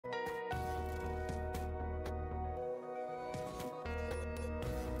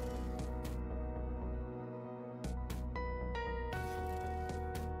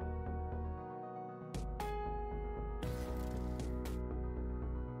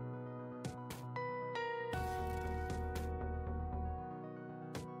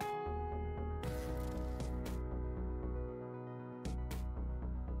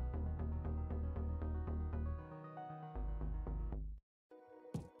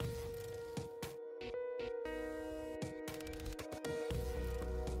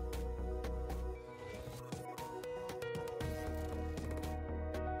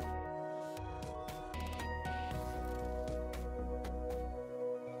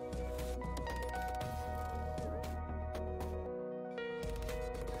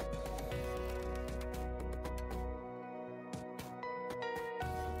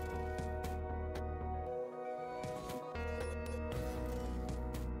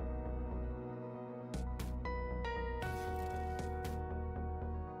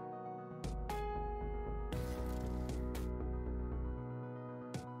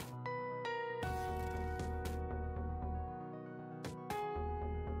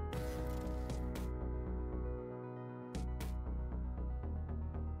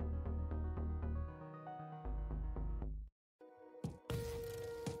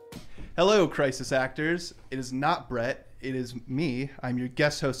Hello, crisis actors. It is not Brett. It is me. I'm your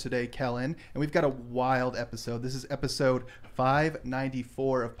guest host today, Kellen, and we've got a wild episode. This is episode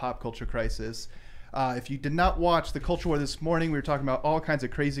 594 of Pop Culture Crisis. If you did not watch the Culture War this morning, we were talking about all kinds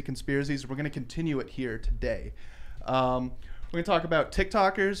of crazy conspiracies. We're going to continue it here today. We're going to talk about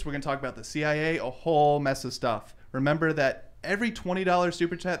TikTokers. We're going to talk about the CIA, a whole mess of stuff. Remember that every $20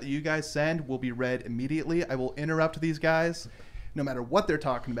 super chat that you guys send will be read immediately. I will interrupt these guys no matter what they're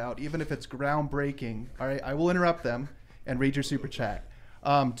talking about, even if it's groundbreaking. All right, I will interrupt them and read your super chat.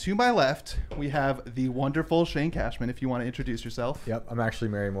 To my left, we have the wonderful Shane Cashman, if you want to introduce yourself. Yep, I'm actually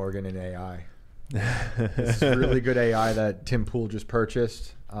Mary Morgan in AI. This is really good AI that Tim Pool just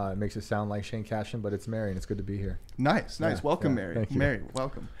purchased. It makes it sound like Shane Cashman, but it's Mary, and it's good to be here. Nice. Welcome, Mary. Thank you. Mary,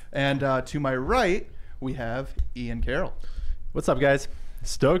 welcome. And to my right, we have Ian Carroll. What's up, guys?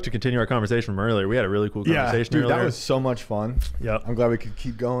 Stoked to continue our conversation from earlier. We had a really cool conversation dude, earlier. that was so much fun. Yep. I'm glad we could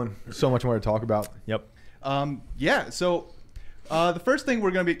keep going. There's so much more to talk about. Yep. So the first thing we're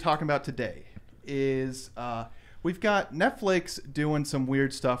going to be talking about today is we've got Netflix doing some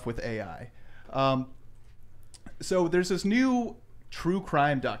weird stuff with AI. So there's this new true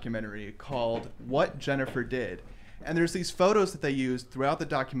crime documentary called What Jennifer Did. And there's these photos that they use throughout the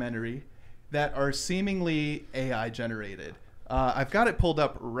documentary that are seemingly AI generated. I've got it pulled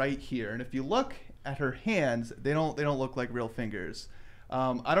up right here, and if you look at her hands, they don't look like real fingers.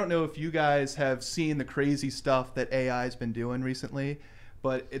 I don't know if you guys have seen the crazy stuff that AI's been doing recently,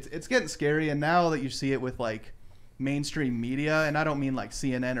 but it's getting scary. And now that you see it with like mainstream media, and I don't mean like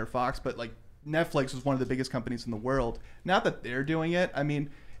CNN or Fox, but like Netflix is one of the biggest companies in the world. Now that they're doing it, I mean,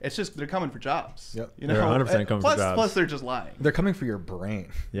 it's just they're coming for jobs. Yep. You know, They're 100% coming for jobs. Plus, they're just lying. They're coming for your brain.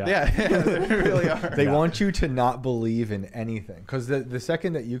 Yeah, they really are. They want you to not believe in anything, because the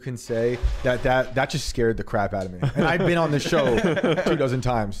second that you can say that just scared the crap out of me. And I've been on the show 24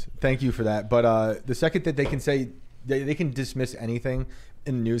 times. Thank you for that. But the second that they can say they can dismiss anything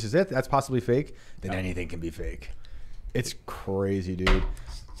in the news as if that's possibly fake, then anything can be fake. It's crazy, dude.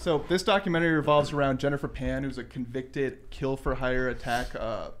 So this documentary revolves around Jennifer Pan, who's a convicted kill-for-hire attack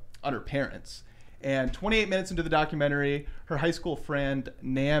on her parents. And 28 minutes into the documentary, her high school friend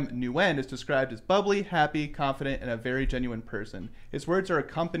Nam Nguyen is described as bubbly, happy, confident, and a very genuine person. His words are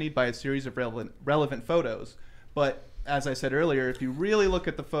accompanied by a series of relevant photos. But as I said earlier, if you really look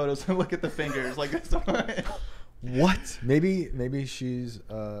at the photos and look at the fingers, like what? Maybe she's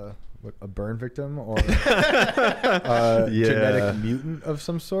a burn victim or a genetic mutant of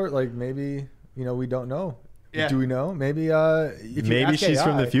some sort. Like maybe, we don't know. Yeah. Do we know? Maybe maybe she's AI,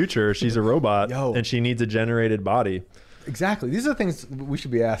 from the future. She's a robot and she needs a generated body. Exactly. These are the things we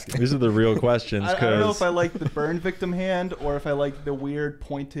should be asking. These are the real questions. I don't know if I like the burn victim hand or if I like the weird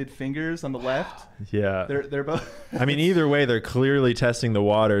pointed fingers on the left. Yeah. They're both. I mean, either way, they're clearly testing the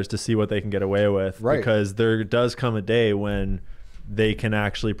waters to see what they can get away with. Right. Because there does come a day when they can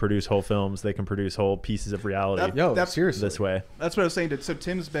actually produce whole films. They can produce whole pieces of reality. That's seriously this way. That's what I was saying. So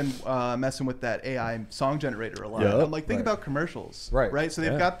Tim's been messing with that AI song generator a lot. Yep. I'm like, think about commercials, right? So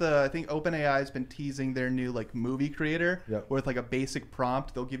they've got I think OpenAI has been teasing their new like movie creator with like a basic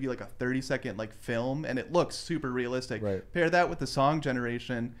prompt. They'll give you like a 30-second like film, and it looks super realistic. Right. Pair that with the song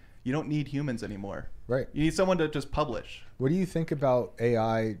generation. You don't need humans anymore. Right. You need someone to just publish. What do you think about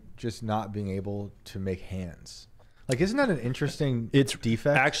AI just not being able to make hands? Like, isn't that an interesting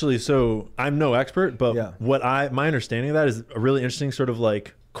defect? Actually, so I'm no expert, but my understanding of that is a really interesting sort of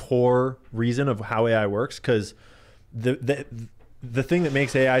like core reason of how AI works. Because the thing that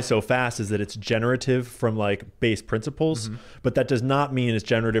makes AI so fast is that it's generative from like base principles, but that does not mean it's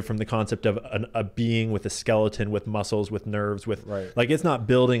generative from the concept of a being with a skeleton, with muscles, with nerves, with like it's not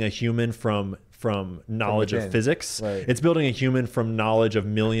building a human from knowledge of physics. It's building a human from knowledge of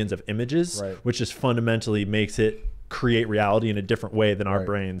millions of images, which just fundamentally makes it create reality in a different way than our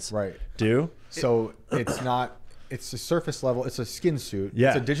brains do. So it's not, it's a surface level, it's a skin suit. Yeah.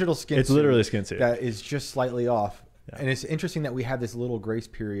 It's a digital skin suit. It's literally a skin suit. That is just slightly off. Yeah. And it's interesting that we have this little grace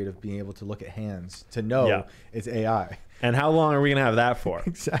period of being able to look at hands to know it's AI. And how long are we going to have that for?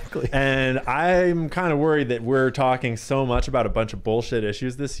 Exactly. And I'm kind of worried that we're talking so much about a bunch of bullshit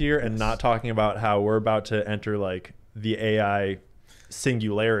issues this year and not talking about how we're about to enter like the AI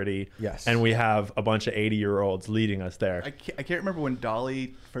singularity. Yes. And we have a bunch of 80-year-olds leading us there. I can't remember when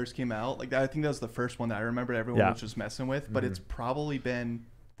DALL-E first came out. Like I think that was the first one that I remember everyone was just messing with. But it's probably been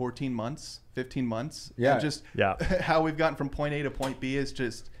 14 months, 15 months. Yeah. And just how we've gotten from point A to point B is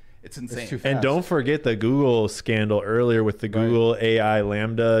just It's insane. too fast. And don't forget the Google scandal earlier with the Google AI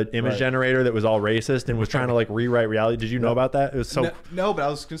Lambda image generator that was all racist and was trying to like rewrite reality. Did you know about that? It was so no, but I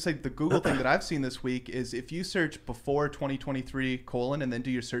was going to say the Google thing that I've seen this week is if you search before 2023 : and then do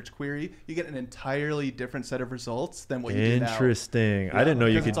your search query, you get an entirely different set of results than what you do now. Interesting. Yeah, I didn't know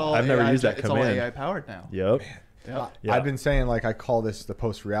you could. I've never used that command. It's all AI powered now. Yep. Yeah. I've been saying, like, I call this the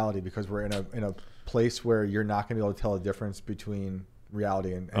post reality because we're in a place where you're not going to be able to tell the difference between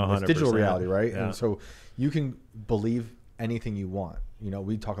reality and this digital reality, right? Yeah. And so you can believe anything you want. You know,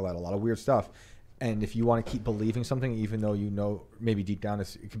 we talk about a lot of weird stuff. And if you want to keep believing something, even though you know maybe deep down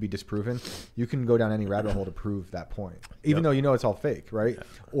it can be disproven, you can go down any rabbit hole to prove that point, even though you know it's all fake, right? Yeah.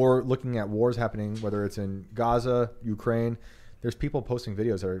 Or looking at wars happening, whether it's in Gaza, Ukraine, there's people posting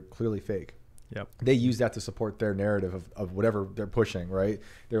videos that are clearly fake. Yep. They use that to support their narrative of whatever they're pushing, right?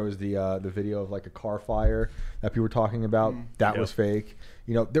 There was the video of like a car fire that people were talking about. That was fake.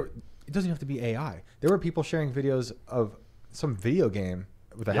 You know, it doesn't have to be AI. There were people sharing videos of some video game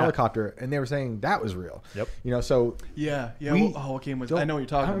with a helicopter, and they were saying that was real. Yep. You know, so What game was? I know what you're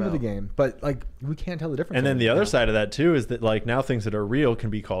talking about. I remember the game, but like we can't tell the difference. And then the other side of that too is that like now things that are real can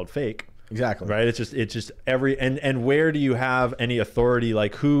be called fake. Exactly. Right. It's just every and where do you have any authority?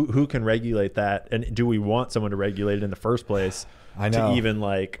 Like who can regulate that? And do we want someone to regulate it in the first place? I know. To even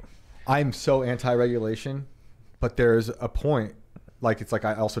like, I'm so anti-regulation, but there's a point. Like it's like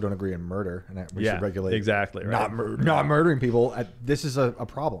I also don't agree in murder, and we should regulate exactly right. not murdering people. This is a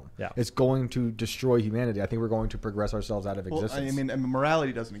problem. Yeah, it's going to destroy humanity. I think we're going to progress ourselves out of existence. I mean,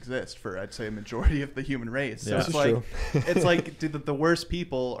 morality doesn't exist for I'd say a majority of the human race. So Yeah. it's like it's like the worst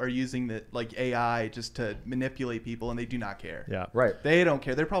people are using the like AI just to manipulate people, and they do not care. Yeah, right. They don't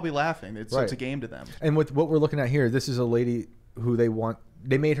care. They're probably laughing. It's a game to them. And with what we're looking at here, this is a lady who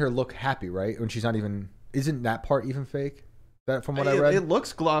they made her look happy, right? When she's not even. Isn't that part even fake? That from what I read, it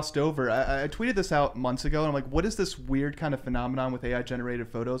looks glossed over. I tweeted this out months ago, and I'm like, what is this weird kind of phenomenon with AI generated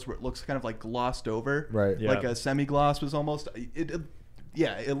photos where it looks kind of like glossed over, right? Yeah. Like a semi-gloss was almost.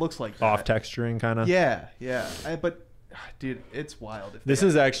 It looks like that. Off texturing kind of. Yeah. But dude, it's wild. This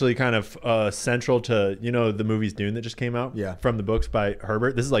is actually kind of central to the movies Dune that just came out. Yeah. From the books by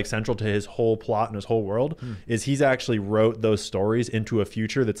Herbert. This is like central to his whole plot and his whole world. Is he's actually wrote those stories into a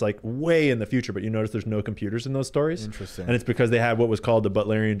future that's like way in the future, but you notice there's no computers in those stories. Interesting. And it's because they had what was called the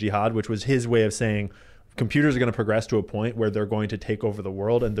Butlerian Jihad, which was his way of saying computers are going to progress to a point where they're going to take over the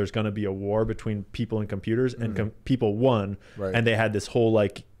world, and there's going to be a war between people and computers, and people won. Right. And they had this whole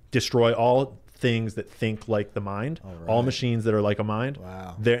like destroy all things that think like the mind, all machines that are like a mind.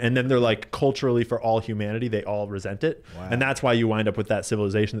 Wow. And then they're like culturally for all humanity, they all resent it. Wow. And that's why you wind up with that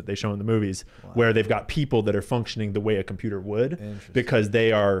civilization that they show in the movies, where they've got people that are functioning the way a computer would, because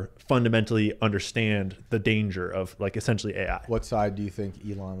they are fundamentally understand the danger of like essentially AI. What side do you think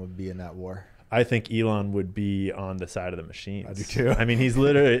Elon would be in that war? I think Elon would be on the side of the machines. I do too. I mean,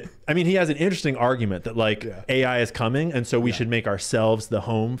 he has an interesting argument that like AI is coming, and so we should make ourselves the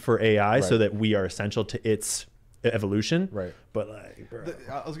home for AI so that we are essential to its evolution. Right. But like, bro.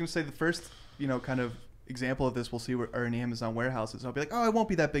 I was going to say the first, kind of example of this we'll see are in Amazon warehouses. I'll be like, oh, it won't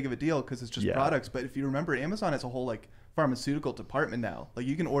be that big of a deal because it's just products. But if you remember, Amazon has a whole like pharmaceutical department now. Like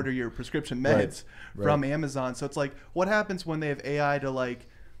you can order your prescription meds from Amazon. So it's like, what happens when they have AI to like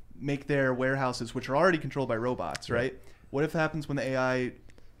make their warehouses, which are already controlled by robots, right? What if it happens when the AI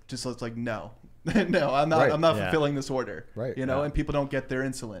just looks like, no, I'm not fulfilling this order, and people don't get their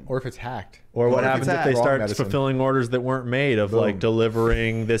insulin. Or if it's hacked. Or what happens if they start fulfilling orders that weren't made of like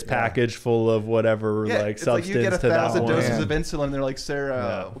delivering this package full of whatever like substance like you get to that 1,000 one. doses of insulin, and they're like,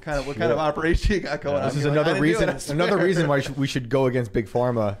 Sarah, what kind of operation you got going on? This is another reason why we should go against big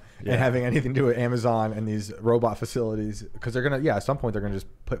pharma and having anything to do with Amazon and these robot facilities, because they're gonna at some point they're gonna just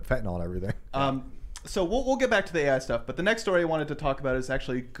put fentanyl on everything. So we'll get back to the AI stuff, but the next story I wanted to talk about is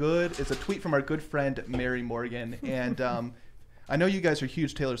actually good. It's a tweet from our good friend Mary Morgan, and I know you guys are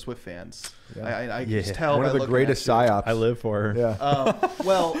huge Taylor Swift fans. I can just tell. One of the greatest psyops. I live for her. Yeah.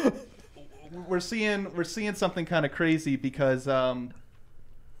 Well, we're seeing something kind of crazy because the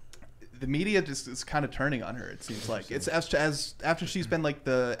media just is kind of turning on her. It seems like it's as after she's been like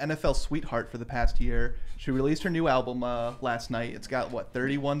the NFL sweetheart for the past year. She released her new album last night. It's got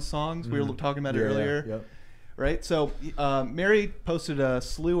 31 songs. We were talking about it earlier. Yep. Right. So Mary posted a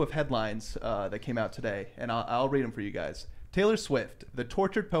slew of headlines that came out today, and I'll read them for you guys. Taylor Swift, the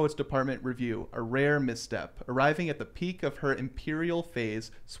Tortured Poets Department review, a rare misstep. Arriving at the peak of her imperial phase,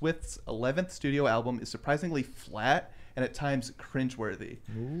 Swift's 11th studio album is surprisingly flat and at times cringeworthy.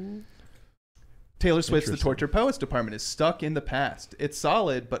 Ooh. Taylor Swift's The Tortured Poets Department is stuck in the past. It's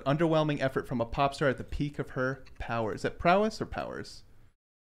solid, but underwhelming effort from a pop star at the peak of her powers. Is that prowess or powers?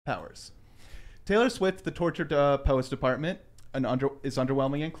 powers. Taylor Swift, the tortured poets department, is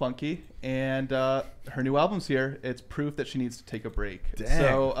underwhelming and clunky, and her new album's here. It's proof that she needs to take a break. Dang.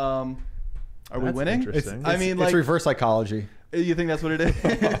 So, are we winning? It's reverse psychology. You think that's what it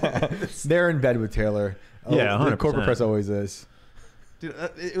is? They're in bed with Taylor. Yeah, 100%. The corporate press always is. Dude,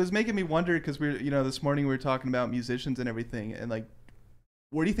 it was making me wonder because this morning we were talking about musicians and everything, and like,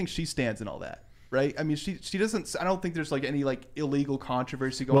 where do you think she stands in all that? Right? I mean, she doesn't. I don't think there's like any like illegal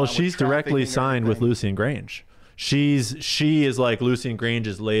controversy going on. Well, she's directly signed with Lucian Grange. She is like Lucian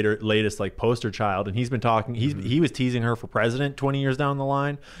Grange's latest like poster child, and he's been talking. He was teasing her for president 20 years down the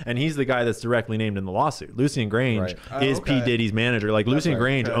line, and he's the guy that's directly named in the lawsuit. Lucian Grange is P. Diddy's manager. Like Lucian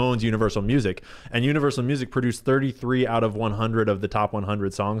Grange owns Universal Music, and Universal Music produced 33 out of 100 of the top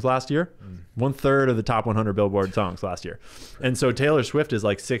 100 songs last year. 1/3 of the top 100 Billboard songs last year, and so Taylor Swift is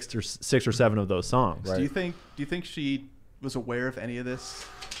like six or seven of those songs. Right. Do you think she was aware of any of this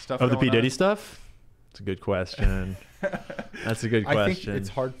stuff? Oh, Of the P. Diddy stuff? It's a good question. That's a good question. I think it's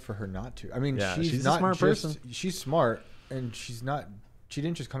hard for her not to. I mean, Yeah, she's a not smart person. She's smart, and she's not. She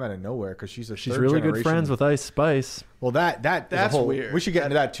didn't just come out of nowhere because she's really good friends with Ice Spice. Well, that's weird. We should get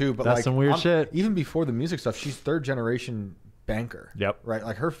into that too. But That's like some weird shit. Even before the music stuff, she's third generation banker. Yep. Right.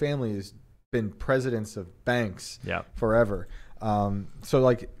 Like her family has been presidents of banks. Yep. Forever. So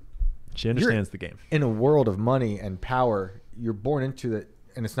like, She understands the game. in a world of money and power, you're born into it.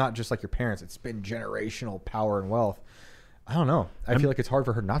 And it's not just like your parents. It's been generational power and wealth. I don't know. I feel like it's hard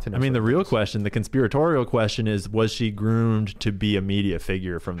for her not to know. I mean, the real question, the conspiratorial question is, was she groomed to be a media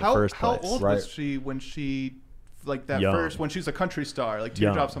figure from the first place? How old was she when she, like that Young. when she was a country star, like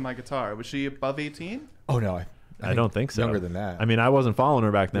Teardrops on My Guitar? Was she above 18? Oh, no. I don't think so. Younger than that. I mean, I wasn't following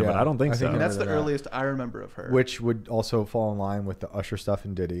her back then, but I don't think so. I mean, that's the earliest I remember of her. Which would also fall in line with the Usher stuff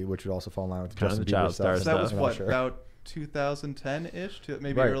and Diddy, which would also fall in line with the Justin Bieber stuff. So that was what, about 2010-ish,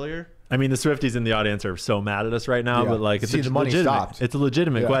 maybe earlier? I mean, the Swifties in the audience are so mad at us right now, but like, it's the money stopped. It's a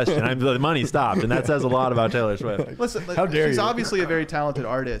legitimate question. The money stopped, and that says a lot about Taylor Swift. Listen, how dare she's you? obviously a very talented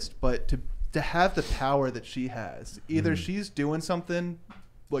artist, but to have the power that she has, either she's doing something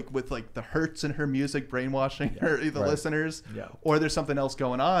like with like the hurts in her music brainwashing the listeners, or there's something else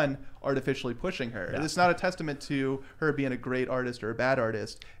going on artificially pushing her. It's not a testament to her being a great artist or a bad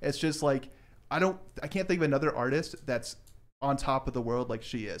artist. It's just like I can't think of another artist that's on top of the world like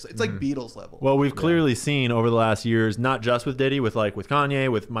she is. It's like Beatles level. Well, we've clearly seen over the last years, not just with Diddy, with Kanye,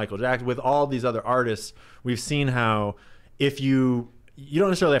 with Michael Jackson, with all these other artists, we've seen how if you don't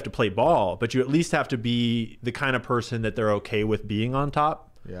necessarily have to play ball, but you at least have to be the kind of person that they're okay with being on top.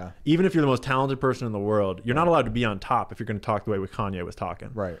 Yeah. Even if you're the most talented person in the world, you're not allowed to be on top if you're going to talk the way Kanye was talking.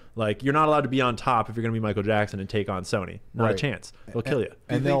 Right. Like, you're not allowed to be on top if you're going to be Michael Jackson and take on Sony. Not a chance. They'll kill you.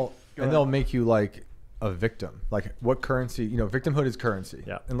 And they'll make you like a victim. Like what currency? Victimhood is currency.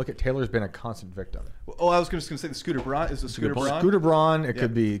 Yeah. And look at Taylor's been a constant victim. Oh, I was just going to say the Scooter Braun. Is it Scooter Braun? Scooter Braun. It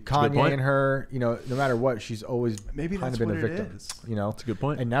could be Kanye and her. No matter what, she's always maybe kind of been a victim. That's a good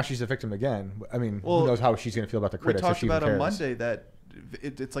point. And now she's a victim again. I mean, who knows how she's going to feel about the critics? We talked about on Monday that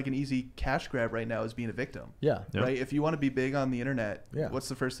it's like an easy cash grab right now is being a victim. Yeah. Right? If you want to be big on the internet, Yeah. what's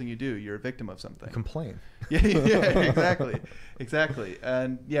the first thing you do? You're a victim of something. Complain. Yeah, exactly.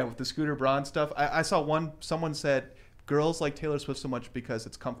 And yeah, with the Scooter Braun stuff, I saw someone said girls like Taylor Swift so much because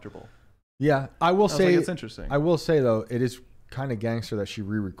it's comfortable. Yeah, I will say it's interesting. I will say though, it is kind of gangster that she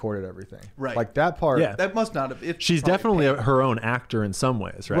re-recorded everything. Right. Like that part. Yeah. That must not have. She's definitely her own actor in some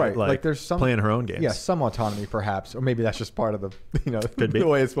ways, right? Right. Like there's some playing her own games. Yeah, some autonomy perhaps, or maybe that's just part of the Could be. the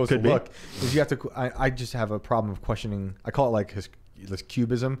way it's supposed Could to be. look. Is you have to. I just have a problem of questioning. I call it like this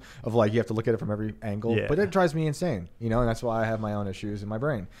cubism of like you have to look at it from every angle, but it drives me insane, and that's why I have my own issues in my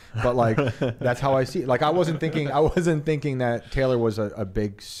brain. But like that's how I see it. Like I wasn't thinking that Taylor was a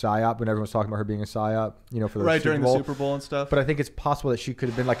big psyop when everyone was talking about her being a psyop, for the Super during Bowl. the Super Bowl and stuff. But I think it's possible that she could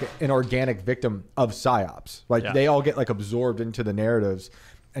have been like an organic victim of psyops. Like they all get like absorbed into the narratives.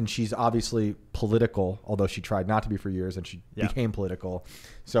 And she's obviously political, although she tried not to be for years, and she became political.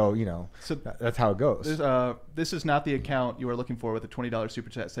 So, that's how it goes. This is not the account you are looking for with a $20 super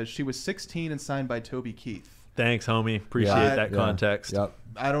chat. It says she was 16 and signed by Toby Keith. Thanks, homie. Appreciate that context. Yep.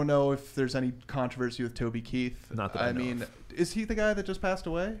 I don't know if there's any controversy with Toby Keith. Not that I mean, is he the guy that just passed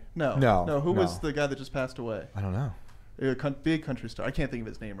away? No. Who was the guy that just passed away? I don't know. A big country star. I can't think of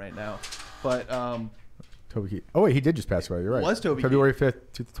his name right now. But Toby Keith. Oh wait, he did just pass away. You're right. Was Toby February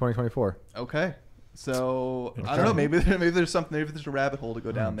 5th, 2024. Okay. So I don't know. Maybe there's something. Maybe there's a rabbit hole to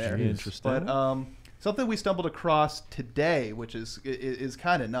go down there. Interesting. But something we stumbled across today, which is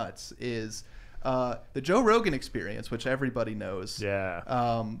kind of nuts, is the Joe Rogan Experience, which everybody knows.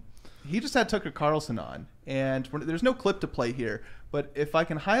 Yeah. he just had Tucker Carlson on, and there's no clip to play here, but if I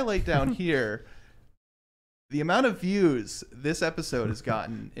can highlight down here, the amount of views this episode has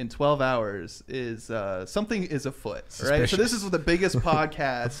gotten in 12 hours is something is afoot, right? So this is the biggest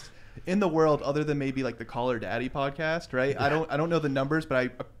podcast in the world, other than maybe like the Call Her Daddy podcast, right? Yeah. I don't know the numbers,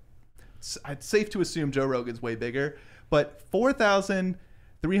 but it's safe to assume Joe Rogan's way bigger. But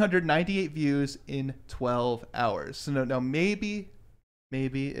 4,398 views in 12 hours. So now maybe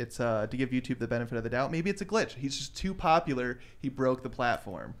it's to give YouTube the benefit of the doubt. Maybe it's a glitch. He's just too popular. He broke the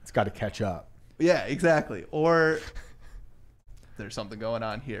platform. It's got to catch up. Yeah, exactly. Or there's something going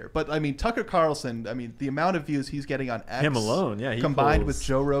on here. But I mean, Tucker Carlson, I mean, the amount of views he's getting on X, him alone, yeah, combined with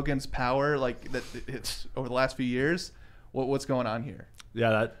Joe Rogan's power, like that, it's over the last few years. What's going on here?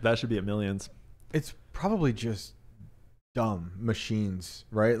 Yeah, that should be at millions. It's probably just dumb machines,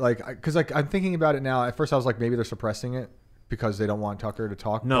 right? Like, because like I'm thinking about it now. At first, I was like, maybe they're suppressing it because they don't want Tucker to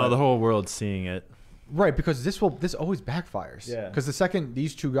talk. No, the whole world's seeing it. Right, because this always backfires. Yeah. Because the second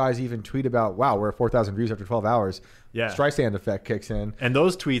these two guys even tweet about, wow, we're at 4,000 views after 12 hours, yeah, Streisand effect kicks in. And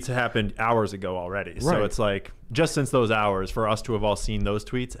those tweets happened hours ago already. Right. So it's like, just since those hours, for us to have all seen those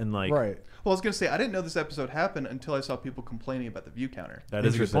tweets and like... Right. Well, I was going to say, I didn't know this episode happened until I saw people complaining about the view counter. That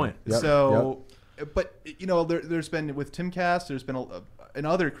is a good point. Yep. So... Yep. But, you know, there's been, with Timcast, there's been, and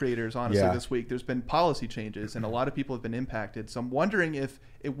other creators, honestly, this week, there's been policy changes, and a lot of people have been impacted. So I'm wondering if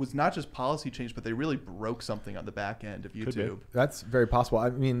it was not just policy change, but they really broke something on the back end of YouTube. That's very possible. I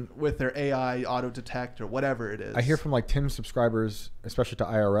mean... With their AI auto-detect or whatever it is. I hear from, like, Tim's subscribers, especially to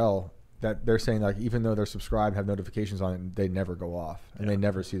IRL, that they're saying, like, even though they're subscribed, have notifications on it, they never go off. And they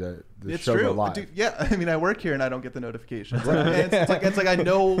never see the show go live. Dude, yeah, I mean, I work here and I don't get the notifications. And it's like I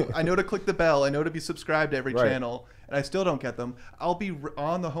know to click the bell. I know to be subscribed to every channel, and I still don't get them. I'll be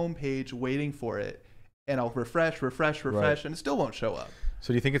on the homepage waiting for it, and I'll refresh, and it still won't show up. So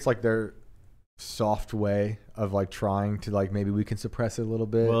do you think it's like their soft way of like trying to like maybe we can suppress it a little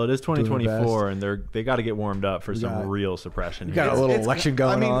bit? Well, it is 2024 and they got to get warmed up for some real suppression. You got a little election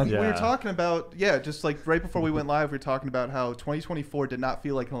going on. We were talking about just like right before we went live, we were talking about how 2024 did not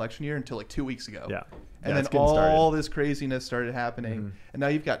feel like an election year until like 2 weeks ago. Yeah. And then all this craziness started happening, and now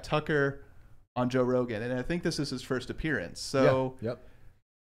you've got Tucker on Joe Rogan, and I think this is his first appearance. So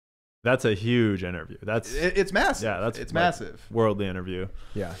that's a huge interview. It's massive. Yeah, it's massive. Worldly interview.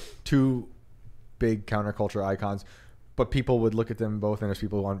 Yeah. Two big counterculture icons, but people would look at them both, and there's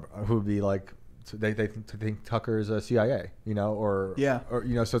people who would be like, they think Tucker's a CIA, you know, or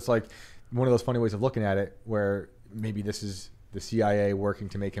you know, so it's like one of those funny ways of looking at it, where maybe this is the CIA working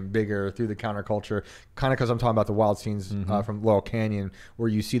to make him bigger through the counterculture, kind of because I'm talking about the wild scenes from Laurel Canyon, where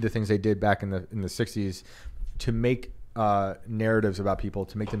you see the things they did back in the 60s to make narratives about people,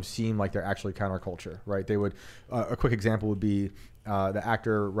 to make them seem like they're actually counterculture, right? They would a quick example would be the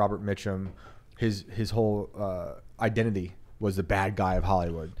actor Robert Mitchum. His whole identity was the bad guy of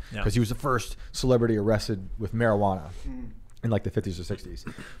Hollywood, because he was the first celebrity arrested with marijuana in like the 50s or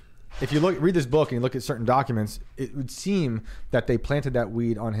 60s. If you read this book and you look at certain documents, it would seem that they planted that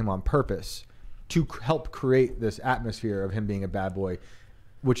weed on him on purpose to help create this atmosphere of him being a bad boy,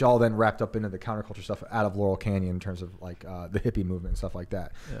 which all then wrapped up into the counterculture stuff out of Laurel Canyon in terms of like the hippie movement and stuff like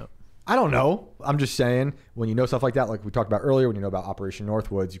that. Yeah. I don't know. I'm just saying, when you know stuff like that, like we talked about earlier, when you know about Operation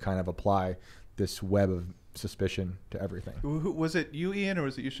Northwoods, you kind of apply this web of suspicion to everything. Was it you, Ian, or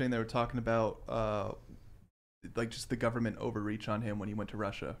was it you, Shane, that were talking about like just the government overreach on him when he went to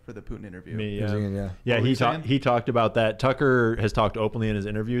Russia for the Putin interview? Me, he talked about that. Tucker has talked openly in his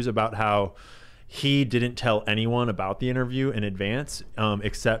interviews about how he didn't tell anyone about the interview in advance,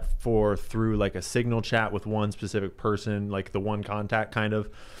 except for through like a signal chat with one specific person, like the one contact kind of,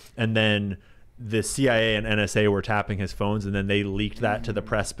 and then the CIA and NSA were tapping his phones, and then they leaked that to the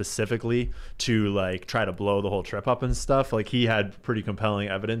press specifically to like try to blow the whole trip up and stuff. Like, he had pretty compelling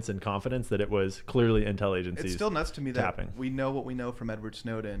evidence and confidence that it was clearly intel agencies. It's still nuts to me tapping. That we know what we know from Edward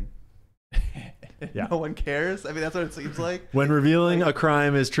Snowden. No one cares. I mean, that's what it seems like. When revealing a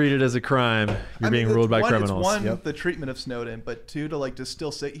crime is treated as a crime, you're being ruled by criminals. It's one, the treatment of Snowden, but two, to like just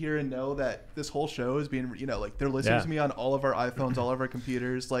still sit here and know that this whole show is being, you know, like they're listening to me on all of our iPhones, all of our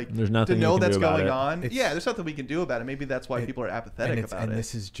computers. Like, there's nothing to know that's going on. There's nothing we can do about it. Maybe that's why people are apathetic about it. And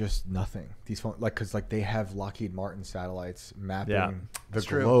this is just nothing. These phones, like, because like they have Lockheed Martin satellites mapping the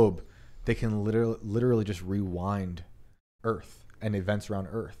globe. They can literally just rewind Earth and events around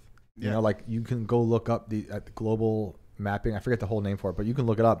Earth. You know, like you can go look up the global mapping. I forget the whole name for it, but you can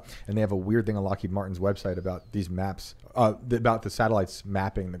look it up, and they have a weird thing on Lockheed Martin's website about these maps, about the satellites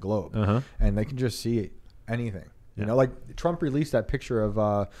mapping the globe, and they can just see anything. You know, like Trump released that picture of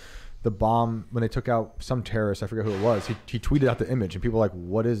the bomb, when they took out some terrorist, I forget who it was, he tweeted out the image, and people were like,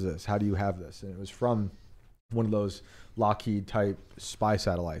 what is this? How do you have this? And it was from one of those Lockheed type spy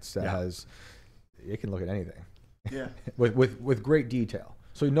satellites that has, it can look at anything. Yeah. with great detail.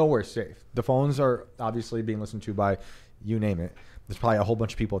 So you know where it's safe. The phones are obviously being listened to by you name it. There's probably a whole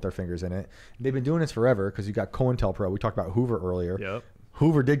bunch of people with their fingers in it. They've been doing this forever because you got COINTELPRO. We talked about Hoover earlier. Yep.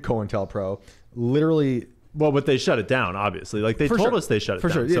 Hoover did COINTELPRO. Literally. Well, but they shut it down, obviously. Like, they told us they shut it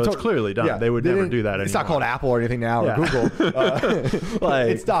down. Sure. So Yeah, it's clearly done. Yeah. They would never do that anymore. It's not called Apple or anything now or Google. Like,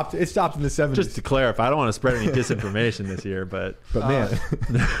 it stopped in the 70s. Just to clarify, I don't want to spread any disinformation this year, but man.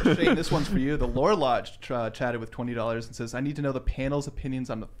 Shane, this one's for you. The Lore Lodge chatted with $20 and says, I need to know the panel's opinions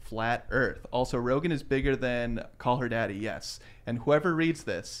on the flat earth. Also, Rogan is bigger than Call Her Daddy, yes. And whoever reads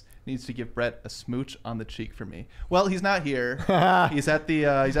this needs to give Brett a smooch on the cheek for me. Well, he's not here. He's at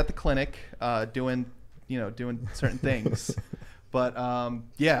the clinic doing certain things. But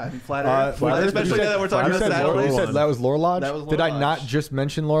yeah, I mean, flat earth, especially now that we're talking about satellites. You said that was Lore Lodge? That was Lore Did Lodge. I not just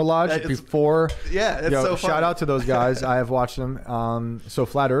mention Lore Lodge before? Yeah, it's so fun. Shout out to those guys. I have watched them. So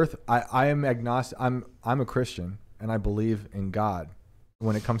flat earth, I am agnostic. I'm a Christian, and I believe in God.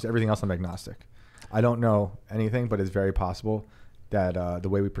 When it comes to everything else, I'm agnostic. I don't know anything, but it's very possible that the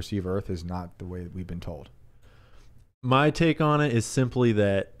way we perceive earth is not the way we've been told. My take on it is simply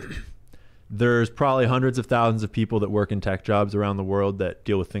that there's probably hundreds of thousands of people that work in tech jobs around the world that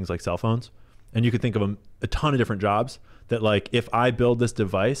deal with things like cell phones. And you could think of a ton of different jobs that, like, if I build this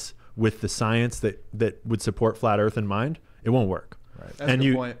device with the science that would support flat earth in mind, it won't work. Right. That's a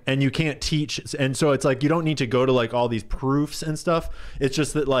good point. And you can't teach. And so it's like, you don't need to go to like all these proofs and stuff. It's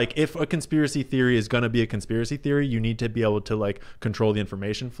just that, like, if a conspiracy theory is going to be a conspiracy theory, you need to be able to like control the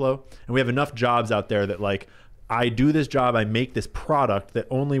information flow. And we have enough jobs out there that, like, I do this job, I make this product that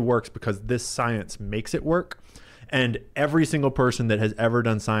only works because this science makes it work. And every single person that has ever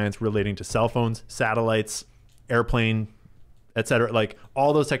done science relating to cell phones, satellites, airplane, etc., like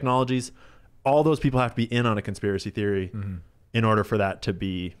all those technologies, all those people have to be in on a conspiracy theory in order for that to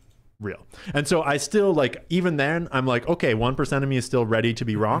be real. And so I still, like, even then, I'm like, okay, 1% of me is still ready to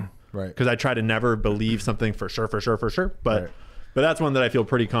be wrong. Right. Because I try to never believe something for sure. But that's one that I feel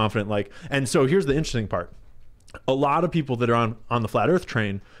pretty confident. Like, and so here's the interesting part. A lot of people that are on the flat earth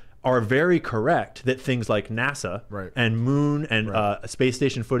train are very correct that things like NASA and moon and space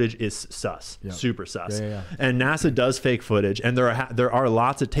station footage is sus, super sus. And NASA does fake footage, and there are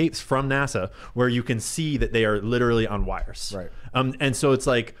lots of tapes from NASA where you can see that they are literally on wires. And so it's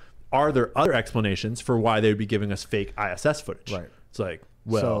like, are there other explanations for why they would be giving us fake ISS footage? It's like,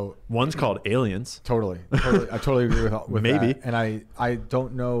 well, so, one's called aliens. Totally. I totally agree with maybe that. And I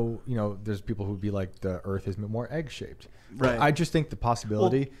don't know, there's people who would be like, the earth is more egg shaped. I just think the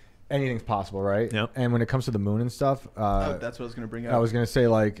possibility, anything's possible, right? And when it comes to the moon and stuff, that's what I was going to bring up. I was going to say,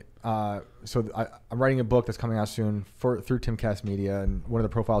 like, so I'm writing a book that's coming out soon through Timcast Media, and one of the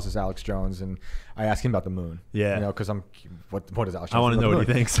profiles is Alex Jones, and I asked him about the moon. Because what is Alex Jones? I want to know what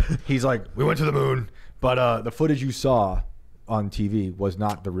he thinks. He's like, we went to the moon, but the footage you saw on TV was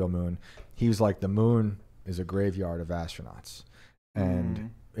not the real moon. He was like, the moon is a graveyard of astronauts,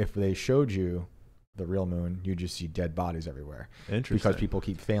 and if they showed you the real moon, you just see dead bodies everywhere. Interesting. Because people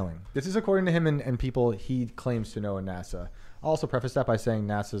keep failing. This is according to him and people he claims to know in NASA. I'll also preface that by saying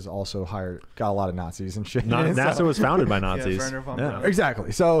NASA's also got a lot of Nazis and shit. NASA was founded by Nazis.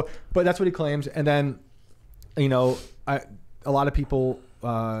 Exactly. So, but that's what he claims. And then, a lot of people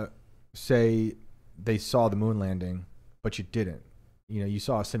say they saw the moon landing, but you didn't. You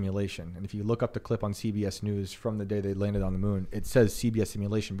saw a simulation. And if you look up the clip on CBS News from the day they landed on the moon, it says CBS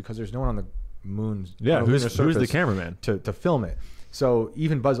simulation because there's no one on the moon's who's the cameraman to film it. So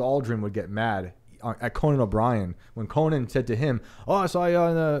even Buzz Aldrin would get mad at Conan O'Brien when Conan said to him, "Oh, I saw you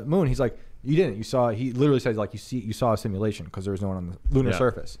on the moon." He's like, "You didn't. You saw." He literally said, "Like you saw a simulation because there was no one on the lunar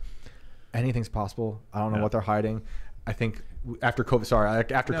surface." Anything's possible. I don't know what they're hiding. I think after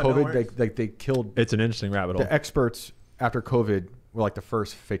COVID, they killed. It's an interesting rabbit hole. The experts after COVID were like the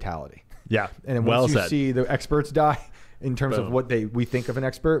first fatality. Yeah, and once you see the experts die in terms of what we think of an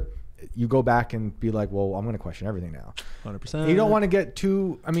expert, you go back and be like, well, I'm going to question everything now. 100%. You don't want to get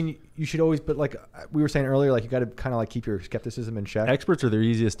too, you should always, but like we were saying earlier, like you got to kind of like keep your skepticism in check. Experts are the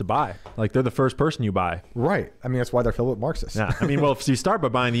easiest to buy. Like they're the first person you buy. Right. That's why they're filled with Marxists. Yeah. If you start by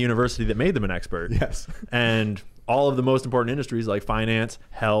buying the university that made them an expert. Yes. And all of the most important industries like finance,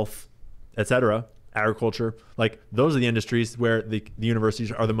 health, etc., agriculture, like those are the industries where the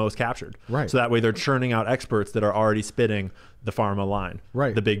universities are the most captured. Right. So that way they're churning out experts that are already spitting the pharma line,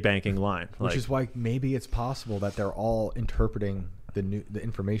 the big banking line. Which is why maybe it's possible that they're all interpreting the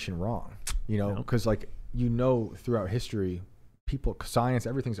information wrong. Because throughout history, science,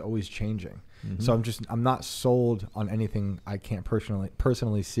 everything's always changing. So I'm not sold on anything I can't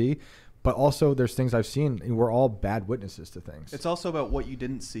personally see. But also, there's things I've seen. We're all bad witnesses to things. It's also about what you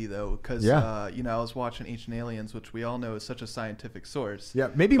didn't see, though, because I was watching Ancient Aliens, which we all know is such a scientific source. Yeah,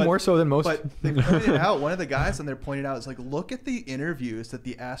 maybe more so than most. But they pointed out, one of the guys on there pointed out, is like, look at the interviews that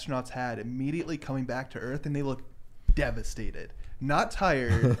the astronauts had immediately coming back to Earth, and they look devastated. Not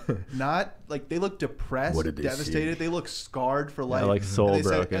tired, not like they look depressed, devastated. They look scarred for life. Like soul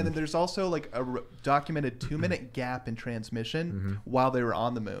broken. And then there's also like a documented 2-minute gap in transmission while they were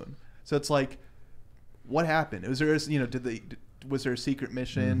on the moon. So it's like, what happened? Was there, was there a secret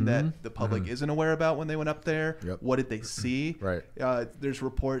mission that the public isn't aware about when they went up there? What did they see? Right. There's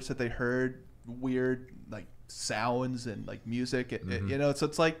reports that they heard weird like sounds and like music. So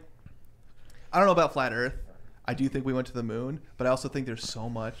it's like, I don't know about flat Earth. I do think we went to the moon, but I also think there's so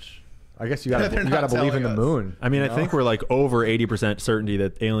much. I guess you gotta believe in the moon. I mean, I think we're like over 80% certainty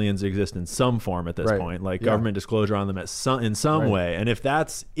that aliens exist in some form at this point, like government disclosure on them in some way. And if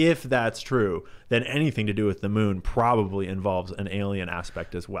that's true, then anything to do with the moon probably involves an alien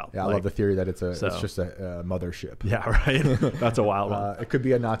aspect as well. Yeah, I love the theory that it's just a mothership. Yeah, right. That's a wild one. It could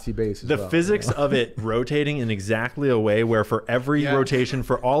be a Nazi base. The physics of it rotating in exactly a way where for every rotation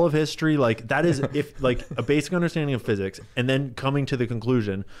for all of history, like that is if like a basic understanding of physics, and then coming to the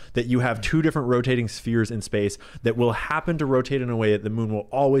conclusion that you have two different rotating spheres in space that will happen to rotate in a way that the moon will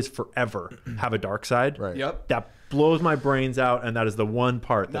always forever have a dark side. Right. Yep. That blows my brains out, and that is the one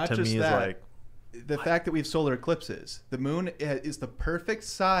part that to me is like the fact that we have solar eclipses. The moon is the perfect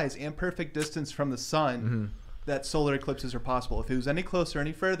size and perfect distance from the sun that solar eclipses are possible. If it was any closer,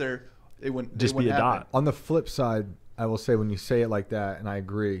 any further, it wouldn't just be a dot. On the flip side, I will say when you say it like that, and I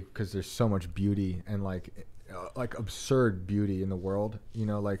agree, because there's so much beauty and like absurd beauty in the world.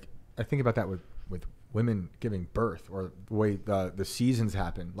 Like I think about that with women giving birth, or the way the seasons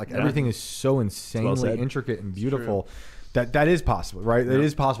happen. Like everything is so insanely intricate and beautiful that is possible, right? It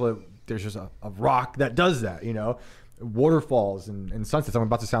is possible that there's just a rock that does that, waterfalls and sunsets. I'm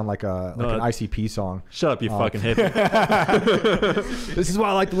about to sound like an ICP song. Shut up, you fucking hippie. This is why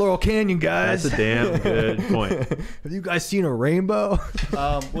I like the Laurel Canyon, guys. That's a damn good point. Have you guys seen a rainbow?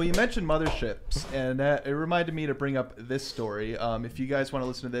 Well, you mentioned motherships, and it reminded me to bring up this story. If you guys want to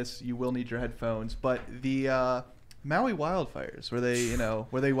listen to this, you will need your headphones. But the Maui wildfires, were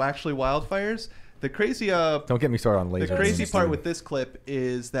they actually wildfires? The crazy don't get me started on lasers. The crazy part with this clip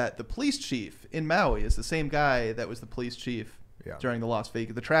is that the police chief in Maui is the same guy that was the police chief during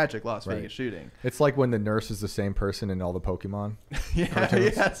the tragic Las Vegas shooting. It's like when the nurse is the same person in all the Pokemon.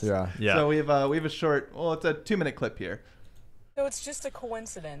 Yes. Yeah. So we have a short, it's a 2-minute clip here. So it's just a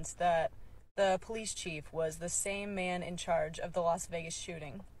coincidence that the police chief was the same man in charge of the Las Vegas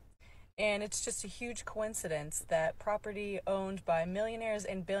shooting. And it's just a huge coincidence that property owned by millionaires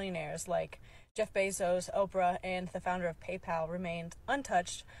and billionaires like Jeff Bezos, Oprah, and the founder of PayPal remained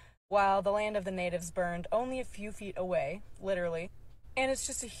untouched, while the land of the natives burned only a few feet away, literally. And it's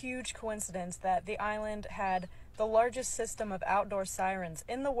just a huge coincidence that the island had the largest system of outdoor sirens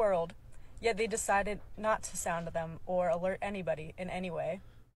in the world, yet they decided not to sound them or alert anybody in any way.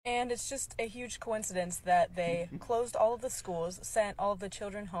 And it's just a huge coincidence that they closed all of the schools, sent all of the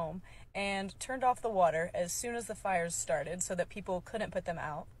children home, and turned off the water as soon as the fires started so that people couldn't put them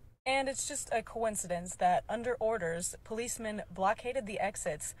out. And it's just a coincidence that under orders, policemen blockaded the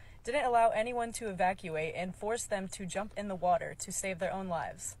exits, didn't allow anyone to evacuate, and forced them to jump in the water to save their own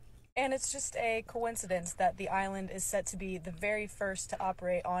lives. And it's just a coincidence that the island is set to be the very first to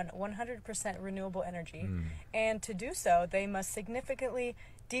operate on 100% renewable energy. And to do so, they must significantly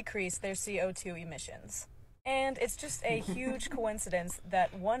decrease their CO2 emissions. And it's just a huge coincidence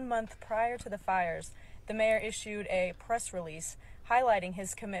that 1 month prior to the fires, the mayor issued a press release highlighting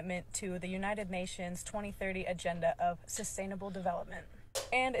his commitment to the United Nations 2030 Agenda of Sustainable Development.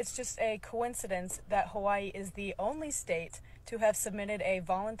 And it's just a coincidence that Hawaii is the only state to have submitted a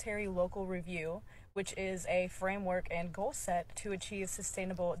voluntary local review, which is a framework and goal set to achieve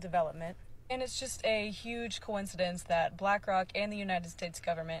sustainable development. And it's just a huge coincidence that BlackRock and the United States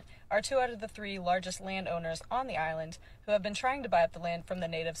government are 2 out of the 3 largest landowners on the island who have been trying to buy up the land from the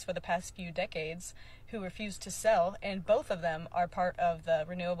natives for the past few decades, who refuse to sell, and both of them are part of the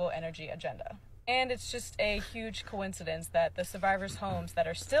renewable energy agenda. And it's just a huge coincidence that the survivors' homes that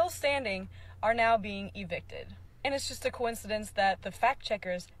are still standing are now being evicted. And it's just a coincidence that the fact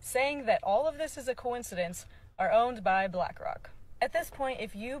checkers saying that all of this is a coincidence are owned by BlackRock. At this point,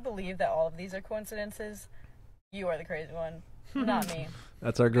 if you believe that all of these are coincidences, you are the crazy one, not me.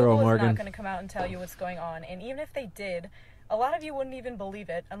 That's our girl, Google Morgan. is not going to come out and tell you what's going on. And even if they did, A lot of you wouldn't even believe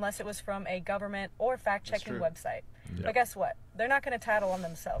it unless it was from a government or fact-checking website. Yep. But guess what? They're not going to tattle on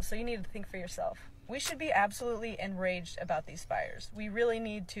themselves, so you need to think for yourself. We should be absolutely enraged about these fires. We really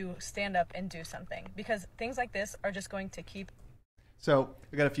need to stand up and do something, because things like this are just going to keep... So,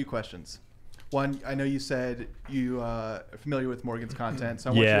 I got a few questions. One, I know you said you are familiar with Morgan's content. So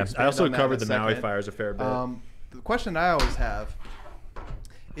I want you to expand I also on that covered in a the Maui second. fires a fair bit. The question I always have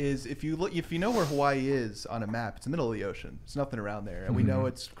is if you know where Hawaii is on a map, it's in the middle of the ocean. There's nothing around there, and we know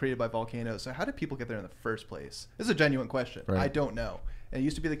it's created by volcanoes. So how did people get there in the first place? This is a genuine question. Right. I don't know. And it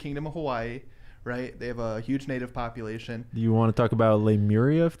used to be the Kingdom of Hawaii, right? They have a huge native population. Do you want to talk about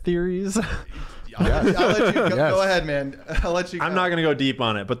Lemuria theories? I'll let you go, go ahead, man. I'll let you go. I'm not going to go deep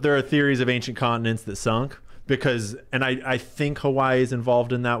on it, but there are theories of ancient continents that sunk because, and I think Hawaii is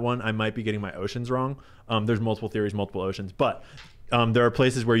involved in that one. I might be getting my oceans wrong. There's multiple theories, multiple oceans, but there are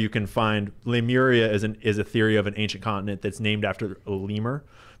places where you can find Lemuria is a theory of an ancient continent that's named after a lemur,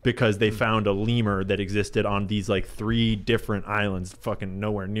 because they found a lemur that existed on these like 3 different islands fucking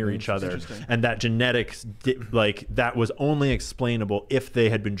nowhere near each other, and that genetics that was only explainable if they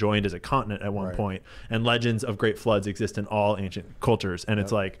had been joined as a continent at one point. And legends of great floods exist in all ancient cultures, and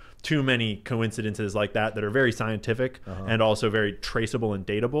it's like too many coincidences like that are very scientific and also very traceable and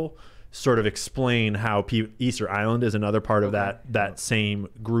dateable sort of explain how Easter Island is another part of that same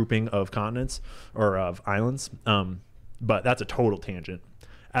grouping of continents or of islands. But that's a total tangent.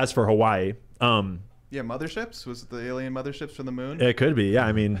 As for Hawaii, yeah, motherships? Was it the alien motherships from the moon? It could be, yeah.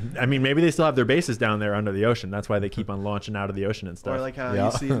 I mean, maybe they still have their bases down there under the ocean. That's why they keep on launching out of the ocean and stuff. Or like how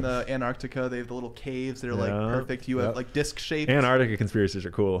you see in the Antarctica, they have the little caves that are like perfect. You have like disc shaped. Antarctica conspiracies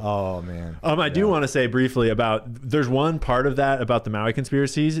are cool. Oh man. I do want to say briefly about there's one part of that about the Maui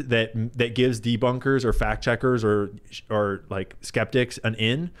conspiracies that gives debunkers or fact checkers or like skeptics an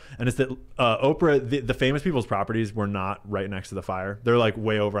in, and it's that Oprah, the famous people's properties were not right next to the fire. They're like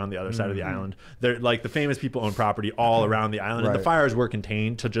way over on the other side of the island. They're like the famous people own property all around the island, and the fires were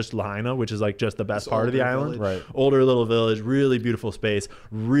contained to just Lahaina, which is like just the best part of the island. Village. Older little village, really beautiful space,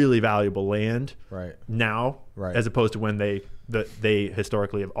 really valuable land. Now, as opposed to when they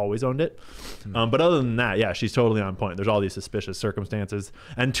historically have always owned it. But other than that, yeah, she's totally on point. There's all these suspicious circumstances,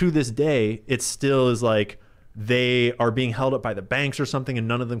 and to this day, it still is like they are being held up by the banks or something, and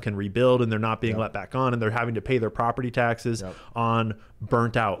none of them can rebuild, and they're not being let back on, and they're having to pay their property taxes on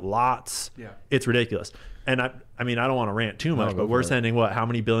burnt out lots. It's ridiculous. And I mean, I don't want to rant too much, but we're sending how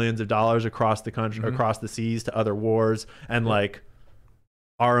many billions of dollars across the country, across the seas to other wars, and like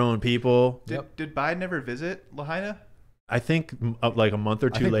our own people. Did Biden ever visit Lahaina? I think like a month or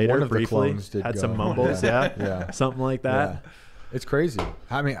two later, briefly had some mumbles, something like that. Yeah. It's crazy.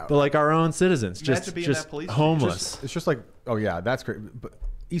 I mean, but like our own citizens, just homeless. It's just like, oh yeah, that's great. But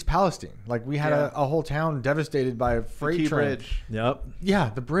East Palestine, like we had a whole town devastated by a freight train. Bridge. Yep. Yeah,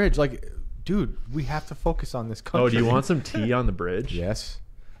 the bridge. Like, dude, we have to focus on this country. Oh, do you want some tea on the bridge? Yes.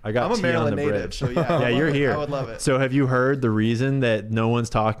 I got I'm a tea Maryland on the native, bridge. so yeah, you're here. I would love it. So have you heard the reason that no one's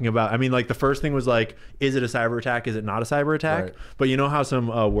talking about? I mean, like the first thing was like, is it a cyber attack? Is it not a cyber attack? Right. But you know how some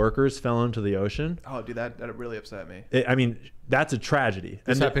workers fell into the ocean? Oh, dude, that really upset me. I mean, that's a tragedy.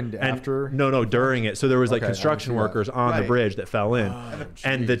 This happened after? No, during it. So there was like construction workers on the bridge that fell in,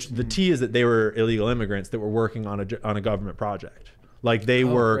 and the tea is that they were illegal immigrants that were working on a government project. Like they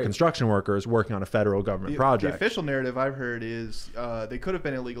were construction workers working on a federal government project. The official narrative I've heard is they could have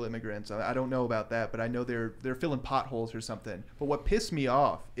been illegal immigrants. I don't know about that, but I know they're filling potholes or something. But what pissed me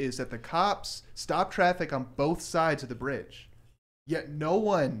off is that the cops stopped traffic on both sides of the bridge. Yet no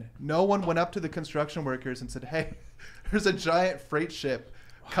one went up to the construction workers and said, "Hey, there's a giant freight ship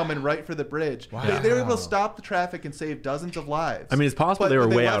coming right for the bridge." Wow. They were able to stop the traffic and save dozens of lives. I mean, it's possible they were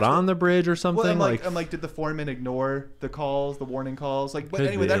way out on the bridge or something. Well, I'm like, did the foreman ignore the calls, the warning calls? Like, but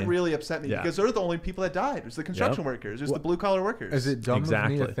anyway, that really upset me because they're the only people that died. It was the construction workers. It was the blue collar workers. Is it dumb of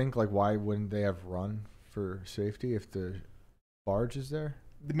me to think like, why wouldn't they have run for safety if the barge is there?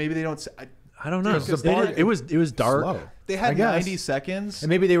 Maybe they don't. I don't know. It was dark. Slow. They had 90 seconds. And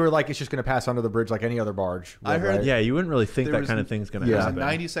maybe they were like, it's just going to pass under the bridge like any other barge. I heard. Right? Yeah, you wouldn't really think that kind of thing's going to happen. There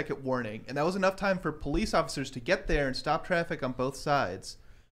was a 90-second warning, and that was enough time for police officers to get there and stop traffic on both sides.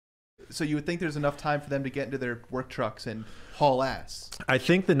 So you would think there's enough time for them to get into their work trucks and haul ass. I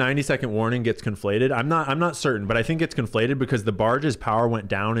think the 90-second warning gets conflated. I'm not certain, but I think it's conflated because the barge's power went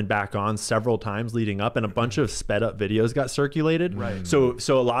down and back on several times leading up, and a bunch of sped up videos got circulated. Right. So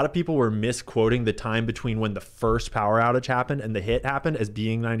a lot of people were misquoting the time between when the first power outage happened and the hit happened as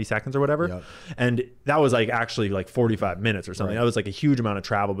being 90 seconds or whatever. Yep. And that was like actually like 45 minutes or something. That was like a huge amount of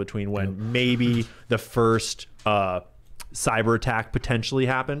travel between when maybe the first cyber attack potentially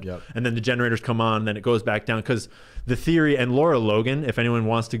happened. Yep. And then the generators come on, then it goes back down. Because the theory, and Laura Logan, if anyone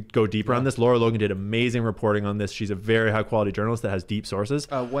wants to go deeper on this, Laura Logan did amazing reporting on this. She's a very high quality journalist that has deep sources.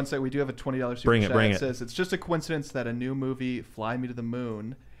 One sec, we do have a $20 super Bring chat. it. It says, it's just a coincidence that a new movie, Fly Me to the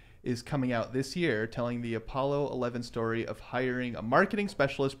Moon, is coming out this year, telling the Apollo 11 story of hiring a marketing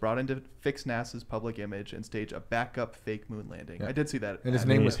specialist brought in to fix NASA's public image and stage a backup fake moon landing. I did see that. And his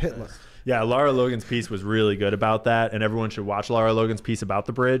name was Hitler. Yeah, Laura Logan's piece was really good about that, and everyone should watch Laura Logan's piece about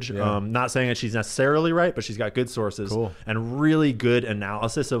the bridge. Not saying that she's necessarily right, but she's got good sources and really good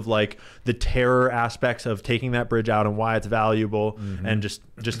analysis of like the terror aspects of taking that bridge out and why it's valuable, and just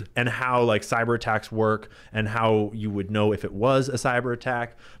and how like cyber attacks work and how you would know if it was a cyber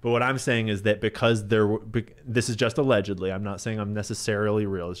attack. But what I'm saying is that because this is just allegedly, I'm not saying I'm necessarily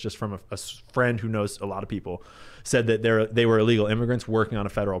real. It's just from a friend who knows a lot of people, said that they were illegal immigrants working on a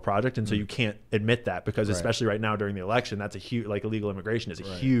federal project, and so you can't admit that because especially right now during the election, that's a huge, like, illegal immigration is a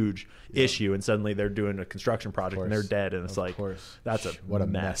huge issue, and suddenly they're doing a construction project and they're dead, and it's like that's a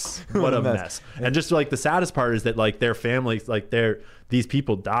mess. What a mess. And just like the saddest part is that like their families, like these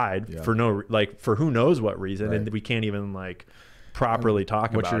people died for for who knows what reason, and we can't even like properly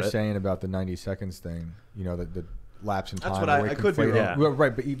talk about what you're saying about the 90 seconds thing. You know, the lapse in time. That's what I could be wrong. Well,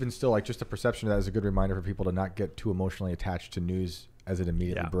 right, but even still, like, just a perception of that is a good reminder for people to not get too emotionally attached to news as it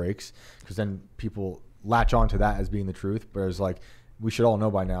immediately breaks, because then people latch on to that as being the truth. Whereas, like, we should all know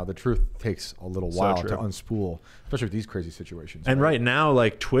by now, the truth takes a little while to unspool, especially with these crazy situations. And right now,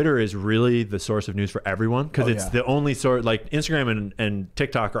 like, Twitter is really the source of news for everyone, because it's the only sort. Like, Instagram and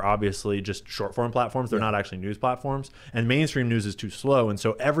TikTok are obviously just short form platforms. They're not actually news platforms, and mainstream news is too slow. And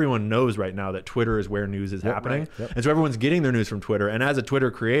so everyone knows right now that Twitter is where news is happening. And so everyone's getting their news from Twitter. And as a Twitter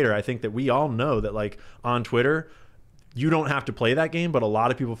creator, I think that we all know that, like, on Twitter, you don't have to play that game, but a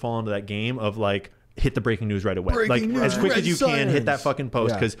lot of people fall into that game of like, hit the breaking news right away. Like, as quick as you can, hit that fucking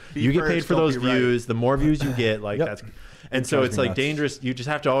post, because you get paid for those views. The more views you get, like that's, and so it's like dangerous. You just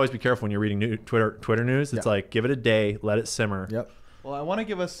have to always be careful when you're reading Twitter news. It's like, give it a day, let it simmer. Well, I want to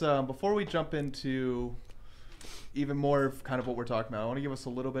give us before we jump into even more of kind of what we're talking about, I want to give us a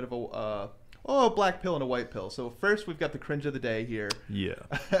little bit of a black pill and a white pill. So first, we've got the cringe of the day here. Yeah.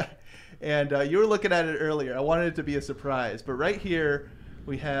 And you were looking at it earlier. I wanted it to be a surprise, but right here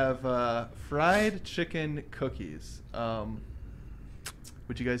we have fried chicken cookies.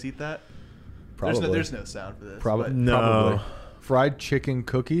 Would you guys eat that? Probably. There's no sound for this. Probably. No. Probably. Fried chicken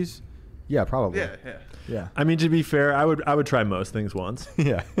cookies? Yeah, probably. Yeah. I mean, to be fair, I would try most things once.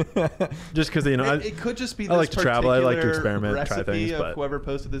 Yeah. Just because, you know, it could just be this I like to travel. I like to experiment, recipe try things. Of but whoever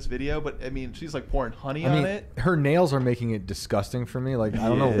posted this video, but I mean, she's like pouring honey on it. Her nails are making it disgusting for me. Like, I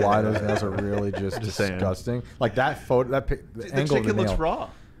don't know why those nails are really just disgusting. Like that photo, the angle of the chicken nail. looks raw.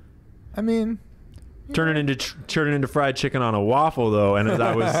 I mean, turn it into fried chicken on a waffle, though. And as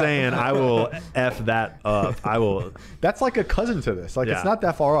I was saying, I will f that up. I will. That's like a cousin to this. Like, it's not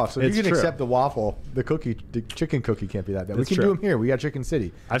that far off. So you can accept the waffle, the chicken cookie can't be that bad. We can do them here. We got Chicken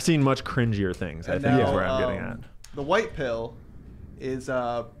City. I've seen much cringier things. I think is where I'm getting at. The white pill is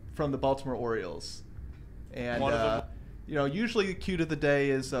from the Baltimore Orioles, and you know, usually the cue of the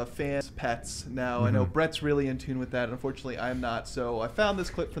day is fans' pets. Now, I know Brett's really in tune with that. Unfortunately, I'm not. So I found this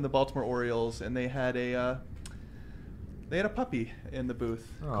clip from the Baltimore Orioles, and they had a puppy in the booth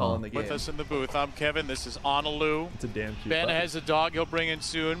calling the game. With us in the booth, I'm Kevin. This is Honolulu. It's a damn cute Ben puppy. has a dog he'll bring in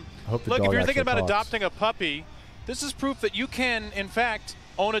soon. Look, if you're thinking about adopting a puppy, this is proof that you can, in fact,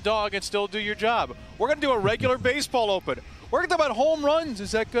 own a dog and still do your job. We're going to do a regular baseball open. We're going to talk about home runs.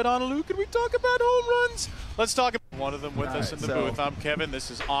 Is that good, Honolulu? Can we talk about home runs? Let's talk about one of them with us in the booth. I'm Kevin. This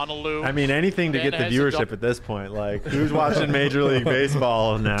is Honolulu. I mean, anything to get the viewership at this point. Like, who's watching Major League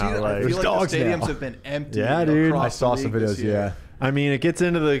Baseball now? Dude, like, I feel like the stadiums have been empty. Yeah, dude. I saw some videos, yeah. I mean, it gets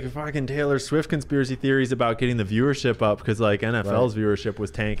into the fucking Taylor Swift conspiracy theories about getting the viewership up, because like NFL's viewership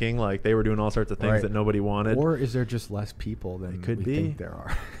was tanking. Like, they were doing all sorts of things that nobody wanted. Or is there just less people than we think there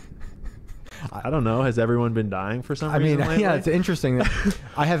are? I don't know. Has everyone been dying for some reason? I mean, yeah, it's interesting.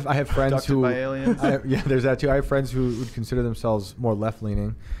 I have friends who by aliens. There's that too. I have friends who would consider themselves more left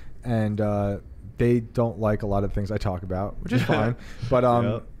leaning, and they don't like a lot of things I talk about, which is fine. But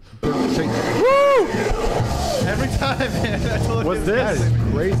Every time, man. What's this?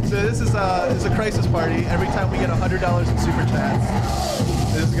 Crazy. So this is a crisis party. Every time we get $100 in super chats,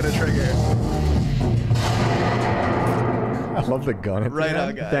 this is gonna trigger. I love the gun. Right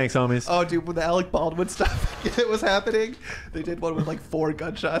on, guys. Thanks, homies. Oh, dude, when the Alec Baldwin stuff it was happening, they did one with like 4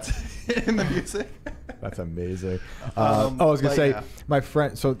 gunshots in the music. That's amazing. I was gonna say, my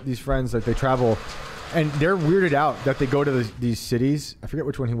friend. So these friends, like, they travel, and they're weirded out that they go to these cities. I forget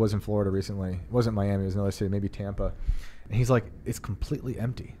which one he was in Florida recently. It wasn't Miami. It was another city, maybe Tampa. And he's like, it's completely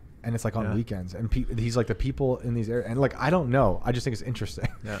empty. And it's like on weekends. And he's like, the people in these areas. And like, I don't know. I just think it's interesting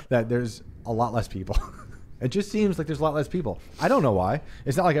that there's a lot less people. It just seems like there's a lot less people. I don't know why.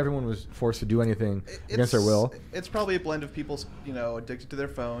 It's not like everyone was forced to do anything against their will. It's probably a blend of people, addicted to their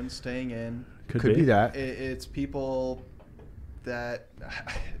phones, staying in. Could be that. It's people that,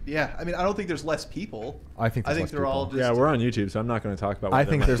 I mean, I don't think there's less people. I think they're all just. Yeah, we're on YouTube, so I'm not going to talk about. I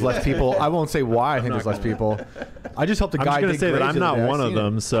think there's less people. I won't say why I think there's less people. I just helped a guy. I'm just going to say that I'm not one of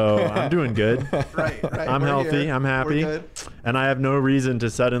them, so I'm doing good. Right. I'm healthy. I'm happy, and I have no reason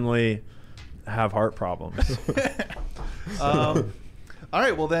to suddenly have heart problems. All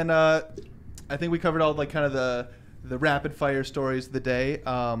right. Well, then I think we covered all kind of the rapid fire stories of the day.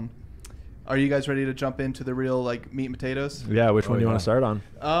 Are you guys ready to jump into the real meat and potatoes? Yeah. Which one do you want to start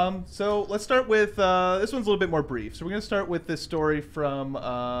on? So let's start with this one's a little bit more brief. So we're going to start with this story from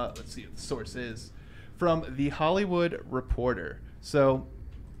let's see what the source is, from The Hollywood Reporter. So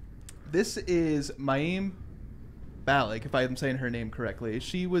this is Mayim Bialik, if I'm saying her name correctly.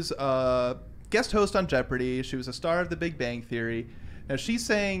 She was a guest host on Jeopardy. She was a star of The Big Bang Theory. Now she's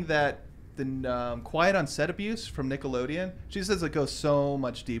saying that the quiet on set abuse from Nickelodeon, she says it goes so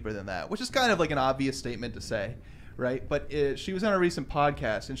much deeper than that, which is kind of like an obvious statement to say, right? But she was on a recent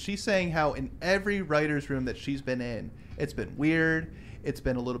podcast, and she's saying how in every writer's room that she's been in, it's been weird, it's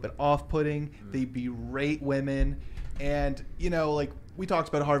been a little bit off-putting, they berate women, and, we talked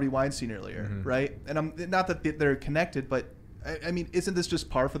about Harvey Weinstein earlier, right? And I'm not that they're connected, but, I mean, isn't this just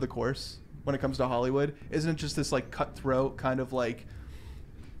par for the course when it comes to Hollywood? Isn't it just this, cutthroat kind of,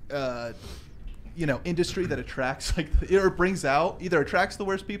 industry that attracts or brings out, either attracts the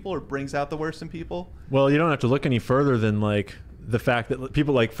worst people or brings out the worst in people? Well, you don't have to look any further than the fact that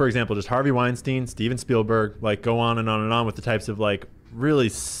people for example, just Harvey Weinstein, Steven Spielberg, go on and on and on with the types of really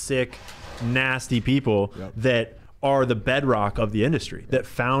sick, nasty people that are the bedrock of the industry, that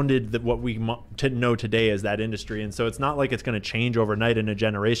founded what we know today as that industry. And so it's not like it's going to change overnight in a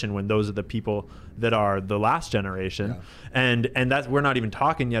generation when those are the people that are the last generation. And that's, we're not even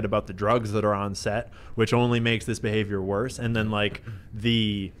talking yet about the drugs that are on set, which only makes this behavior worse. And then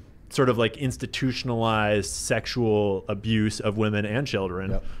the sort of institutionalized sexual abuse of women and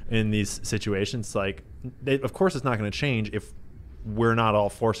children in these situations. Of course it's not going to change if we're not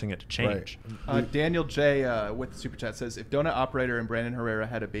all forcing it to change. Right. Daniel J with the super chat says, if Donut Operator and Brandon Herrera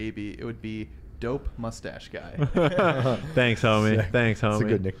had a baby, it would be Dope Mustache Guy. Thanks, homie. Sick. Thanks, homie. It's a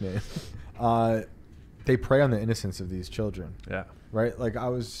good nickname. They prey on the innocence of these children. Yeah. Right? I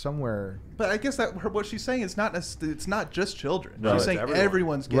was somewhere. But I guess what she's saying is it's not just children. No, she's saying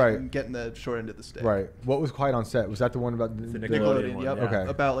everyone's getting the short end of the stick. Right. What was quiet on set? Was that the one about the Nickelodeon? Yep. Yeah. Okay.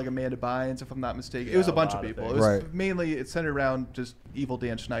 About Amanda Bynes, if I'm not mistaken. It was a bunch of people. It was mainly it's centered around just evil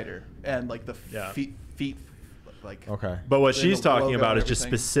Dan Schneider and the feet. Okay. But what she's talking about is just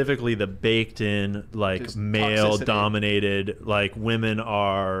specifically the baked in male dominated women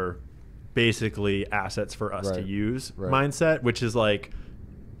are basically assets for us to use mindset, which is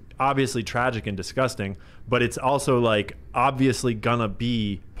obviously tragic and disgusting, but it's also obviously gonna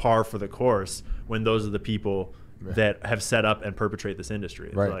be par for the course when those are the people that have set up and perpetrate this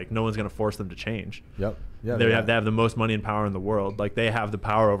industry. It's no one's gonna force them to change. Yep. Yeah. They have the most money and power in the world. They have the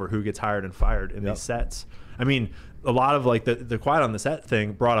power over who gets hired and fired in these sets. I mean, a lot of the quiet on the set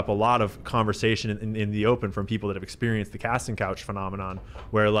thing brought up a lot of conversation in the open from people that have experienced the casting couch phenomenon,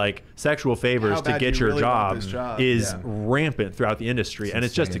 where sexual favors to get your job is rampant throughout the industry, and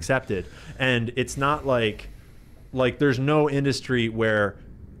it's just accepted. And it's not like there's no industry where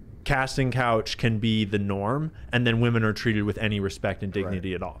casting couch can be the norm and then women are treated with any respect and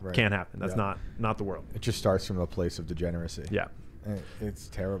dignity at all. Can't happen. That's not the world. It just starts from a place of degeneracy. Yeah. And it's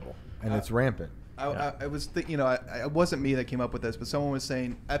terrible, and it's rampant. I was it wasn't me that came up with this, but someone was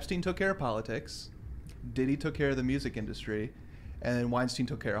saying Epstein took care of politics, Diddy took care of the music industry, and then Weinstein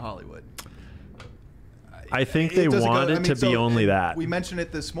took care of Hollywood. I think they wanted to be only that. We mentioned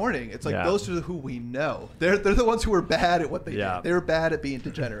it this morning. It's those are who we know. They're the ones who were bad at what they did. They were bad at being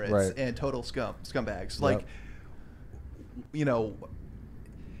degenerates and total scumbags.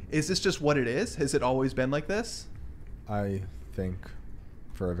 Is this just what it is? Has it always been like this? I think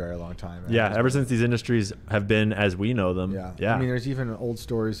for a very long time. Ever since these industries have been as we know them. Yeah. I mean, there's even old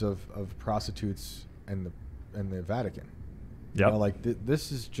stories of prostitutes and the Vatican. Yeah.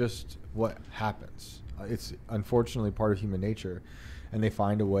 This is just what happens. It's unfortunately part of human nature, and they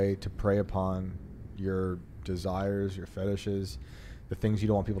find a way to prey upon your desires, your fetishes, the things you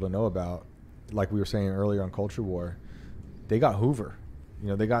don't want people to know about. Like we were saying earlier on Culture War, they got Hoover.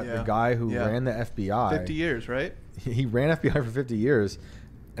 They got the guy who ran the FBI. 50 years, right? He ran FBI for 50 years,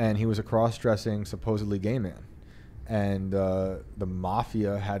 and he was a cross-dressing, supposedly gay man. and the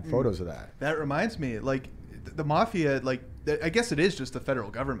mafia had photos of that. That reminds me, like the mafia, like I guess it is just the federal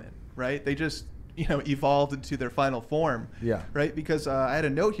government, right? They just evolved into their final form. Yeah. Right. Because I had a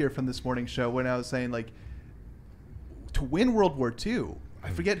note here from this morning's show when I was saying, like, to win World War II, I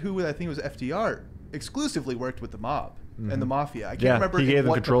forget who, I think it was FDR, exclusively worked with the mob and the mafia. I can't remember. He gave them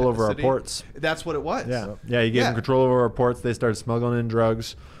what control over our capacity. ports. That's what it was. Yeah, he gave them control over our ports. They started smuggling in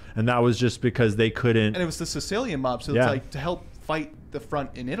drugs, and that was just because they couldn't. And it was the Sicilian mob, so it's like to help fight the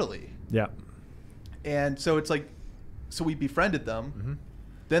front in Italy. Yeah. And so it's like, so we befriended them,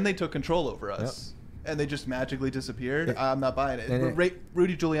 then they took control over us. And they just magically disappeared. I'm not buying it.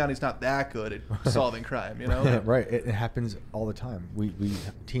 Rudy Giuliani's not that good at solving crime, Right. It happens all the time. We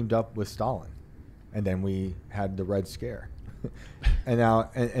teamed up with Stalin, and then we had the Red Scare. And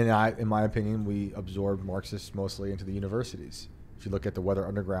now, in my opinion, we absorbed Marxists mostly into the universities. If you look at the Weather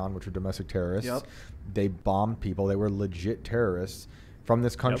Underground, which were domestic terrorists, they bombed people. They were legit terrorists from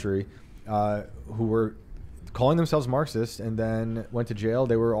this country who were calling themselves Marxists and then went to jail.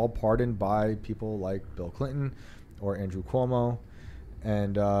 They were all pardoned by people like Bill Clinton or Andrew Cuomo.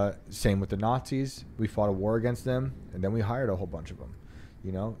 And same with the Nazis. We fought a war against them, and then we hired a whole bunch of them.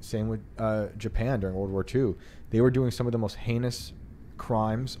 Same with Japan during World War II. They were doing some of the most heinous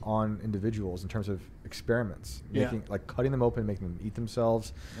crimes on individuals in terms of experiments, like cutting them open, making them eat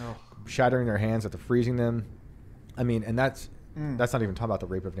themselves, shattering their hands after freezing them. I mean, and that's not even talking about the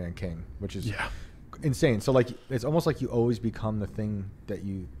rape of Nanking, which is insane. So like, it's almost like you always become the thing that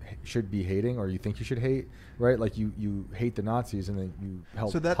you should be hating, or you think you should hate, right? Like you hate the Nazis and then you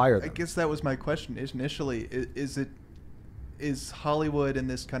help hire them. I guess that was my question initially. Is Hollywood in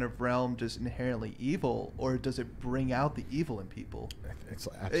this kind of realm just inherently evil, or does it bring out the evil in people? It's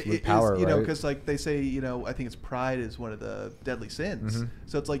absolute power, right? Right? Because like they say, I think it's pride is one of the deadly sins.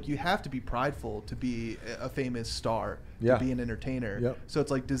 So it's like you have to be prideful to be a famous star, to be an entertainer. So it's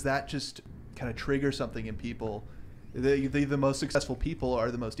like, does that just kind of trigger something in people? The most successful people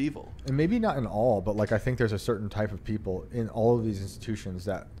are the most evil. And maybe not in all, but like I think there's a certain type of people in all of these institutions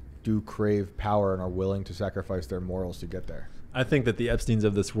that do crave power and are willing to sacrifice their morals to get there. I think that the Epsteins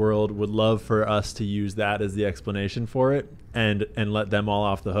of this world would love for us to use that as the explanation for it and let them all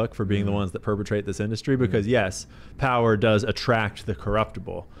off the hook for being the ones that perpetrate this industry, because yes, power does attract the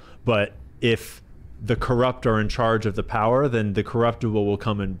corruptible, but if the corrupt are in charge of the power, then the corruptible will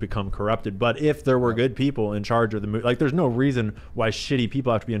come and become corrupted. But if there were good people in charge of the movie, like there's no reason why shitty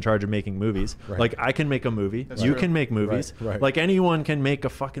people have to be in charge of making movies. Right. Like I can make a movie, That's you true. can make movies, Right. like anyone can make a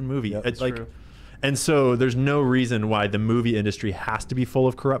fucking movie. Yep. It's like, true. and so there's no reason why the movie industry has to be full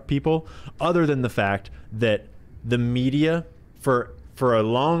of corrupt people, other than the fact that the media, for a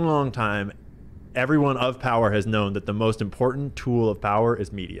long, long time, everyone of power has known that the most important tool of power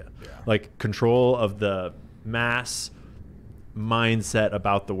is media. Like control of the mass mindset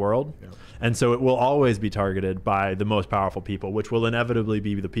about the world. And so it will always be targeted by the most powerful people, which will inevitably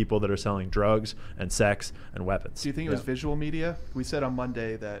be the people that are selling drugs and sex and weapons. Do you think it was visual media? We said on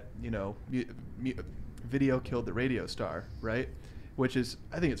Monday that, video killed the radio star, right? Which is,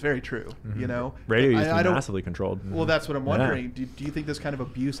 I think it's very true, Radio used to be massively controlled. Well, that's what I'm wondering. Do you think this kind of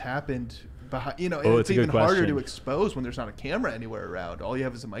abuse happened behind, it's it's even harder question. to expose when there's not a camera anywhere around. All you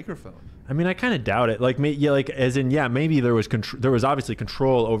have is a microphone. I mean, I kind of doubt it. Like, maybe there was there was obviously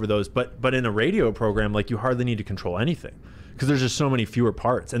control over those, but in a radio program, like you hardly need to control anything because there's just so many fewer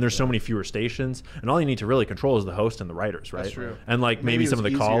parts and there's so many fewer stations, and all you need to really control is the host and the writers, right? That's true. And like maybe some of the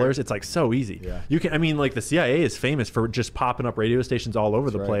easier. callers. It's like so easy. Yeah. You can. I mean, like the CIA is famous for just popping up radio stations all over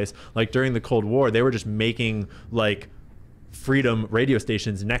the place. Like during the Cold War, they were just making like freedom radio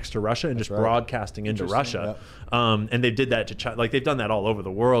stations next to Russia and just broadcasting into Russia. And they did that to China. Like they've done that all over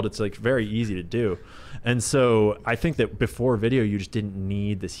the world. It's like very easy to do. And so I think that before video, you just didn't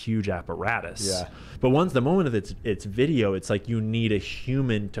need this huge apparatus. Yeah. But once the moment of it's video, it's like you need a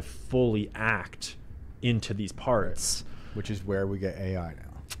human to fully act into these parts. Which is where we get AI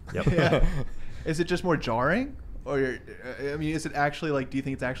now. Yep. Yeah. Is it just more jarring? Or, I mean, is it actually like, do you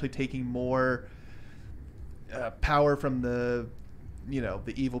think it's actually taking more power from the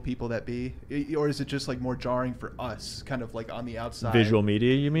evil people that be, or is it just like more jarring for us, kind of like on the outside? Visual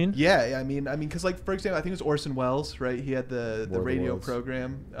media, you mean? Yeah, I mean, because like for example, I think it was Orson Welles, right? He had the radio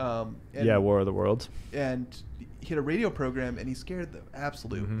program. War of the Worlds. And he had a radio program, and he scared the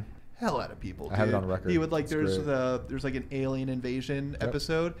absolute hell out of people. I have it on record. He would like It's there's like an alien invasion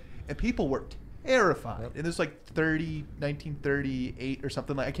episode, and people were terrified. And this was like 1938 or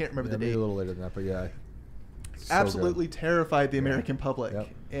something, like I can't remember the date. Maybe a little later than that, but yeah. Absolutely terrified the American public,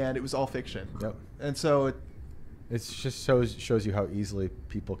 and it was all fiction. And so It just shows you how easily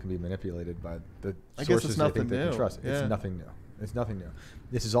people can be manipulated by the sources they think they can trust. Yeah. It's nothing new. It's nothing new.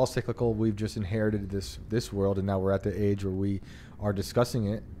 This is all cyclical. We've just inherited this world, and now we're at the age where we are discussing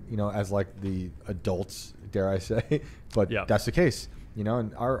it, as like the adults, dare I say. But that's the case,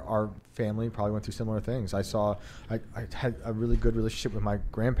 and our family probably went through similar things. I had a really good relationship with my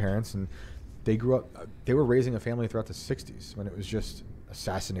grandparents, and they grew up, they were raising a family throughout the 60s when it was just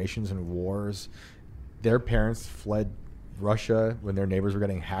assassinations and wars. Their parents fled Russia when their neighbors were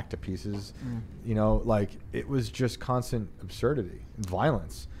getting hacked to pieces. It was just constant absurdity and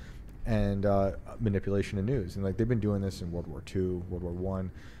violence and manipulation of news. And they've been doing this in World War II, World War I.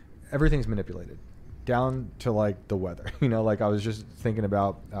 Everything's manipulated down to the weather. I was just thinking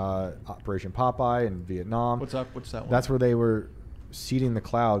about Operation Popeye in Vietnam. What's up? What's that one? That's where they were seeding the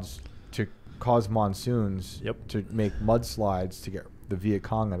clouds to cause monsoons, to make mudslides to get the Viet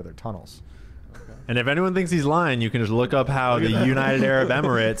Cong out of their tunnels. And if anyone thinks he's lying, you can just look up how the United Arab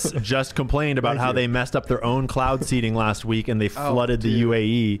Emirates just complained about how they messed up their own cloud seeding last week, and they flooded the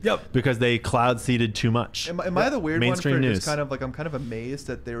UAE because they cloud seeded too much. Am I the weird Mainstream one for news. just I'm kind of amazed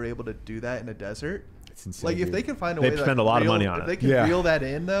that they were able to do that in a desert? It's insane. If they can find a way, they spend a lot of money on it. If they can reel that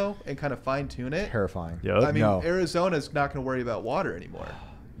in though and kind of fine tune it, Terrifying. Yep. I mean, Arizona's not going to worry about water anymore.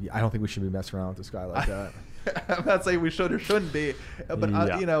 I don't think we should be messing around with the sky like that. I'm not saying we should or shouldn't be, but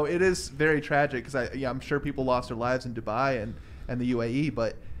it is very tragic because I'm sure people lost their lives in Dubai and the UAE.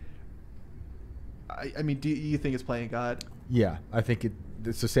 But I mean, do you think it's playing God? Yeah, I think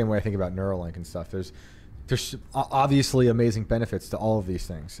it's the same way I think about Neuralink and stuff. There's obviously amazing benefits to all of these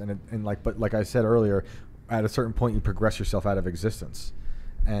things, but like I said earlier, at a certain point you progress yourself out of existence,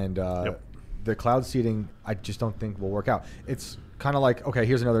 and the cloud seeding I just don't think will work out. It's kind of like, okay,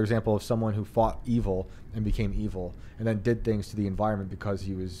 here's another example of someone who fought evil and became evil and then did things to the environment because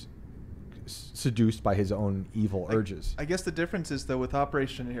he was seduced by his own evil urges. I guess the difference is, though, with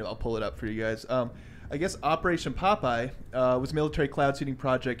Operation, here, I'll pull it up for you guys. I guess Operation Popeye was a military cloud seeding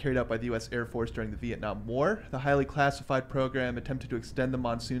project carried out by the U.S. Air Force during the Vietnam War. The highly classified program attempted to extend the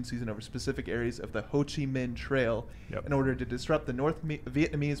monsoon season over specific areas of the Ho Chi Minh Trail in order to disrupt the North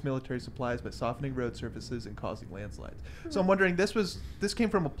Vietnamese military supplies by softening road surfaces and causing landslides. So I'm wondering, this came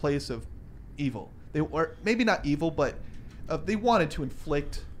from a place of evil. They were maybe not evil, but they wanted to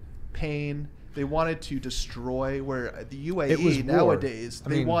inflict pain. They wanted to destroy, where the UAE nowadays,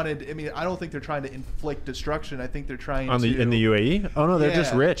 I don't think they're trying to inflict destruction. I think they're trying in the UAE? Oh, no, they're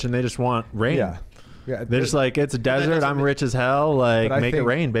just rich and they just want rain. Yeah. They're just like, it's a desert, I'm rich as hell, make it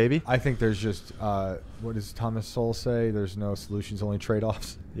rain, baby. I think there's just, what does Thomas Sowell say? There's no solutions, only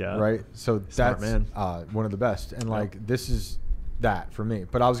trade-offs. Yeah. Right? So Smart that's man. One of the best. And this is that for me.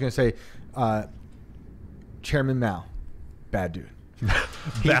 But I was going to say, Chairman Mao, bad dude.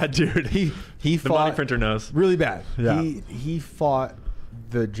 Bad dude. He the fought, money printer knows. Really bad. Yeah. He fought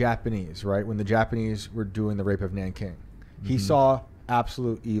the Japanese, right? When the Japanese were doing the rape of Nanking. He saw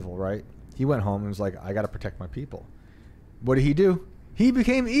absolute evil, right? He went home and was like, I got to protect my people. What did he do? He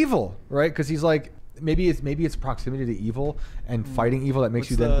became evil, right? Because he's like, maybe it's proximity to evil and fighting evil that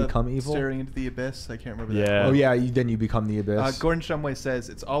makes you then become evil. Staring into the abyss. I can't remember that. Yeah. Oh yeah, then you become the abyss. Gordon Shumway says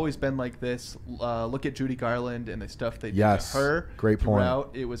it's always been like this. Look at Judy Garland and the stuff they did to her. Great point.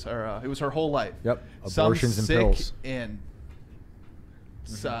 Throughout. It was her whole life. Yep. Some Abortions and sick pills. And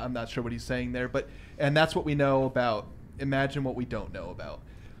I'm not sure what he's saying there, and that's what we know about. Imagine what we don't know about.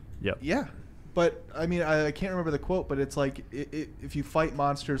 Yep. Yeah. But I mean, I can't remember the quote, but it's like if you fight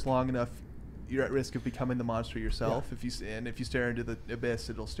monsters long enough, you're at risk of becoming the monster yourself. Yeah. If you stare into the abyss,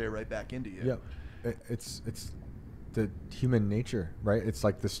 it'll stare right back into you. Yeah, it's the human nature, right? It's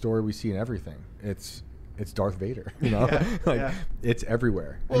like the story we see in everything. It's Darth Vader, it's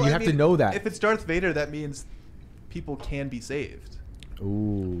everywhere, and you have to know that. If it's Darth Vader, that means people can be saved.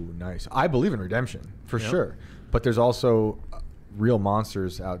 Ooh, nice. I believe in redemption for sure, but there's also real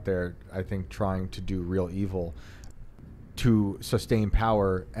monsters out there, I think, trying to do real evil to sustain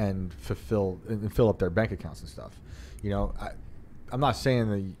power and fill up their bank accounts and stuff. I'm not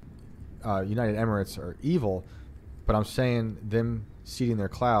saying the United Emirates are evil, but I'm saying them seeding their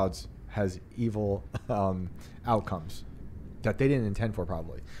clouds has evil outcomes that they didn't intend for,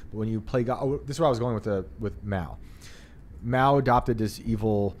 probably. But when you play God, this is where I was going with Mao. Mao adopted this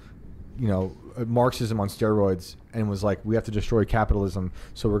evil, Marxism on steroids, and was like, we have to destroy capitalism,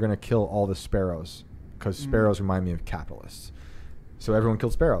 so we're going to kill all the sparrows, because sparrows remind me of capitalists. So everyone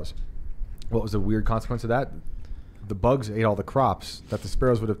killed sparrows. What was the weird consequence of that? The bugs ate all the crops that the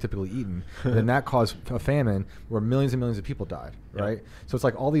sparrows would have typically eaten. And then that caused a famine where millions and millions of people died, right? Yep. So it's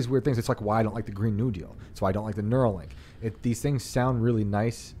like all these weird things. It's like why I don't like the Green New Deal. It's why I don't like the Neuralink. These things sound really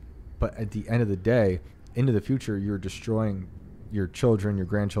nice, but at the end of the day, into the future, you're destroying your children, your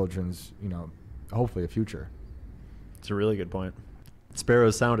grandchildren's, you know, hopefully a future. It's a really good point.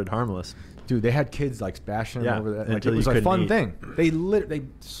 Sparrows sounded harmless. Dude, they had kids like bashing them over that. Like, it was a fun thing. They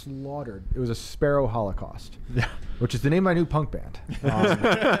slaughtered. It was a sparrow holocaust. Yeah. Which is the name of my new punk band.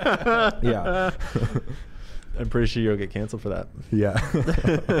 Yeah. I'm pretty sure you'll get canceled for that. Yeah.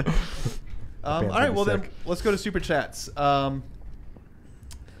 All right, well then let's go to super chats. And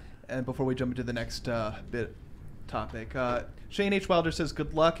before we jump into the next bit topic, Shane H. Wilder says,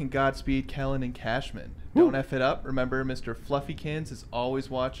 "Good luck and Godspeed, Kellen and Cashman. Don't F it up. Remember, Mr. Fluffykins is always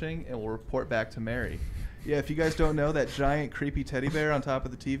watching and will report back to Mary." Yeah, if you guys don't know, that giant creepy teddy bear on top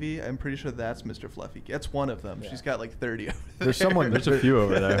of the TV, I'm pretty sure that's Mr. Fluffy. That's one of them. Yeah. She's got like 30 over there. There's someone. There's a few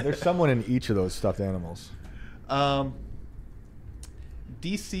over there. There's someone in each of those stuffed animals.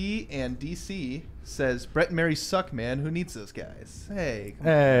 DC and DC says, "Brett and Mary suck, man. Who needs those guys?" Hey.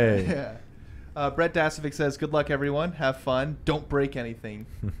 Hey. Yeah. Brett Dasovic says, "Good luck, everyone. Have fun. Don't break anything."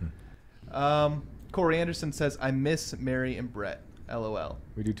 Corey Anderson says, "I miss Mary and Brett. LOL."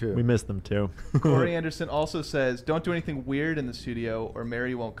 We do too. We miss them too. Corey Anderson also says, "Don't do anything weird in the studio or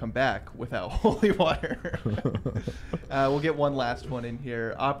Mary won't come back without holy water." We'll get one last one in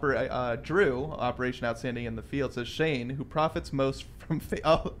here. Drew, Operation Outstanding in the Field, says, "Shane, who profits most from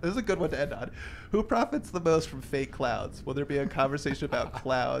oh, this is a good one to end on. Who profits the most from fake clouds? Will there be a conversation about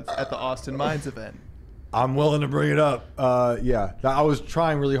clouds at the Austin Mines event?" I'm willing to bring it up. Yeah, I was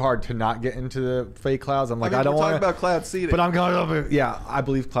trying really hard to not get into the fake clouds. I'm like, I don't want to talk about cloud seeding. But I'm going to. Yeah, I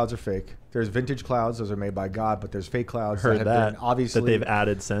believe clouds are fake. There's vintage clouds; those are made by God. But there's fake clouds Heard that have been obviously that they've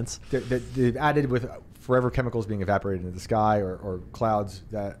added since. They've added with forever chemicals being evaporated into the sky, or clouds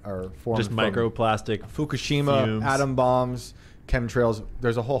that are formed just from microplastic, Fukushima, fumes. atom bombs, chemtrails.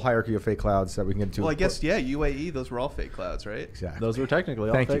 There's a whole hierarchy of fake clouds that we can get into. Well, I guess UAE. Those were all fake clouds, right? Exactly. Those were technically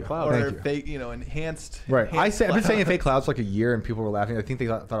all fake clouds. Or fake, enhanced. Right. Enhanced I've been saying fake clouds for like a year, and people were laughing. I think they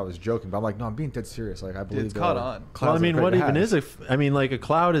thought I was joking, but I'm like, no, I'm being dead serious. Like, I believe it's caught on. Well, I mean, what even is like a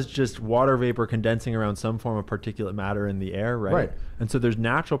cloud is just water vapor condensing around some form of particulate matter in the air, right? Right. And so there's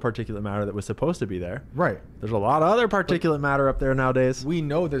natural particulate matter that was supposed to be there. Right. There's a lot of other particulate matter up there nowadays. We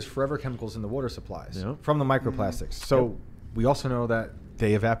know there's forever chemicals in the water supplies Yep. from the microplastics. So we also know that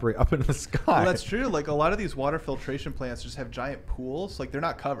they evaporate up into the sky. Well, that's true. Like a lot of these water filtration plants just have giant pools. Like they're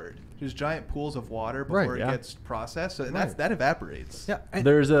not covered. There's giant pools of water before it gets processed, and that evaporates. Yeah.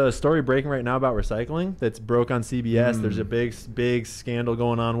 There's a story breaking right now about recycling that's broke on CBS. There's a big scandal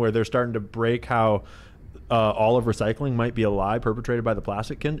going on where they're starting to break how all of recycling might be a lie perpetrated by the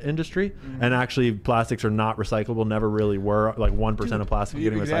plastic industry, and actually plastics are not recyclable, never really were. Like 1% of plastic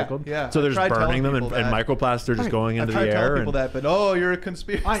getting recycled. Yeah. So they're just burning them, and microplastics are just going into the air. I've tried telling people that, but you're a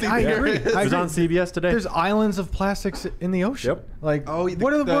conspiracy theorist. It was on CBS today. There's islands of plastics in the ocean. Yep. Like,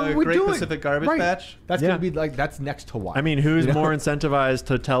 what are we Great doing? Pacific Garbage Patch? That's going to be like, that's next to why. I mean, who's more incentivized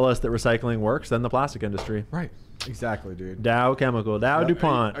to tell us that recycling works than the plastic industry? Right. Exactly, dude. Dow Chemical, Dow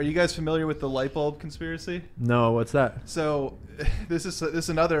DuPont. Are you guys familiar with the light bulb conspiracy? No, what's that? So, this is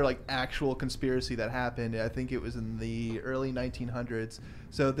another like actual conspiracy that happened. I think it was in the early 1900s.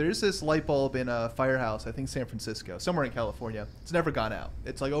 So there's this light bulb in a firehouse, I think San Francisco, somewhere in California. It's never gone out.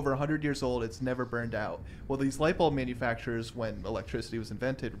 It's like over 100 years old. It's never burned out. Well, these light bulb manufacturers, when electricity was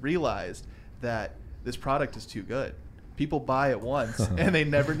invented, realized that this product is too good. People buy it once and they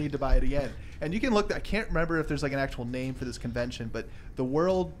never need to buy it again. And you can look, I can't remember if there's like an actual name for this convention, but the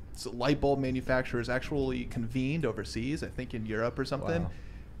world's light bulb manufacturers actually convened overseas, I think in Europe or something. Wow.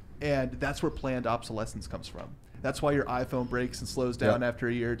 And that's where planned obsolescence comes from. That's why your iPhone breaks and slows down after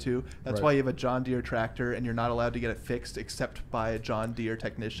a year or two. That's why you have a John Deere tractor and you're not allowed to get it fixed except by a John Deere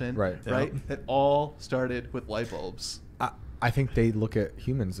technician. Right. Yep. It all started with light bulbs. I think they look at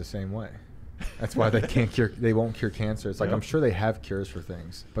humans the same way. That's why they won't cure cancer. It's like, I'm sure they have cures for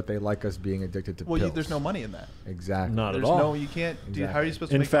things, but they like us being addicted to pills. There's no money in that. Exactly. Not at all. You can't. Exactly. How are you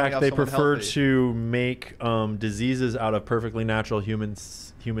supposed to make money off someone healthy? In fact, they prefer to make diseases out of perfectly natural human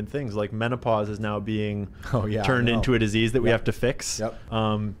things. Like menopause is now being turned into a disease that we have to fix. Yep.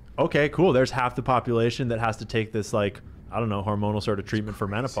 Okay, cool. There's half the population that has to take this, like, I don't know, hormonal sort of treatment for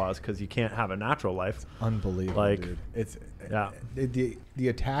menopause because you can't have a natural life. Unbelievable, dude. It's the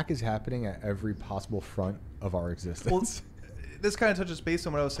attack is happening at every possible front of our existence. Well, this kind of touches base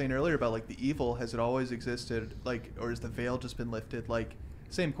on what I was saying earlier about like the evil. Has it always existed? Like, or has the veil just been lifted? Like,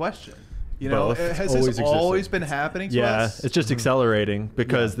 same question. You know, has this always been happening to us? Yeah, it's just accelerating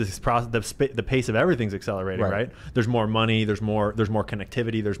because this the pace of everything's accelerating, right? There's more money, there's more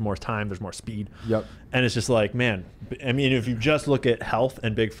connectivity, there's more time, there's more speed. Yep. And it's just like, man, I mean, if you just look at health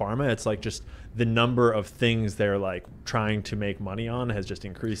and big pharma, it's like just the number of things they're like trying to make money on has just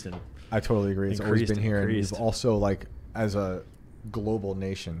increased in I totally agree. It's always been here. And increased. we've also, like, as a global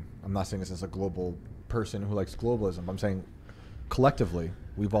nation, I'm not saying this as a global person who likes globalism. I'm saying collectively,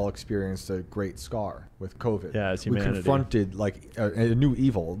 we've all experienced a great scar with COVID. Yeah, as humanity. We confronted like a new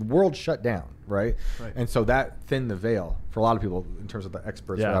evil. The world shut down, right? And so that thinned the veil for a lot of people in terms of the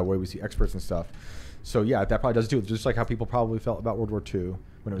experts, the way we see experts and stuff. So yeah, that probably does too. Just like how people probably felt about World War II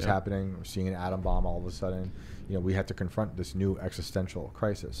when it was happening, or seeing an atom bomb all of a sudden. You know, we had to confront this new existential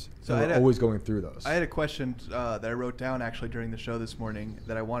crisis. So we're always going through those. I had a question that I wrote down actually during the show this morning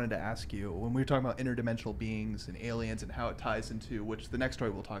that I wanted to ask you. When we were talking about interdimensional beings and aliens and how it ties into, which the next story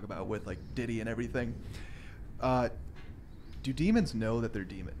we'll talk about with like Diddy and everything. Do demons know that they're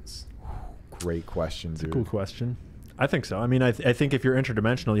demons? Great question, dude. It's a cool question. I think so. I mean, I think if you're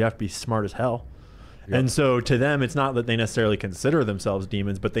interdimensional, you have to be smart as hell. Yep. And so to them, it's not that they necessarily consider themselves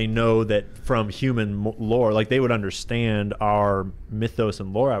demons, but they know that from human lore, like they would understand our mythos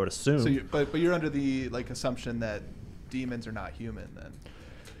and lore, I would assume. So but you're under the like assumption that demons are not human then?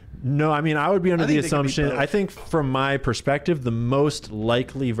 No, I mean, I would be under the assumption, I think from my perspective, the most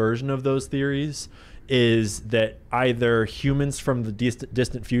likely version of those theories is that either humans from the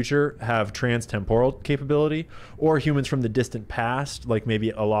distant future have trans-temporal capability, or humans from the distant past, like maybe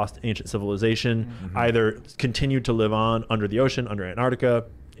a lost ancient civilization, either continued to live on under the ocean, under Antarctica,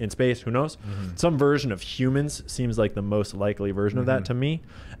 in space, who knows? Some version of humans seems like the most likely version of that to me.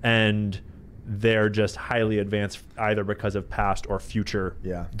 And they're just highly advanced either because of past or future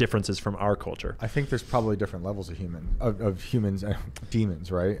differences from our culture. I think there's probably different levels of humans and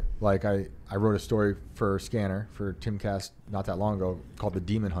demons, right? Like I wrote a story for Scanner for Timcast not that long ago called The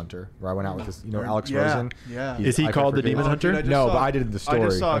Demon Hunter, where I went out with this, you know, Alex Rosen. Yeah. Is he called The Demon Hunter? No, but I did the story. I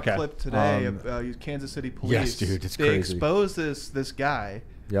just saw a clip today of Kansas City police. Yes, dude, it's they crazy. exposed this guy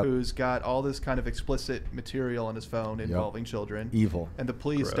who's got all this kind of explicit material on his phone involving children. Evil. And the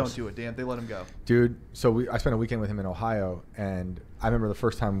police don't do a damn. They let him go. Dude, so I spent a weekend with him in Ohio, and I remember the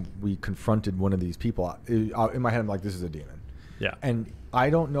first time we confronted one of these people. In my head, I'm like, this is a demon. Yeah. And I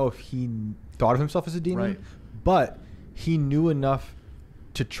don't know if he thought of himself as a demon, but he knew enough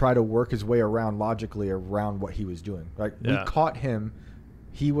to try to work his way around logically around what he was doing. Like we caught him.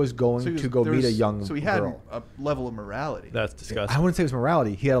 He was going to go meet a young girl. So he had a level of morality. That's disgusting. I wouldn't say it was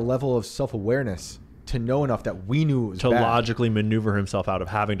morality. He had a level of self-awareness to know enough that we knew it was to bad. logically maneuver himself out of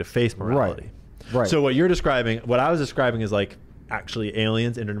having to face morality. Right. So what you're describing, what I was describing is like actually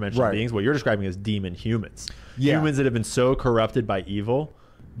aliens, interdimensional beings. What you're describing is demon humans. Humans that have been so corrupted by evil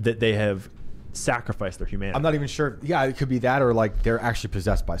that they have sacrifice their humanity. I'm not even sure. Yeah, it could be that, or like they're actually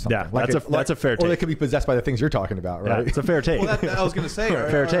possessed by something. Yeah, like that's a fair take. Or they could be possessed by the things you're talking about, right? Yeah, it's a fair take. Well, I was going to say,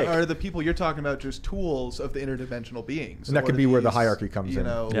 fair take. Are the people you're talking about just tools of the interdimensional beings? And that could be where the hierarchy comes in. You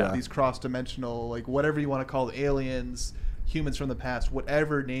know, these cross-dimensional, like whatever you want to call the aliens, humans from the past,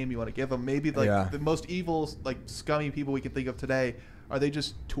 whatever name you want to give them. Maybe like the most evil, like scummy people we can think of today. Are they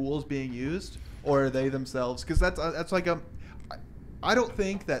just tools being used, or are they themselves? Because that's like a. I don't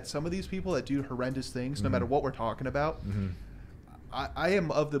think that some of these people that do horrendous things, no matter what we're talking about, I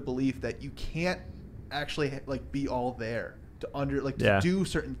am of the belief that you can't actually like be all there to do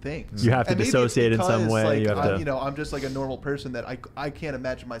certain things. You have to dissociate in some way. Like, you know, I'm just like a normal person that I can't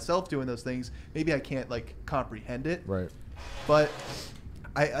imagine myself doing those things. Maybe I can't like comprehend it. Right. But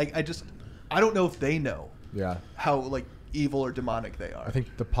I don't know if they know. Yeah. How like evil or demonic they are. I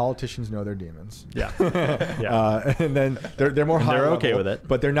think the politicians know they're demons. Yeah. And then they're more high. They're level, okay with it,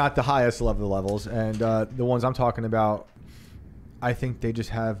 but they're not the highest level levels. And the ones I'm talking about, I think they just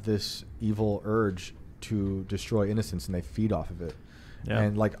have this evil urge to destroy innocence, and they feed off of it. Yeah.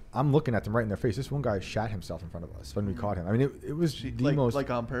 And like I'm looking at them right in their face. This one guy shot himself in front of us when we caught him. I mean, it was the most like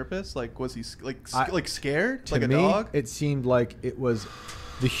on purpose. Like was he like scared? Like to a me, dog? It seemed like it was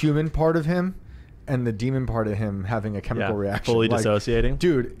the human part of him and the demon part of him having a chemical reaction. Fully dissociating.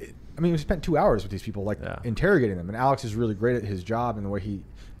 Dude, I mean, we spent 2 hours with these people, like interrogating them. And Alex is really great at his job and the way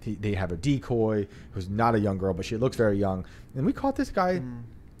they have a decoy who's not a young girl, but she looks very young. And we caught this guy.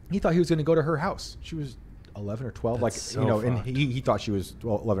 He thought he was going to go to her house. She was 11 or 12. That's like, so you know, fucked. and he thought she was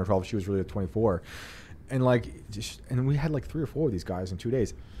 11 or 12. She was really 24. And like, and we had like 3 or 4 of these guys in 2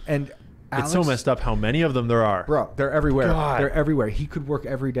 days. And Alex, it's so messed up how many of them there are. Bro, they're everywhere. God. They're everywhere. He could work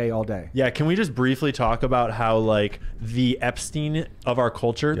every day, all day. Yeah, can we just briefly talk about how like the Epstein of our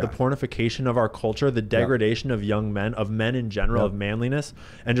culture, the pornification of our culture, the degradation of young men, of men in general, of manliness,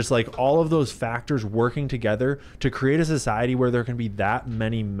 and just like all of those factors working together to create a society where there can be that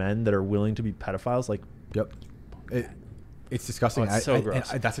many men that are willing to be pedophiles? Like, it's disgusting. Oh, it's so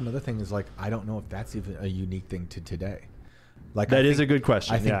gross. That's another thing is like, I don't know if that's even a unique thing to today. Like that is a good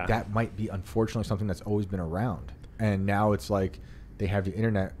question. I think that might be unfortunately something that's always been around, and now it's like they have the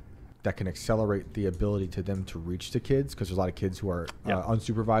internet that can accelerate the ability to them to reach the kids, because there's a lot of kids who are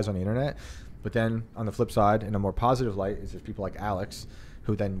unsupervised on the internet. But then on the flip side, in a more positive light, is there's people like Alex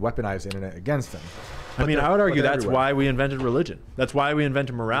who then weaponize the internet against them. I mean, I would argue that's why we invented religion. That's why we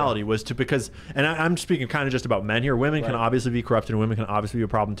invented morality, was to, because, and I'm speaking kind of just about men here. Women can obviously be corrupted, and women can obviously be a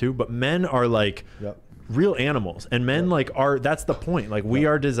problem too, but men are like real animals, and men like are, that's the point. Like we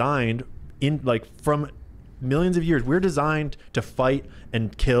are designed in, like, from millions of years, we're designed to fight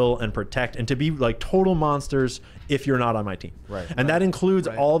and kill and protect and to be like total monsters if you're not on my team. And that includes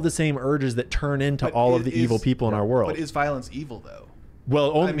all of the same urges that turn into all of the evil people in our world. But is violence evil though?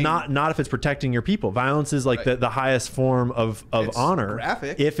 Well, I mean, not if it's protecting your people. Violence is like the highest form of honor.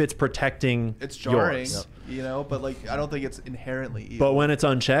 Graphic. If it's protecting it's jarring, yours. you know, but like I don't think it's inherently evil. But when it's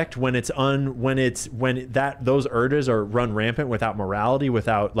unchecked, when those urges are run rampant without morality,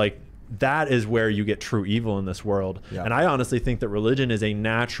 without like, that is where you get true evil in this world. And I honestly think that religion is a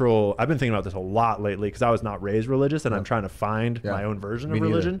natural, I've been thinking about this a lot lately because I was not raised religious, and I'm trying to find my own version of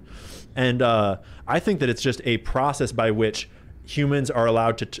religion. And I think that it's just a process by which humans are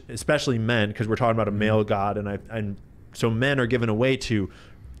allowed to, especially men, because we're talking about a male God, and so men are given a way to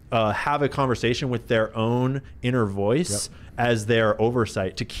have a conversation with their own inner voice as their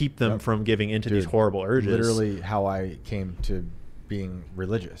oversight to keep them from giving into these horrible urges. Literally how I came to being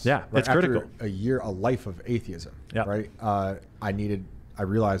religious. Yeah, it's critical. After a life of atheism, right? I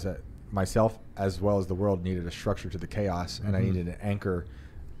realized that myself as well as the world needed a structure to the chaos, and I needed an anchor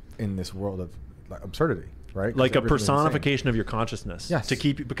in this world of absurdity. Right? Like a personification of your consciousness to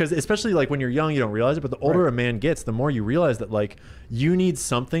keep you, because especially like when you're young, you don't realize it, but the older a man gets, the more you realize that like you need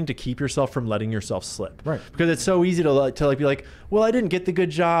something to keep yourself from letting yourself slip. Because it's so easy to be like, well, I didn't get the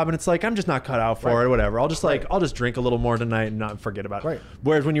good job, and it's like, I'm just not cut out for it or whatever. I'll just drink a little more tonight and not forget about it.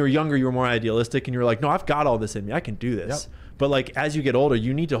 Whereas when you were younger, you were more idealistic and you were like, no, I've got all this in me. I can do this. But like as you get older,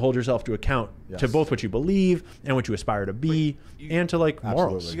 you need to hold yourself to account to both what you believe and what you aspire to be, and to like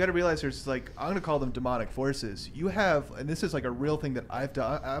morals. You got to realize there's like, I'm going to call them demonic forces. You have, and this is like a real thing that I've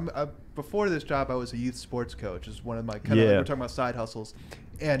done. Before this job, I was a youth sports coach. Is one of my we're talking about side hustles,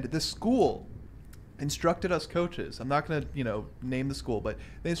 and the school instructed us coaches. I'm not going to name the school, but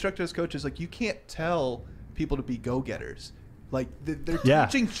they instructed us coaches like, you can't tell people to be go-getters. Like they're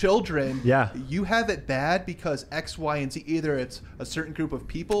teaching children, you have it bad because X, Y, and Z. Either it's a certain group of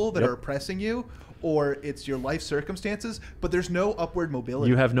people that are oppressing you, or it's your life circumstances, but there's no upward mobility.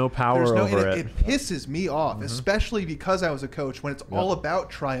 You have no power over it. It pisses me off, especially because I was a coach, when it's all about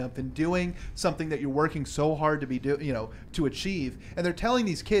triumph and doing something that you're working so hard to to achieve. And they're telling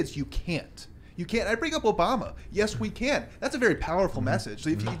these kids, you can't. You can't. I bring up Obama. Yes, we can. That's a very powerful message.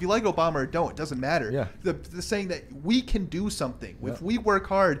 So if you like Obama or don't, it doesn't matter. The saying that we can do something. If we work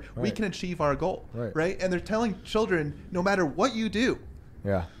hard, we can achieve our goal. Right? And they're telling children, no matter what you do,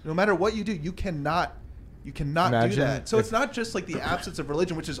 no matter what you do, you cannot do that. So it's not just like the absence of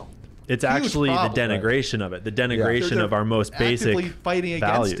religion, which is it's actually problem. The denigration of it, the denigration of our most basic actively fighting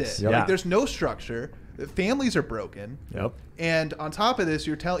values. Against it. Like, there's no structure. Families are broken. And on top of this,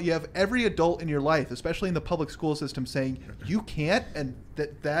 you have every adult in your life, especially in the public school system, saying you can't, and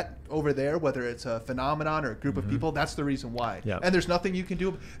that over there, whether it's a phenomenon or a group of people, that's the reason why. And there's nothing you can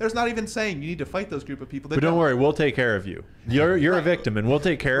do. There's not even saying you need to fight those group of people. But don't worry, we'll take care of you. You're a victim, and we'll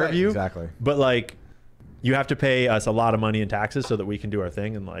take care of you. Exactly. But like, you have to pay us a lot of money in taxes so that we can do our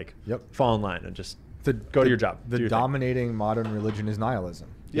thing and like fall in line and just go to your job. The dominating modern religion is nihilism.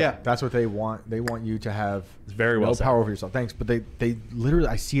 That's what they want. They want you to have no power over yourself. Thanks, but they literally,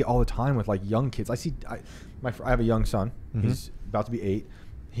 I see it all the time with like young kids. I have a young son. He's about to be 8.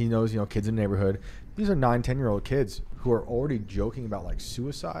 He knows kids in the neighborhood. These are 9, 10-year-old kids who are already joking about like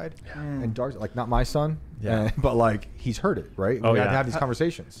suicide and dark. Like not my son, but like he's heard it, right? We had to have these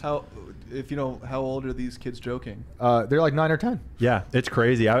conversations. How old are these kids joking? They're like 9 or 10. Yeah, it's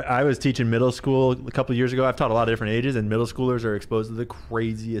crazy. I was teaching middle school a couple of years ago. I've taught a lot of different ages, and middle schoolers are exposed to the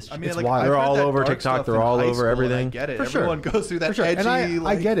craziest. I mean, it's like, wild. They're all over TikTok. They're all over everything. I get it. Everyone goes through that edgy. And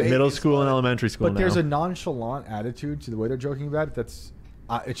I get it. Middle school and elementary school. But there's a nonchalant attitude to the way they're joking about it. That's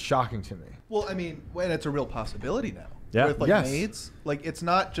it's shocking to me. Well, I mean, and it's a real possibility now. Yeah. With like maids, like it's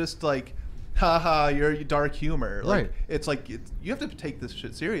not just like, haha, you're dark humor. Like, it's like you have to take this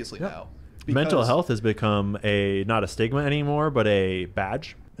shit seriously now. Mental health has become not a stigma anymore, but a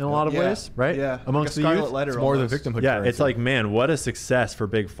badge in a lot of ways, right? Yeah, amongst like the youth, it's more the victimhood. Yeah, it's like, man, what a success for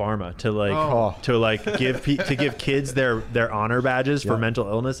big pharma to give kids their honor badges for mental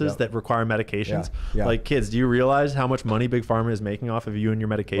illnesses that require medications. Like, kids, do you realize how much money big pharma is making off of you and your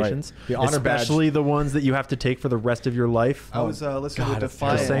medications? The honor especially badge. the ones that you have to take for the rest of your life. I was listening to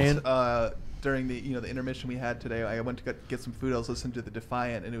Defiant. during the the intermission we had today. I went to get some food. I was listening to the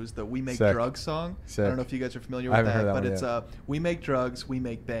Defiant, and it was the "We Make Sick. Drugs" song. Sick. I don't know if you guys are familiar I with haven't heard that but one it's yet. "We make drugs, we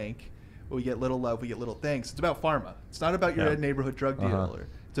make bank. We get little love, we get little thanks." It's about pharma. It's not about your neighborhood drug dealer.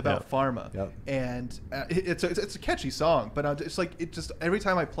 It's about pharma. Yep. And it's a catchy song, but it's like every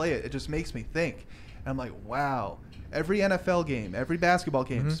time I play it, it just makes me think. And I'm like, wow. Every NFL game, every basketball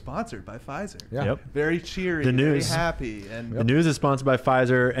game is sponsored by Pfizer. Yeah. Yep. Very cheery, The news. very happy. And The news is sponsored by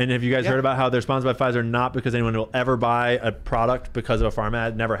Pfizer. And have you guys heard about how they're sponsored by Pfizer not because anyone will ever buy a product because of a pharma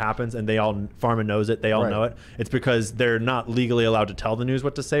ad? It never happens. And pharma knows it. They all know it. It's because they're not legally allowed to tell the news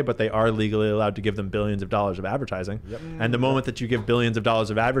what to say, but they are legally allowed to give them billions of dollars of advertising. Yep. And the moment that you give billions of dollars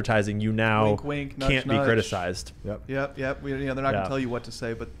of advertising, you now Wink, wink, nudge, can't be nudge. criticized. Yep. Yep. They're not going to tell you what to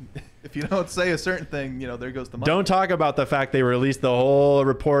say, but if you don't say a certain thing, there goes the money. Don't talk about the fact they released the whole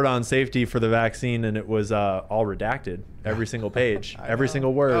report on safety for the vaccine and it was all redacted. Every single page, every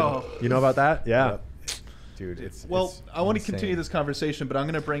single word. Oh. You know about that? Yeah. Yep. Dude, it's I want to insane. continue this conversation, but I'm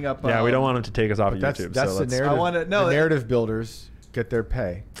going to bring up. Yeah, we don't want them to take us off of That's YouTube. the narrative. The narrative builders get their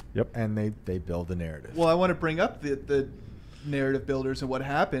pay. Yep. And they build the narrative. Well, I want to bring up the narrative builders and what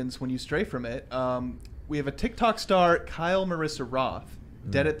happens when you stray from it. We have a TikTok star, Kyle Marissa Roth,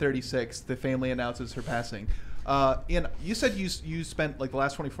 dead at 36. The family announces her passing. And you said you spent like the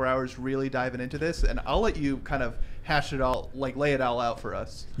last 24 hours really diving into this, and I'll let you kind of hash it all, like lay it all out for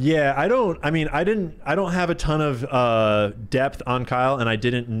us. Yeah, I don't have a ton of depth on Kyle, and I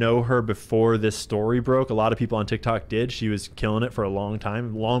didn't know her before this story broke. A lot of people on TikTok did. She was killing it for a long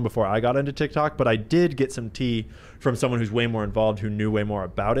time, long before I got into TikTok, but I did get some tea from someone who's way more involved, who knew way more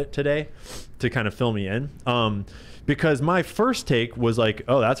about it today, to kind of fill me in. Because my first take was like,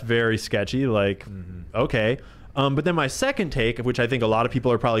 oh, that's very sketchy, like, okay. But then my second take, which I think a lot of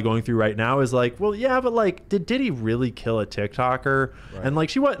people are probably going through right now, is like, well, yeah, but like, did Diddy really kill a TikToker? Right. And like,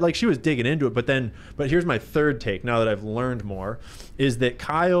 she was digging into it. But here's my third take. Now that I've learned more, is that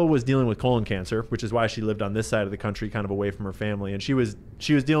Kyle was dealing with colon cancer, which is why she lived on this side of the country, kind of away from her family. And she was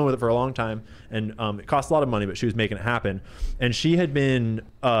dealing with it for a long time, and it cost a lot of money, but she was making it happen. And she had been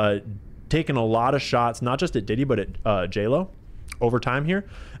taking a lot of shots, not just at Diddy, but at J-Lo over time here,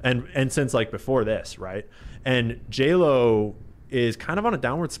 and since like before this, right? And J-Lo is kind of on a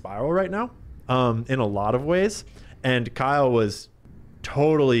downward spiral right now, in a lot of ways. And Kyle was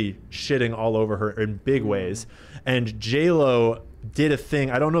totally shitting all over her in big ways. And J-Lo did a thing,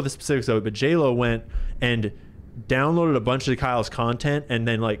 I don't know the specifics of it, but J-Lo went and downloaded a bunch of Kyle's content and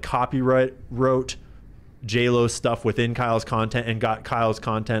then like copyright wrote J-Lo stuff within Kyle's content and got Kyle's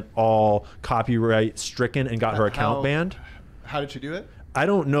content all copyright stricken and got her account banned. How did she do it? I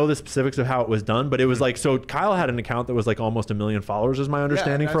don't know the specifics of how it was done, but it was like, so Kyle had an account that was like almost 1 million followers, is my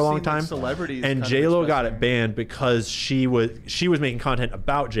understanding, for a long time. Celebrities and J-Lo got it banned because she was making content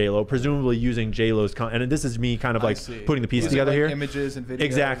about J-Lo, presumably using J-Lo's content. And this is me kind of like putting the piece together here. Images and videos.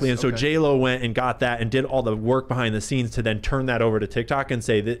 Exactly. And so J-Lo went and got that and did all the work behind the scenes to then turn that over to TikTok and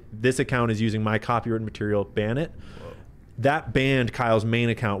say that this account is using my copyrighted material, ban it. That banned Kyle's main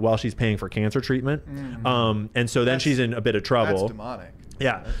account while she's paying for cancer treatment. And so then she's in a bit of trouble. That's demonic.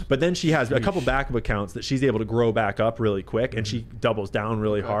 Yeah, but then she has a couple backup accounts that she's able to grow back up really quick, and she doubles down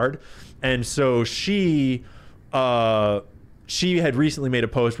really hard. And so she had recently made a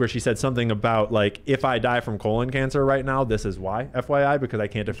post where she said something about like, if I die from colon cancer right now, this is why, FYI, because I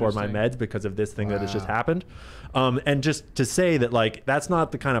can't afford my meds because of this thing that has just happened. And just to say that like, that's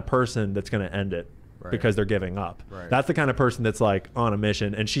not the kind of person that's going to end it. Because they're giving up. That's the kind of person that's like on a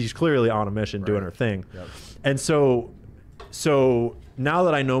mission, and she's clearly on a mission doing her thing. And so now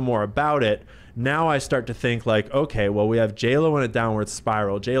that I know more about it, now I start to think like, okay, well, we have J-Lo in a downward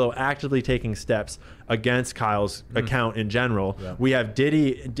spiral, J-Lo actively taking steps against Kyle's account in general. We have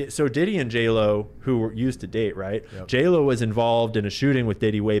Diddy. So Diddy and J-Lo, who were used to date, right? J-Lo was involved in a shooting with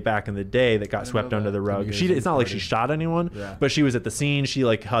Diddy way back in the day that got swept under the rug. It's not like she shot anyone, but she was at the scene. She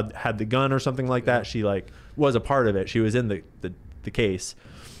like had the gun or something like that. She like was a part of it. She was in the case.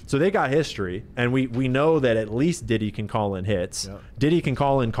 So they got history, and we know that at least Diddy can call in hits. Diddy can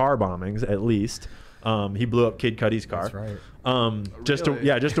call in car bombings, at least. He blew up Kid Cudi's car. That's right. Just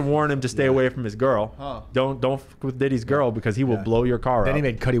to warn him to stay away from his girl. Don't fuck with Diddy's girl because he will blow your car up. Then he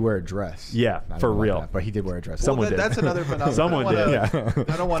made Cudi wear a dress. Yeah, for real. That, but he did wear a dress. Someone did. That's another phenomenon. Someone did.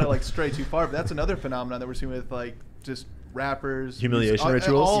 I don't want to like stray too far, but that's another phenomenon that we're seeing with like just rappers, humiliation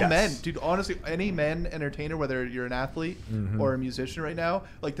rituals. All men, dude. Honestly, any men entertainer, whether you're an athlete or a musician right now,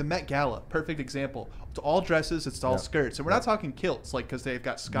 like the Met Gala, perfect example. It's all dresses, it's all skirts, and we're not talking kilts, like because they've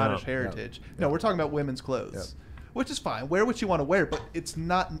got Scottish heritage. No, we're talking about women's clothes. which is fine. Wear what you want to wear, but it's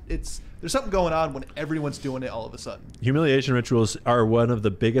not. There's something going on when everyone's doing it all of a sudden. Humiliation rituals are one of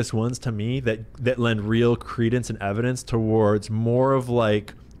the biggest ones to me that lend real credence and evidence towards more of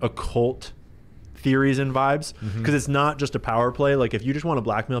like occult theories and vibes, because it's not just a power play. Like if you just want to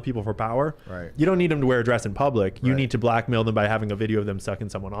blackmail people for power, right, you don't need them to wear a dress in public. You need to blackmail them by having a video of them sucking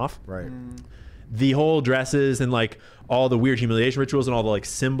someone off. Right. The whole dresses and like all the weird humiliation rituals and all the like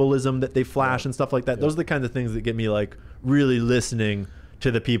symbolism that they flash and stuff like that. Those are the kinds of things that get me like really listening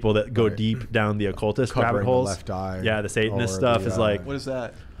to the people that go deep down the occultist rabbit holes. The left eye. Yeah, the Satanist stuff is like. What is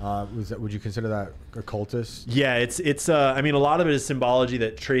that? Would you consider that occultist? Yeah, it's. I mean, a lot of it is symbology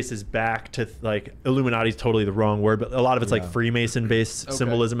that traces back to like Illuminati is totally the wrong word, but a lot of it's like Freemason based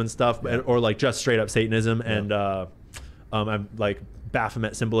symbolism and stuff, or like just straight up Satanism and I'm like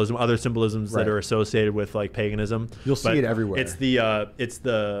Baphomet symbolism, other symbolisms that are associated with like paganism. You'll see it everywhere. It's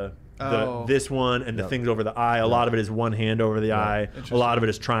the this one and the things over the eye. A lot of it is one hand over the eye. A lot of it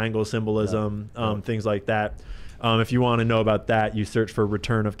is triangle symbolism, things like that. If you want to know about that, you search for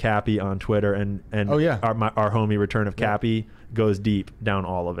Return of Cappy on Twitter, and our homie Return of Cappy goes deep down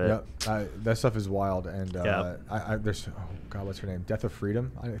all of it. That stuff is wild. And there's what's her name? Death of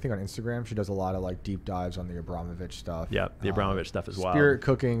Freedom. I think on Instagram she does a lot of like deep dives on the Abramovich stuff. Yeah, the Abramovich stuff is wild. Spirit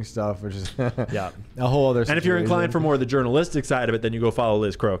cooking stuff, which is a whole other. And if you're inclined for more of the journalistic side of it, then you go follow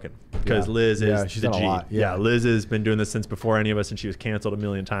Liz Crokin, because Liz is she's the done G. a lot. Yeah, Liz has been doing this since before any of us, and she was canceled a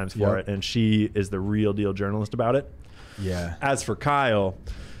million times for it, and she is the real deal journalist about it. Yeah. As for Kyle,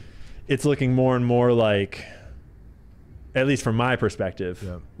 it's looking more and more like, at least from my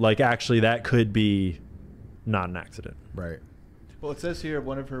perspective, like actually that could be not an accident. Right. Well, it says here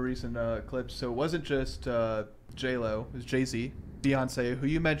one of her recent clips. So it wasn't just J-Lo, it was Jay-Z, Beyonce, who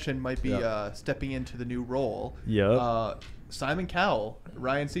you mentioned might be stepping into the new role. Simon Cowell,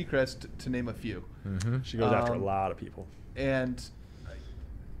 Ryan Seacrest, to name a few. She goes after a lot of people. And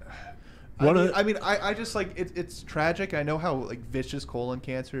I just like it's tragic. I know how like vicious colon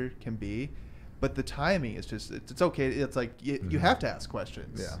cancer can be, but the timing is just it's okay. It's like you have to ask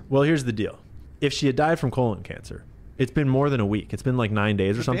questions. Yeah. Well, here's the deal. If she had died from colon cancer, it's been more than a week. It's been like 9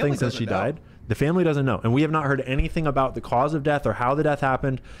 days or something since she died. The family doesn't know, and we have not heard anything about the cause of death or how the death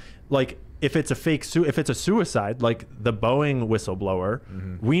happened. Like if it's a if it's a suicide, like the Boeing whistleblower,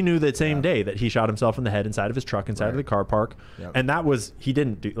 we knew that same day that he shot himself in the head inside of his truck, inside of the car park, and that was he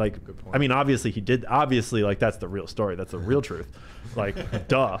didn't do like. I mean, obviously he did. Obviously, like that's the real story. That's the real truth. Like,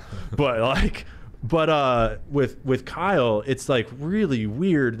 duh. But like. But with Kyle, it's like really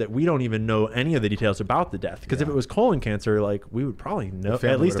weird that we don't even know any of the details about the death. Because if it was colon cancer, like we would probably know,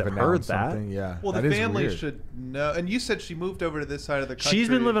 at least have heard that. Yeah. Well, the family should know. And you said she moved over to this side of the country. She's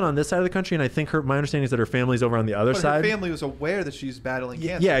been living on this side of the country, and I think my understanding is that her family's over on the other side. Her family was aware that she's battling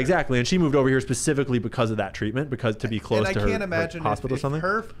cancer. Yeah, exactly. And she moved over here specifically because of that treatment, because to be close to her hospital or something. If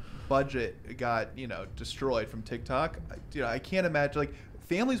her budget got destroyed from TikTok, I can't imagine like.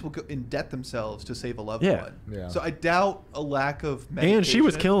 Families will go indebt themselves to save a loved one. Yeah. So I doubt a lack of medication. And she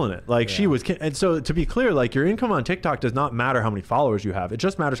was killing it. Like she was, and so to be clear, like your income on TikTok does not matter how many followers you have. It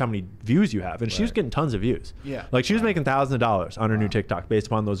just matters how many views you have. And she was getting tons of views. Yeah. Like she was making thousands of dollars on her new TikTok based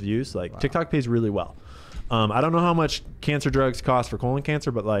upon those views. Like TikTok pays really well. I don't know how much cancer drugs cost for colon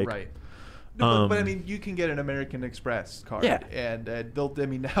cancer, but like. Right. No, but I mean, you can get an American Express card, and they'll. I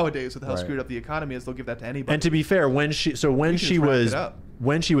mean, nowadays with how screwed up the economy is, they'll give that to anybody. And to be fair, when she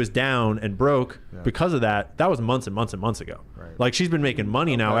was down and broke because of that, that was months and months and months ago. Right. Like she's been making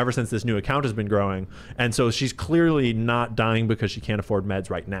money now ever since this new account has been growing, and so she's clearly not dying because she can't afford meds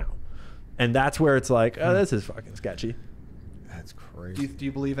right now, and that's where it's like, oh, this is fucking sketchy. That's crazy. Do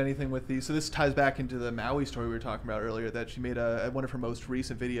you believe anything with these? So this ties back into the Maui story we were talking about earlier, that she made one of her most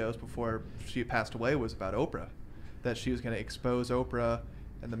recent videos before she passed away was about Oprah, that she was going to expose Oprah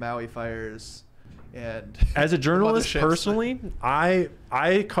and the Maui fires. And as a journalist, personally, I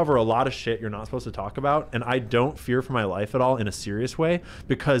cover a lot of shit you're not supposed to talk about, and I don't fear for my life at all in a serious way,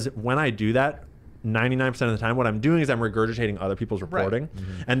 because when I do that, 99% of the time what I'm doing is I'm regurgitating other people's reporting,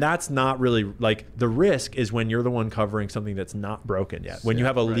 and that's not really like the risk is when you're the one covering something that's not broken yet. When you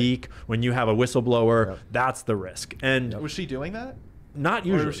have a leak, when you have a whistleblower, that's the risk. And was she doing that? Not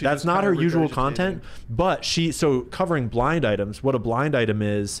usually. That's not her usual content. But so covering blind items, what a blind item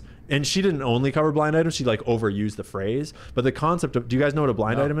is, and she didn't only cover blind items, she like overused the phrase. But the concept of, do you guys know what a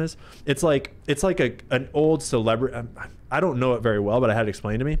blind item is? It's like an old celebrity. I don't know it very well, but I had it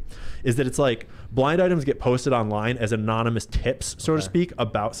explained to me. Is that it's like blind items get posted online as anonymous tips, so to speak,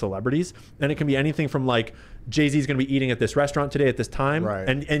 about celebrities, and it can be anything from like Jay-Z's going to be eating at this restaurant today at this time,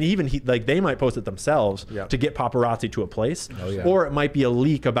 and even like they might post it themselves to get paparazzi to a place, or it might be a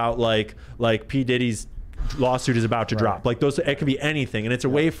leak about like P. Diddy's lawsuit is about to drop. Like those, it can be anything, and it's a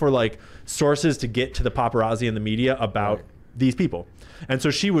way for like sources to get to the paparazzi and the media about these people. And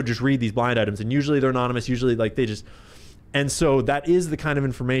so she would just read these blind items, and usually they're anonymous. Usually, like they just, and so that is the kind of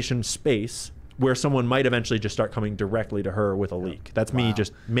information space where someone might eventually just start coming directly to her with a leak. That's me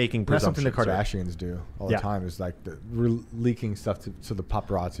just making presumptions. That's something the Kardashians do all the time. Is like leaking stuff so the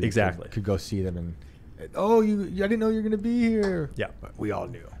paparazzi could go see them and, oh, I didn't know you were going to be here. Yeah, but we all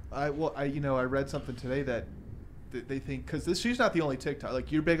knew. I read something today that they think, because she's not the only TikTok.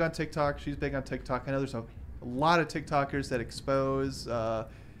 Like, you're big on TikTok, she's big on TikTok. I know there's a lot of TikTokers that expose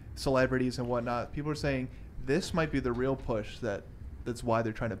celebrities and whatnot. People are saying this might be the real push that's why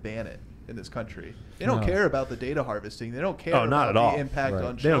they're trying to ban it in this country. They don't care about the data harvesting. They don't care about the impact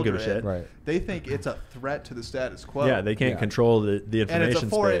on children. They don't give a shit. Right. They think it's a threat to the status quo. Yeah, they can't control the information and it's a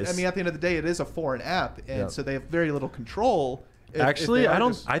foreign, space. I mean, at the end of the day, it is a foreign app, and so they have very little control. Actually,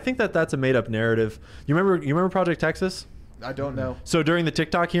 I think that's a made-up narrative. You remember Project Texas? I don't know. So during the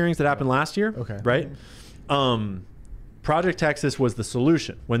TikTok hearings that happened last year, right? Project Texas was the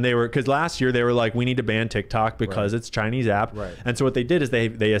solution when they were, because last year they were like, we need to ban TikTok because it's a Chinese app. Right. And so what they did is they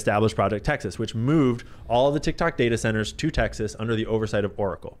established Project Texas, which moved all of the TikTok data centers to Texas under the oversight of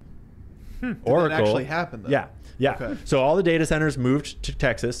Oracle. Oracle. Did that actually happen, though? Yeah. Yeah. Okay. So all the data centers moved to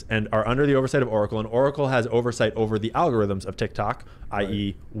Texas and are under the oversight of Oracle, and Oracle has oversight over the algorithms of TikTok,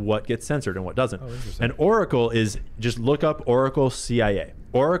 i.e. what gets censored and what doesn't. And Oracle is, just look up Oracle CIA.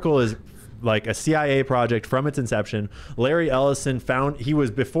 Oracle is like a CIA project from its inception. Larry Ellison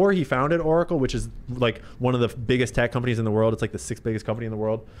before he founded Oracle, which is like one of the biggest tech companies in the world. It's like the 6th biggest company in the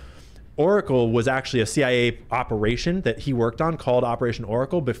world. Oracle was actually a CIA operation that he worked on called Operation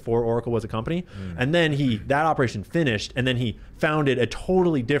Oracle before Oracle was a company. And then that operation finished, and then he founded a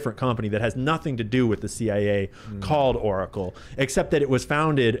totally different company that has nothing to do with the CIA called Oracle, except that it was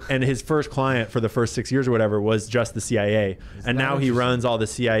founded and his first client for the first 6 years or whatever was just the CIA. And now he runs all the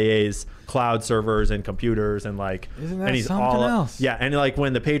CIA's cloud servers and computers and like, and he's something else? Yeah. And like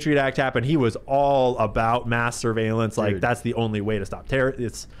when the Patriot Act happened, he was all about mass surveillance. Like that's the only way to stop terror.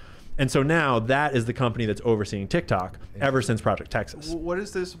 And so now that is the company that's overseeing TikTok ever since Project Texas. What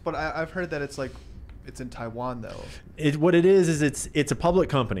is this? But I've heard that it's like, it's in Taiwan though. What it is it's a public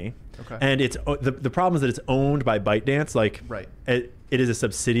company, and it's the problem is that it's owned by ByteDance. Like, it is a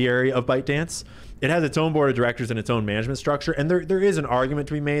subsidiary of ByteDance. It has its own board of directors and its own management structure, and there is an argument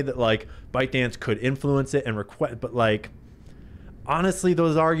to be made that like ByteDance could influence it and request, but like, honestly,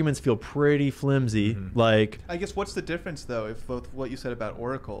 those arguments feel pretty flimsy. Like, I guess what's the difference though? If both what you said about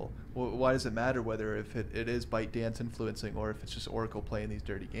Oracle, why does it matter whether if it is ByteDance influencing or if it's just Oracle playing these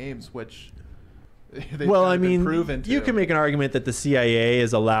dirty games, which proven to. You can make an argument that the CIA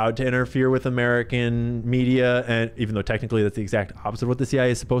is allowed to interfere with American media, and even though technically that's the exact opposite of what the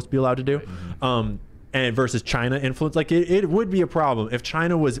CIA is supposed to be allowed to do. And versus China influence, like it would be a problem if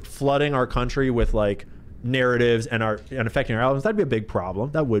China was flooding our country with like narratives and affecting our albums. That'd be a big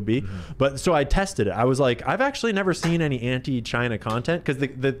problem. That would be. But so I tested it. I was like, I've actually never seen any anti-China content, because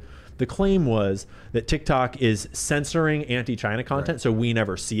the claim was that TikTok is censoring anti-China content, so we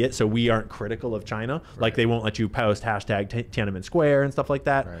never see it, so we aren't critical of China. Like, they won't let you post hashtag Tiananmen Square and stuff like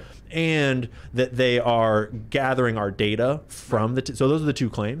that, and that they are gathering our data from so those are the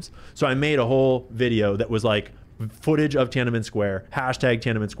two claims. So I made a whole video that was like footage of Tiananmen Square, hashtag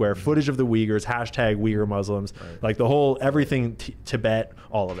Tiananmen Square, footage of the Uyghurs, hashtag Uyghur Muslims, like the whole everything, Tibet,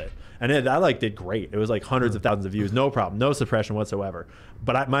 all of it. And I like did great. It was like hundreds of thousands of views, no problem, no suppression whatsoever.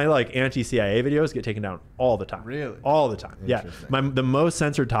 But my like anti-CIA videos get taken down all the time. Really? All the time. Yeah. The most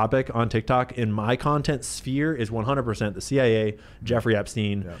censored topic on TikTok in my content sphere is 100% the CIA, Jeffrey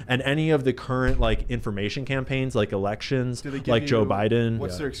Epstein, and any of the current like information campaigns, like elections, like Joe Biden.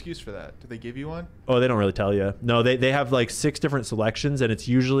 What's their excuse for that? Do they give you one? Oh, they don't really tell you. No, they have like 6 different selections, and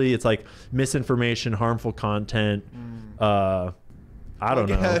it's like misinformation, harmful content. I don't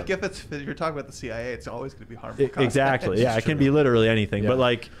know. If you're talking about the CIA, it's always going to be harmful content. Exactly. Yeah, it can be literally anything. But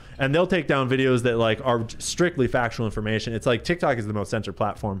like, and they'll take down videos that like are strictly factual information. It's like TikTok is the most censored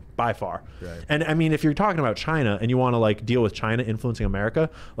platform by far. And I mean, if you're talking about China and you want to like deal with China influencing America,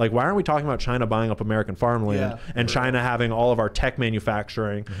 like why aren't we talking about China buying up American farmland and China having all of our tech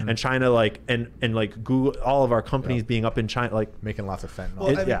manufacturing and China like and like Google, all of our companies being up in China, like making lots of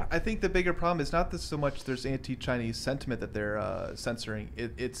fentanyl. Well, I think the bigger problem is not so much there's anti-Chinese sentiment that they're censoring.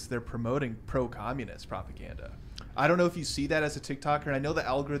 It's they're promoting pro-communist propaganda. I don't know if you see that as a TikToker, and I know the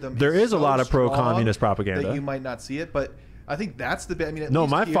algorithm. There is a lot of pro-communist propaganda that you might not see it, but I think that's the. I mean, no,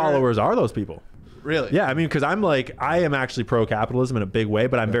 my followers are those people. Really? Yeah, I mean, because I am actually pro-capitalism in a big way,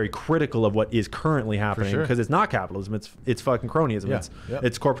 but I'm very critical of what is currently happening because it's not capitalism. It's fucking cronyism.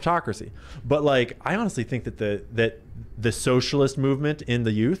 It's corporatocracy. But like, I honestly think that the socialist movement in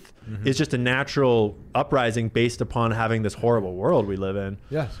the youth is just a natural uprising based upon having this horrible world we live in.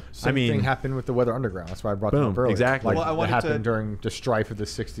 Yeah. Same thing happened with the Weather Underground. That's why I brought them up earlier. Exactly. Like, it happened during the strife of the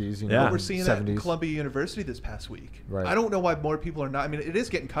 60s, we're seeing 70s. That in Columbia University this past week. Right. I don't know why more people are not. I mean, it is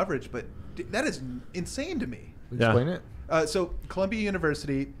getting coverage, but that is insane to me. Explain it. So Columbia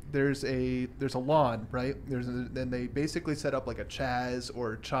University, there's a lawn, right? Then they basically set up like a Chaz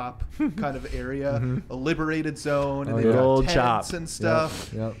or CHOP kind of area, a liberated zone, and they've got tents and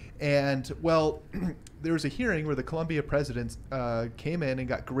stuff. Yep. And well, there was a hearing where the Columbia president came in and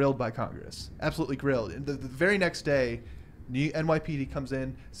got grilled by Congress, absolutely grilled. And the very next day, NYPD comes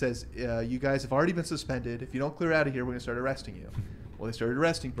in, says, "You guys have already been suspended. If you don't clear out of here, we're gonna start arresting you." Well, they started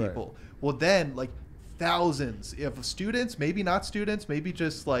arresting people. Right. Well, then like thousands of students, maybe not students, maybe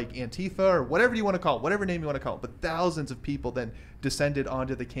just like Antifa or whatever you want to call it, whatever name you want to call it, but thousands of people then descended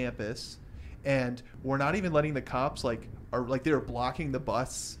onto the campus, and we're not even letting the cops they were blocking the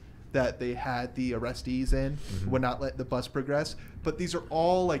bus that they had the arrestees in, would not let the bus progress. But these are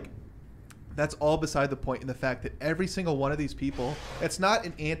all like, that's all beside the point in the fact that every single one of these people, it's not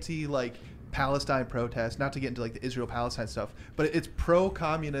an Palestine protest, not to get into like the Israel-Palestine stuff, but it's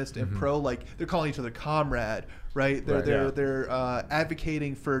pro-communist and they're calling each other comrade, right? They're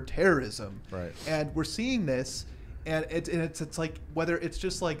advocating for terrorism, right? And we're seeing this, and it's like, whether it's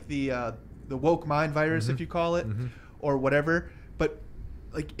just like the woke mind virus, if you call it, or whatever, but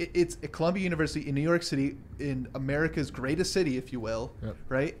like it's at Columbia University in New York City, in America's greatest city, if you will,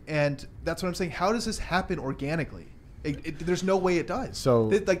 right? And that's what I'm saying. How does this happen organically? There's no way it does. So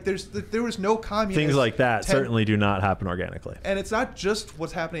there was no communist. Things like that certainly do not happen organically. And it's not just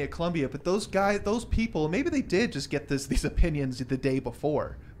what's happening at Columbia, but those people, maybe they did just get these opinions the day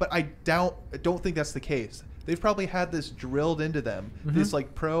before. But I don't think that's the case. They've probably had this drilled into them, this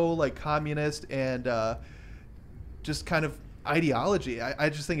like communist and just kind of ideology. I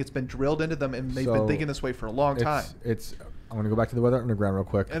just think it's been drilled into them, and they've been thinking this way for a long time. I'm going to go back to the Weather Underground real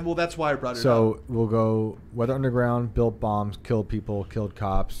quick. And well, that's why I brought it up. So we'll go Weather Underground, built bombs, killed people, killed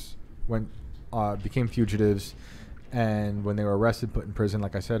cops, became fugitives. And when they were arrested, put in prison,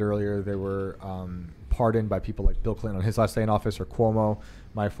 like I said earlier, they were pardoned by people like Bill Clinton on his last day in office, or Cuomo,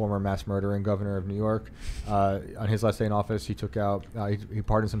 my former mass murdering governor of New York. On his last day in office, he took out, he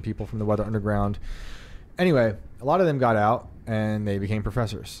pardoned some people from the Weather Underground. Anyway, a lot of them got out and they became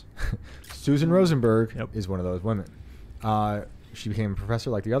professors. Susan Rosenberg is one of those women. She became a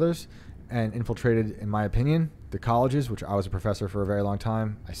professor like the others and infiltrated, in my opinion, the colleges, which I was a professor for a very long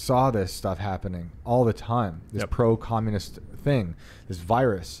time. I saw this stuff happening all the time, this pro-communist thing, this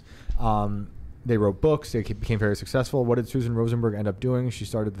virus. They wrote books. They became very successful. What did Susan Rosenberg end up doing? She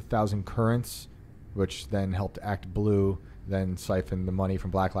started the 1,000 Currents, which then helped Act Blue, then siphon the money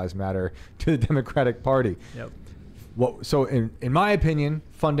from Black Lives Matter to the Democratic Party. So in my opinion,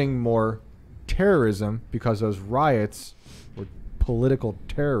 funding more terrorism, because those riots were political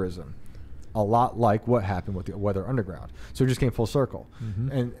terrorism, a lot like what happened with the Weather Underground. So it just came full circle.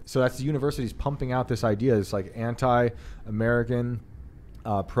 And so that's the universities pumping out this idea, this like anti-American,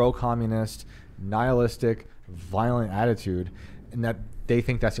 pro-communist, nihilistic, violent attitude, and that they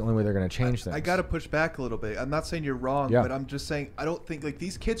think that's the only way they're going to change things. I got to push back a little bit. I'm not saying you're wrong, but I'm just saying I don't think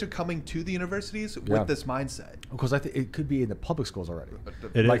these kids are coming to the universities with this mindset. Because I think it could be in the public schools already.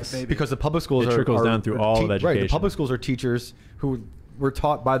 It is. Maybe. Because the public schools trickles down through all of education. Right, the public schools are teachers who were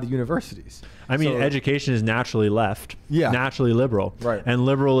taught by the universities. I mean, education is naturally left, naturally liberal, and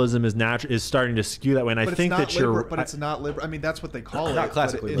liberalism is starting to skew that way. And I think that but it's not liberal. I mean, that's what they call it. Not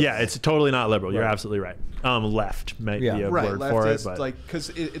classically. It's totally not liberal. You're absolutely right. Left might be a word for it, but because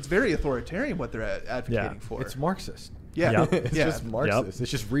it's very authoritarian what they're advocating for. It's Marxist. It's just Marxist.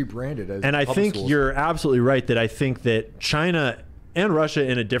 It's just rebranded as. And I think you're absolutely right that I think that China and Russia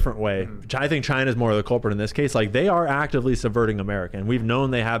in a different way. I think China's more of the culprit in this case. Like, they are actively subverting America, and we've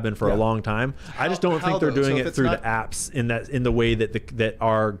known they have been for a long time. I just don't think they're doing it through the apps in the way that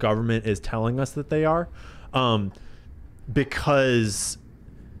our government is telling us that they are, because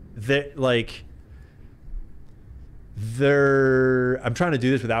I'm trying to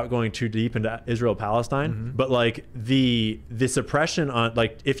do this without going too deep into Israel-Palestine, but like the suppression on,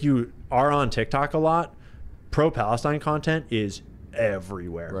 like, if you are on TikTok a lot, pro-Palestine content is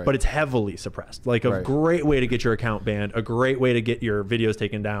everywhere, Right. but it's heavily suppressed. Like a Right. great way to get your account banned, a great way to get your videos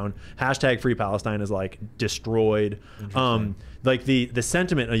taken down. Hashtag Free Palestine is like destroyed. Like the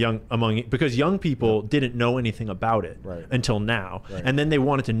sentiment because young people didn't know anything about it until now, and then they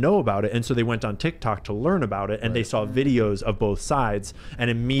wanted to know about it, and so they went on TikTok to learn about it, and they saw videos of both sides, and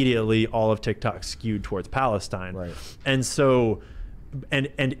immediately all of TikTok skewed towards Palestine. And so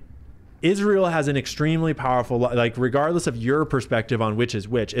and Israel has an extremely powerful, like regardless of your perspective on which is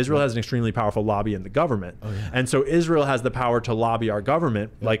which, Israel has an extremely powerful lobby in the government. And so Israel has the power to lobby our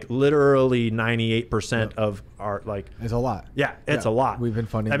government, like literally 98% of our, like. It's a lot. Yeah, it's a lot. We've been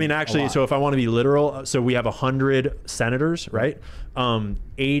funding. I mean, actually, so if I want to be literal, so we have 100 senators, right?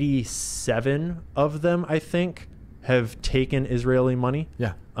 87 of them, I think, have taken Israeli money.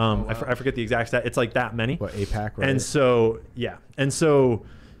 Yeah. I forget the exact stat. It's like that many. What, AIPAC, right? And so, yeah. And so...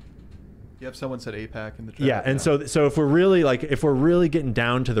 Yep, someone said AIPAC in the chat. Yeah, and so if we're really getting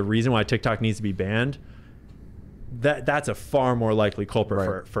down to the reason why TikTok needs to be banned, that's a far more likely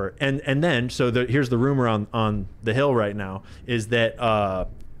culprit for and then here's the rumor on the Hill right now is that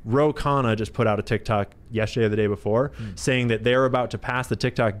Ro Khanna just put out a TikTok yesterday or the day before saying that they're about to pass the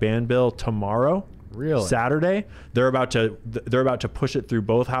TikTok ban bill tomorrow. Really? Saturday, they're about to push it through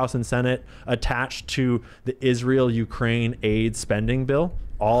both House and Senate, attached to the Israel-Ukraine aid spending bill.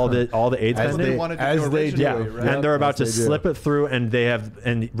 All the aid spending, and they're about to slip it through, and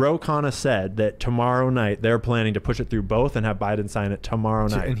Ro Khanna said that tomorrow night they're planning to push it through both and have Biden sign it tomorrow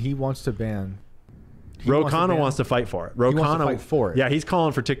night. And he wants to ban. Ro Khanna wants to fight for it. Ro Khanna wants to fight for it. Yeah, he's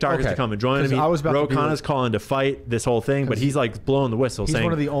calling for TikTokers to come and join him. Ro Khanna's calling to fight this whole thing, but he's like blowing the whistle, saying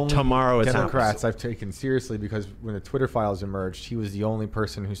one of the only tomorrow it's Democrats I've taken seriously, because when the Twitter files emerged, he was the only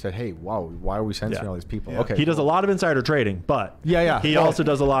person who said, "Hey, wow, why are we censoring all these people?" Okay, he does a lot of insider trading, but he also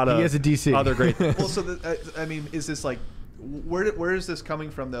does a lot of has a DC. other great things. Well, so I mean, is this like? Where is this coming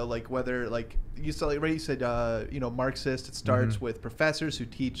from though? Like whether like you said, Marxist. It starts with professors who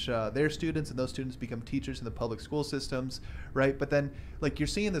teach their students, and those students become teachers in the public school systems, right? But then like you're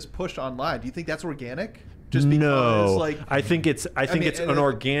seeing this push online. Do you think that's organic? Just because, like, I think it's an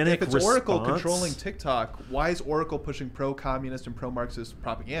organic. If it's response. Oracle controlling TikTok, why is Oracle pushing pro-communist and pro-Marxist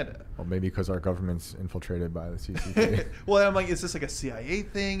propaganda? Well, maybe because our government's infiltrated by the CCP. Well, I'm like, is this like a CIA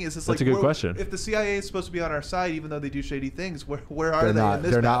thing? Is this That's a good question. If the CIA is supposed to be on our side, even though they do shady things, where are they in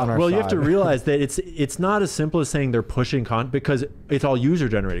this? They're not on our side. Well, you have to realize that it's not as simple as saying they're pushing content, because it's all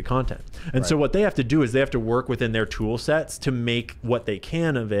user-generated content, and so what they have to do is they have to work within their tool sets to make what they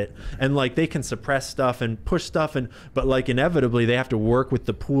can of it, and like they can suppress stuff and push stuff, but like inevitably they have to work with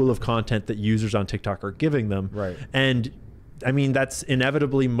the pool of content that users on TikTok are giving them. Right. And I mean, that's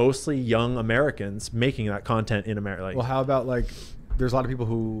inevitably mostly young Americans making that content in America. Like, well, how about like, there's a lot of people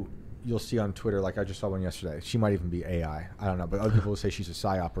who you'll see on Twitter, like I just saw one yesterday. She might even be AI. I don't know, but other people will say she's a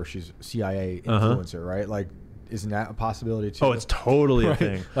PSYOP or she's a CIA influencer, right? Like, isn't that a possibility too? Oh, it's totally a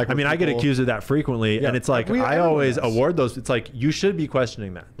thing. Like, I mean, I get accused of that frequently, and it's like I always award those. It's like you should be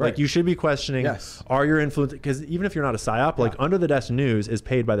questioning that. Like you should be questioning, are your influence? Because even if you're not a PSYOP, like Under the Desk News is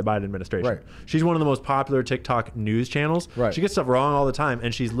paid by the Biden administration. Right. She's one of the most popular TikTok news channels. Right. She gets stuff wrong all the time,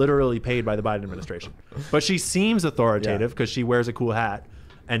 and she's literally paid by the Biden administration. But she seems authoritative because she wears a cool hat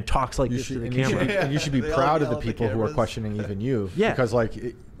and talks like this to the camera. And you should be proud of the people who are questioning even you. Yeah. Because like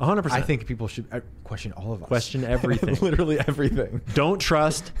 100%. I think people should question all of us. Question everything. Literally everything. Don't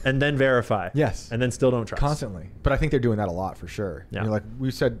trust and then verify. Yes. And then still don't trust. Constantly. But I think they're doing that a lot for sure. Yeah. You know, like we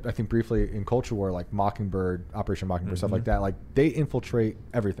said, I think briefly in Culture War, like Mockingbird, Operation Mockingbird, stuff like that. Like they infiltrate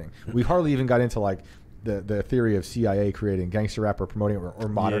everything. We hardly even got into like the theory of CIA creating gangster rap or promoting or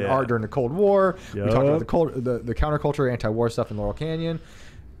modern art during the Cold War. We talked about the counterculture, anti-war stuff in Laurel Canyon.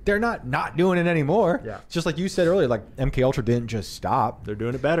 They're not doing it anymore. Yeah. Just like you said earlier, like MK Ultra didn't just stop. They're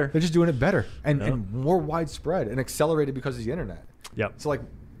doing it better. They're just doing it better and more widespread and accelerated because of the internet. Yep. So like,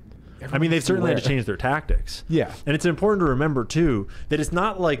 I mean, they've certainly had to change their tactics. Yeah. And it's important to remember, too, that it's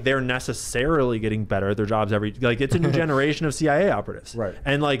not like they're necessarily getting better at their jobs it's a new generation of CIA operatives. Right.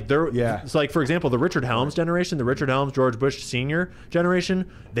 And like it's like, for example, the Richard Helms generation, the Richard Helms, George Bush Sr.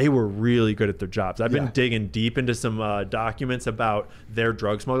 generation, they were really good at their jobs. I've been digging deep into some documents about their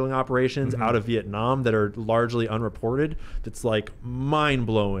drug smuggling operations out of Vietnam that are largely unreported. That's like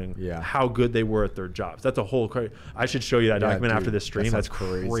mind-blowing how good they were at their jobs. That's a whole... I should show you that document after this stream. That's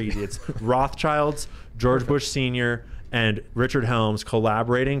crazy. It's Rothschilds, George Bush Sr., and Richard Helms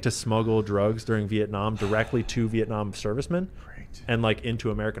collaborating to smuggle drugs during Vietnam directly to Vietnam servicemen and like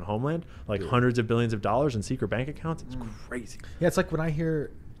into American homeland, like hundreds of billions of dollars in secret bank accounts. It's crazy. Yeah, it's like when I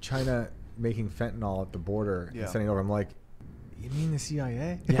hear China making fentanyl at the border and sending over, I'm like, you mean the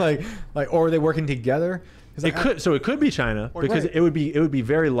CIA? Yeah. like, or are they working together? It could be China because right. it would be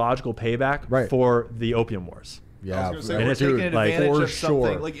very logical payback for the opium wars. Yeah, I was gonna say, we're taking advantage for of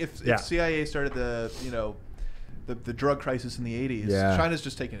something. sure. Like if CIA started the drug crisis in the 80s, China's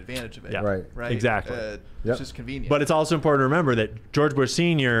just taking advantage of it. Yeah. Right. Exactly. It's just convenient. But it's also important to remember that George Bush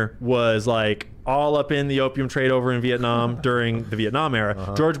Sr. was like all up in the opium trade over in Vietnam during the Vietnam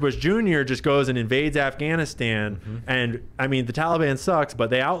era. George Bush Jr. just goes and invades Afghanistan. And I mean, the Taliban sucks, but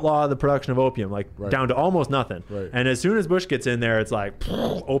they outlaw the production of opium, like down to almost nothing. Right. And as soon as Bush gets in there, it's like,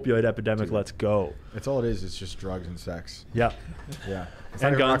 opioid epidemic, let's go. That's all it is. It's just drugs and sex. Yeah. Yeah. It's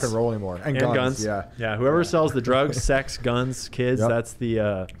And not guns. rock and roll anymore. And guns. Yeah. Yeah. Whoever sells the drugs, sex, guns, kids, that's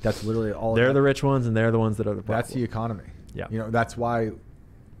that's literally all. They're the rich ones, and they're the ones that are the problem. That's the economy. Yeah. You know, that's why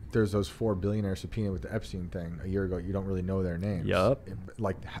there's those 4 billionaires subpoenaed with the Epstein thing a year ago. You don't really know their names. Yup.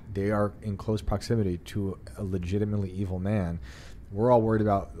 Like, they are in close proximity to a legitimately evil man. We're all worried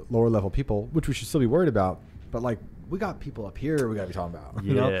about lower level people, which we should still be worried about. But like, we got people up here we got to be talking about.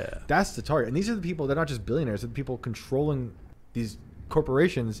 You know? That's the target. And these are the people, they're not just billionaires, they're the people controlling these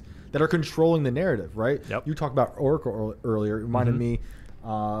corporations that are controlling the narrative, right? Yep. You talked about Oracle earlier. It reminded me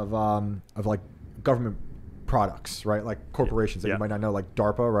of like government products, right? Like corporations that you might not know, like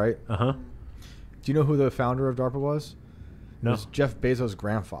DARPA, right? Uh-huh. Do you know who the founder of DARPA was? No. It was Jeff Bezos'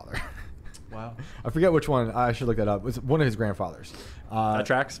 grandfather. Wow. I forget which one. I should look that up. It was one of his grandfathers. That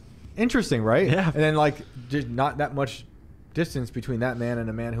tracks. Interesting, right? Yeah. And then like just not that much distance between that man and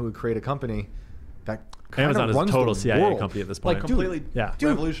a man who would create a company that Amazon is a runs total the CIA world. company at this point. Like, Completely dude,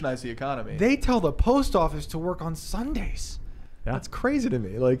 revolutionize the economy. They tell the post office to work on Sundays. Yeah. That's crazy to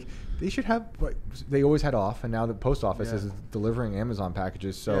me. Like, they should have, like, they always had off, and now the post office is delivering Amazon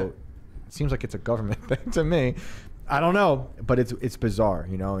packages. So it seems like it's a government thing to me. I don't know, but it's bizarre,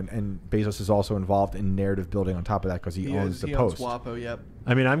 you know. And Bezos is also involved in narrative building on top of that because he owns the Post. Owns WAPO, yep.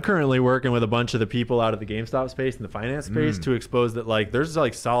 I mean, I'm currently working with a bunch of the people out of the GameStop space and the finance space to expose that, like, there's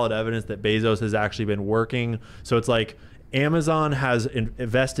like solid evidence that Bezos has actually been working. So it's like Amazon has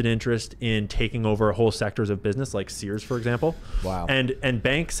invested interest in taking over whole sectors of business, like Sears, for example. Wow. And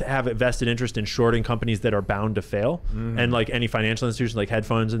banks have a vested interest in shorting companies that are bound to fail, and like any financial institution, like hedge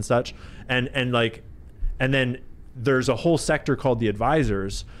funds and such, and then there's a whole sector called the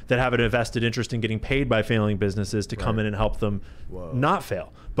advisors that have an invested interest in getting paid by failing businesses to come in and help them not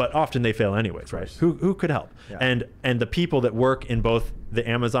fail. But often they fail anyways, right? Who could help? Yeah. And the people that work in both the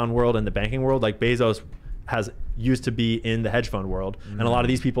Amazon world and the banking world, like Bezos has used to be in the hedge fund world, and a lot of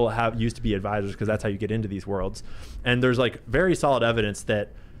these people have used to be advisors because that's how you get into these worlds. And there's like very solid evidence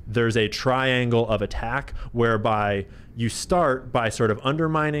that there's a triangle of attack whereby you start by sort of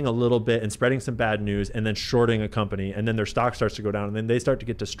undermining a little bit and spreading some bad news and then shorting a company, and then their stock starts to go down, and then they start to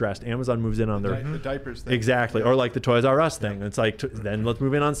get distressed. Amazon moves in on their the diapers thing. Exactly. Or like the Toys R Us thing. It's like, then let's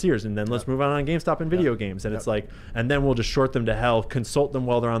move in on Sears, and then let's move on GameStop and video games. And it's like, and then we'll just short them to hell, consult them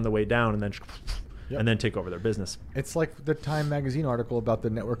while they're on the way down, and then take over their business. It's like the Time magazine article about the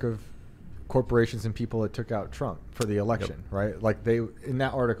network of corporations and people that took out Trump for the election, right? Like they, in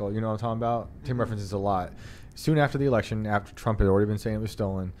that article, you know what I'm talking about? Tim references a lot. Soon after the election, after Trump had already been saying it was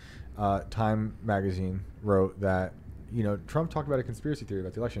stolen, Time magazine wrote that, you know, Trump talked about a conspiracy theory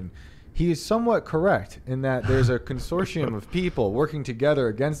about the election. He is somewhat correct in that there's a consortium of people working together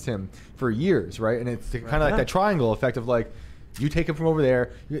against him for years, right? And it's kind of like that triangle effect of like, you take him from over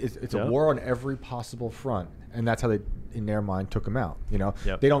there. It's a war on every possible front, and that's how they, in their mind, took him out. You know,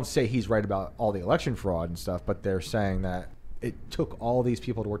 they don't say he's right about all the election fraud and stuff, but they're saying that it took all these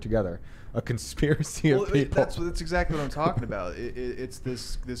people to work together, a conspiracy of people. That's exactly what I'm talking about. It's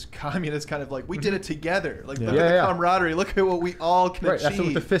this communist kind of like, we did it together. Like look at the camaraderie. Look at what we all can achieve. That's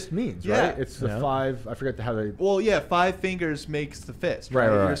what the fist means, right? It's the five. I forget how they. Well, yeah, 5 fingers makes the fist.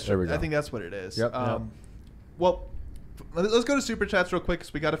 Right. There we go. I think that's what it is. Yep. Well, let's go to Super Chats real quick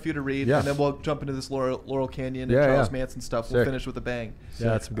because we got a few to read, and then we'll jump into this Laurel Canyon and Charles Manson stuff. We'll finish with a bang. Yeah,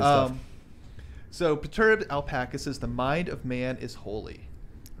 that's some good stuff. So Perturbed Alpaca says, the mind of man is holy.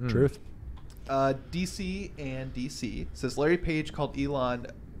 Truth. DC and DC says, Larry Page called Elon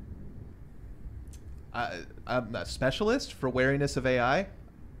I'm a specialist for wariness of AI.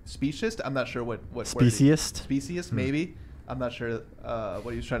 Speciest? I'm not sure what Speciest? Speciest, maybe. I'm not sure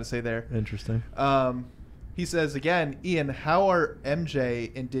what he was trying to say there. Interesting. He says again, Ian, how are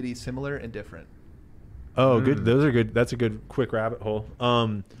MJ and Diddy similar and different? Oh, good. Those are good. That's a good quick rabbit hole.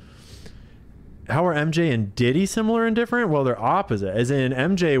 How are MJ and Diddy similar and different? Well, they're opposite. As in,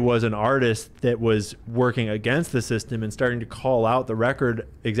 MJ was an artist that was working against the system and starting to call out the record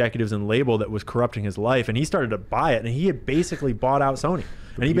executives and label that was corrupting his life, and he started to buy it, and he had basically bought out Sony.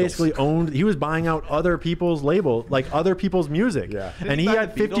 and he basically owned. He was buying out other people's label, like other people's music. Yeah. And he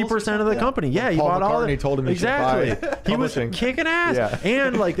had 50% of the company. Yeah, he Paul bought all. McCartney told him exactly. He He was kicking ass. Yeah.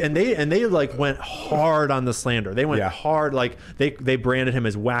 And like, and they like went hard on the slander. They went hard. Like they branded him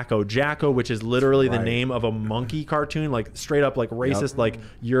as Wacko Jacko, which is literally the name of a monkey cartoon, like straight up like racist. Like,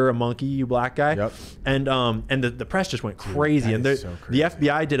 you're a monkey, you black guy. And the press just went crazy. And the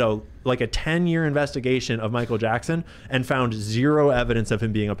FBI did a 10-year investigation of Michael Jackson and found zero evidence of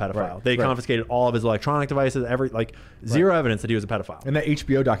him being a pedophile. They confiscated all of his electronic devices, zero evidence that he was a pedophile. And that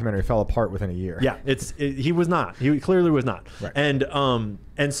HBO documentary fell apart within a year. Yeah, he was not. He clearly was not.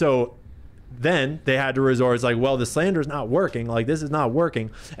 And so then they had to resort. It's like, well, the slander's not working. Like, this is not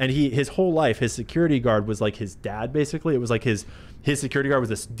working. And his whole life, his security guard was like his dad. Basically, it was like his security guard was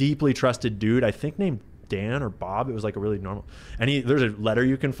this deeply trusted dude, I think named Dan or Bob. It was like a really normal. And there's a letter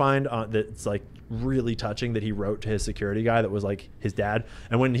you can find that's like really touching that he wrote to his security guy that was like his dad.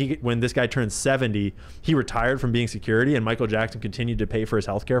 And when this guy turned 70, he retired from being security, and Michael Jackson continued to pay for his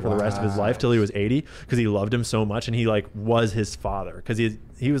health care for the rest of his life till he was 80 because he loved him so much, and he like was his father because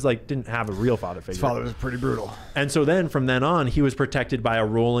he was like didn't have a real father figure. His father was pretty brutal. And so then from then on, he was protected by a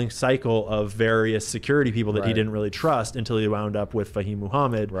rolling cycle of various security people that he didn't really trust until he wound up with Fahim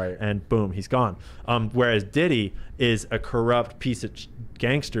Muhammad, and boom, he's gone. Whereas Diddy is a corrupt piece of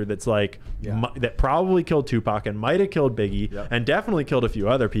gangster that's like that probably killed Tupac and might have killed Biggie and definitely killed a few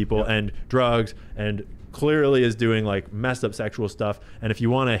other people and drugs and clearly is doing like messed up sexual stuff. And if you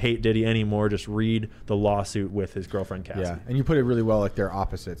want to hate Diddy anymore, just read the lawsuit with his girlfriend Cassie. Yeah, and you put it really well. Like, they're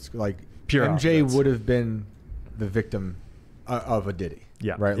opposites. Like, pure MJ opposites. would have been the victim of a Diddy.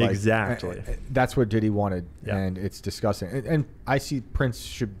 Yeah, right. Like, exactly. That's what Diddy wanted, and it's disgusting. And I see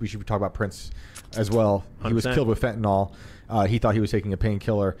we should talk about Prince as well. 100%. He was killed with fentanyl. He thought he was taking a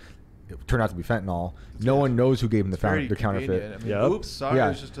painkiller. It turned out to be fentanyl. No one knows who gave him the counterfeit. I mean, oops, sorry.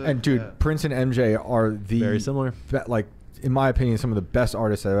 Yeah, Just and dude, Prince and MJ are very similar. Like, in my opinion, some of the best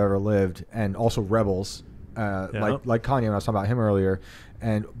artists that have ever lived, and also rebels. Like Kanye, when I was talking about him earlier,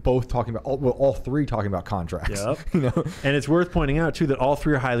 and both talking about all three talking about contracts. You know? And it's worth pointing out too that all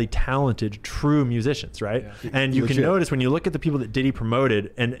three are highly talented, true musicians, right? And you can notice when you look at the people that Diddy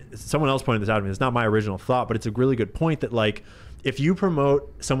promoted, and someone else pointed this out to me. It's not my original thought, but it's a really good point that like, if you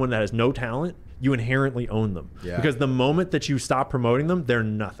promote someone that has no talent, you inherently own them. Because the moment that you stop promoting them, they're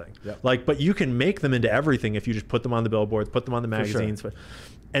nothing. Like, but you can make them into everything if you just put them on the billboards, put them on the magazines.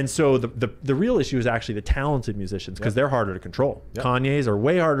 And so the real issue is actually the talented musicians, because they're harder to control. Kanye's are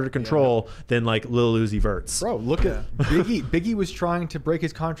way harder to control than like Lil Uzi Vert's. Bro, look at Biggie. Biggie was trying to break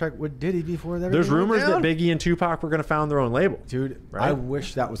his contract with Diddy before that. There's rumors that Biggie and Tupac were going to found their own label. Dude, I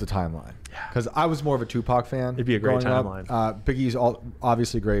wish that was the timeline. Because I was more of a Tupac fan. It'd be a great timeline. Biggie's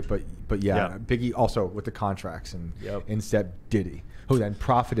obviously great, but Biggie also with the contracts, and instead Diddy, who then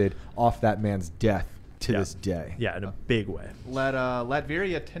profited off that man's death to this day. Yeah, in a big way.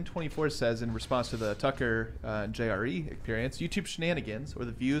 Latveria 1024 says, in response to the Tucker and JRE experience, YouTube shenanigans where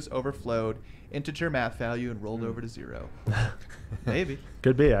the views overflowed, integer math value, and rolled over to zero. Maybe.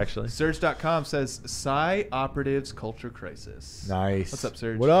 Could be, actually. Surge.com says, Psy Operatives Culture Crisis. Nice. What's up,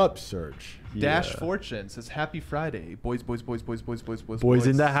 Surge? What up, Surge? Dash Fortune says, Happy Friday. Boys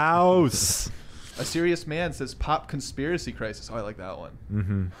in the house. A Serious Man says, Pop Conspiracy Crisis. Oh, I like that one.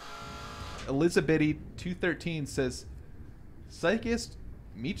 Mm-hmm. Elizabeth 213 says, Psychist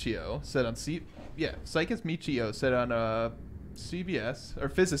Michio said on CBS, or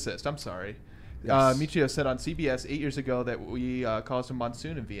physicist, I'm sorry. Yes. Michio said on CBS 8 years ago that we caused a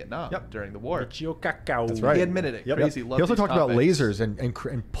monsoon in Vietnam during the war. Michio Cacao. That's right. He admitted it. Crazy. He also talked about lasers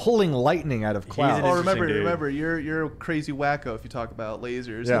and pulling lightning out of clouds. Oh, remember, you're a crazy wacko if you talk about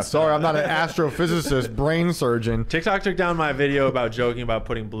lasers. Yeah, sorry, I'm not an astrophysicist, brain surgeon. TikTok took down my video about joking about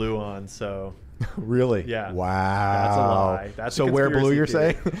putting blue on, so... Really? Yeah. Wow. That's a lie. That's so wear blue, you're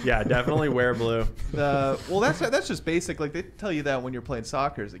saying? Yeah, definitely wear blue. Well, that's just basic. Like, they tell you that when you're playing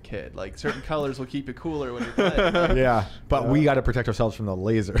soccer as a kid. Like, certain colors will keep you cooler when you're playing. Like, yeah, but we got to protect ourselves from the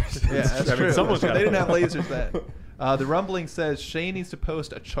lasers. Yeah, that's true. They didn't have lasers then. The Rumbling says Shane needs to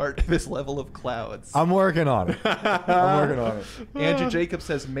post a chart of his level of clouds. I'm working on it. Andrew Jacobs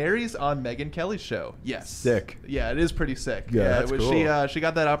says Mary's on Megyn Kelly's show. Yes. Sick. Yeah, it is pretty sick. Yeah, that's cool. She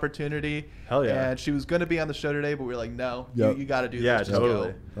got that opportunity. Hell yeah. And she was going to be on the show today, but we were like, no, you got to do this. Yeah, Just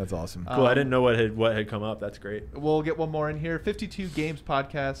totally. go. That's awesome. Cool. I didn't know what had come up. That's great. We'll get one more in here. 52 Games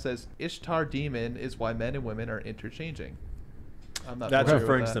podcast says Ishtar Demon is why men and women are interchanging. I'm not That's sure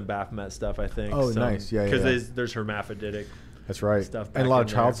referring to that. some Baphomet stuff, I think. Oh, nice. Yeah, Because there's hermaphroditic. That's right. Stuff and a lot of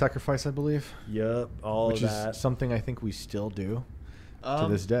back in child there. sacrifice, I believe. Yep, all which of that. is something I think we still do. to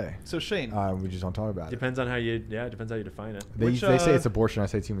this day. So Shane, we just don't talk about it. Depends on how you depends how you define it. They say it's abortion. I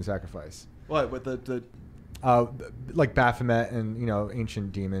say it's human sacrifice. What with the like Baphomet and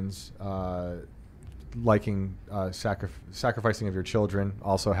ancient demons liking sacrificing of your children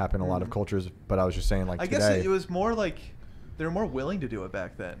also happen in a lot of cultures. But I was just saying, like, I guess it was more like they were more willing to do it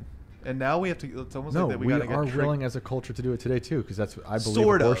back then. And now we have to. It's almost like that we are willing as a culture to do it today too, because that's I believe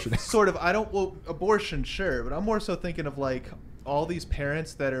sort abortion. Sort of. I don't. Well, abortion, sure, but I'm more so thinking of like all these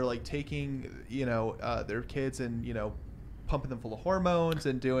parents that are like taking their kids and pumping them full of hormones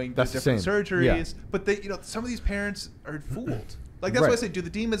and doing the different surgeries. Yeah. But they some of these parents are fooled. Like that's why I say, do the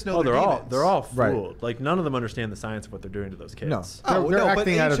demons know they're demons? They're all fooled. Right. Like none of them understand the science of what they're doing to those kids. No, they're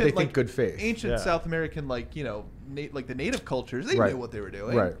acting out of they think good faith. Ancient South American, like like the native cultures, they knew what they were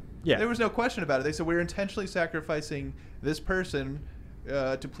doing. Right. Yeah. There was no question about it. They said we're intentionally sacrificing this person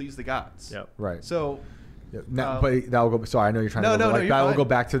to please the gods. Yep. Right. So, but that will go. Sorry, I know you're trying to. That will go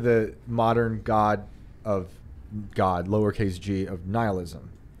back to the modern God, lowercase g, of nihilism,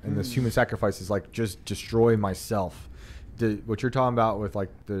 and this human sacrifice is like just destroy myself. What you're talking about with like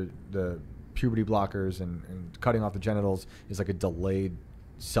the puberty blockers and cutting off the genitals is like a delayed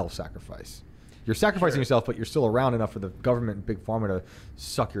self-sacrifice. You're sacrificing yourself, but you're still around enough for the government and big pharma to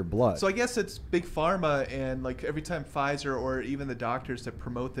suck your blood. So I guess it's big pharma, and like every time Pfizer or even the doctors that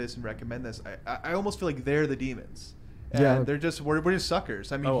promote this and recommend this, I almost feel like they're the demons. And they're just we're just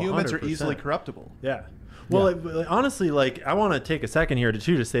suckers. I mean, humans 100%. Are easily corruptible. Yeah. Well, honestly, like I want to take a second here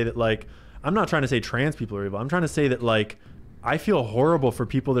to say that like I'm not trying to say trans people are evil. I'm trying to say that like I feel horrible for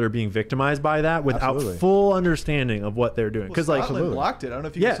people that are being victimized by that without full understanding of what they're doing. Because Scotland blocked it. I don't know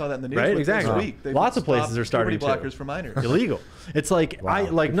if you saw that in the news. Right, exactly. This week. Lots of places are starting to. Blockers for minors. Illegal. It's like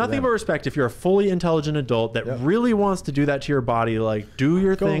nothing but respect. If you're a fully intelligent adult that really wants to do that to your body, like do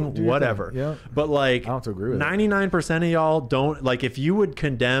your thing, whatever. Yeah. But like, I don't have to agree with 99% of y'all don't like. If you would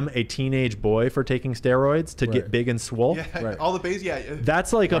condemn a teenage boy for taking steroids to get big and swole, all the base,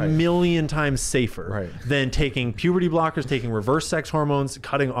 that's like a million times safer than taking puberty blockers, taking reverse sex hormones,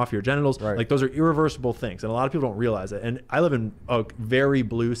 cutting off your genitals. Like those are irreversible things, and a lot of people don't realize it. And I live in a very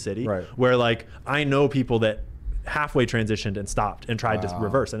blue city where like I know people that halfway transitioned and stopped and tried to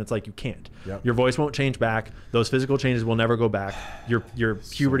reverse, and it's like you can't. Your voice won't change back. Those physical changes will never go back. Your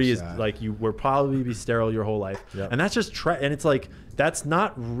puberty is like you will probably be sterile your whole life, and that's just and it's like that's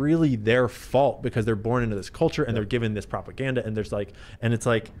not really their fault because they're born into this culture and they're given this propaganda, and there's like, and it's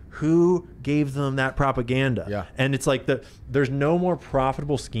like who gave them that propaganda? And it's like there's no more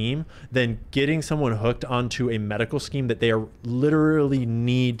profitable scheme than getting someone hooked onto a medical scheme that they are literally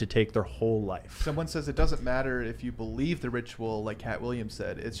need to take their whole life. Someone says it doesn't matter if you believe the ritual, like Cat Williams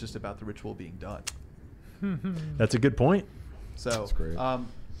said, it's just about the ritual being done. That's a good point. So that's great.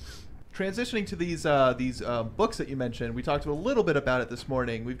 Transitioning to these books that you mentioned, we talked a little bit about it this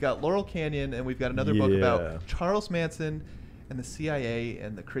morning. We've got Laurel Canyon, and we've got another book about Charles Manson and the CIA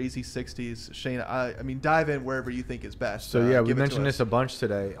and the crazy 60s. Shane, I mean, dive in wherever you think is best. So we mentioned this a bunch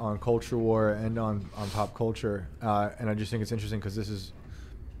today on Culture War and on pop culture, and I just think it's interesting because this is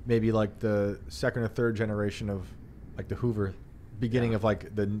maybe like the second or third generation of like the Hoover, beginning of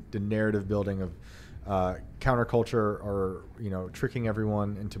like the narrative building of counterculture, or tricking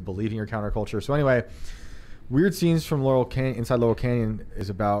everyone into believing your counterculture. So anyway, weird scenes from Laurel Canyon. Inside Laurel Canyon is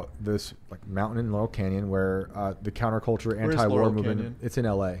about this like mountain in Laurel Canyon where the counterculture, anti-war movement. Canyon? It's in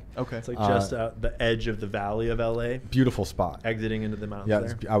LA. Okay, it's like just the edge of the valley of LA. Beautiful spot. Exiting into the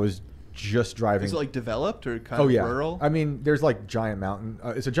mountains. Yeah, I was just driving. Is it like developed or kind of rural? I mean, there's like giant mountain.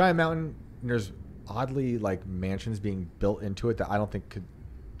 It's a giant mountain. And there's oddly like mansions being built into it that I don't think could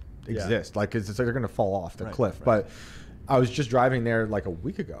exist. Like it's like they're going to fall off the cliff. But I was just driving there like a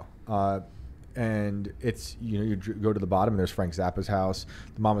week ago. And it's, you go to the bottom and there's Frank Zappa's house.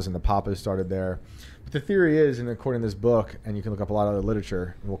 The Mamas and the Papas started there. But the theory is, and according to this book, and you can look up a lot of other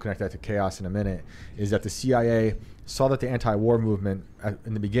literature, and we'll connect that to chaos in a minute, is that the CIA saw that the anti-war movement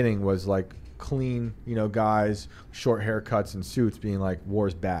in the beginning was like clean, guys, short haircuts and suits being like,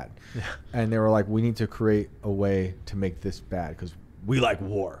 war's bad. Yeah. And they were like, we need to create a way to make this bad because we like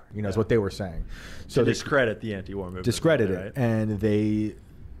war, is what they were saying. So to discredit the anti-war movement. Discredit it. And they,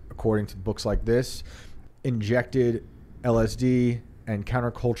 according to books like this, injected LSD and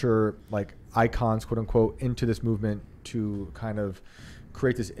counterculture like icons, quote unquote, into this movement to kind of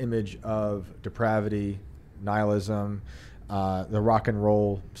create this image of depravity, nihilism, the rock and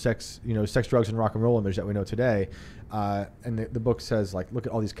roll, sex, drugs and rock and roll image that we know today. And the book says, like, look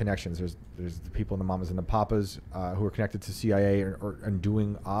at all these connections. There's the people in the Mamas and the Papas who are connected to CIA and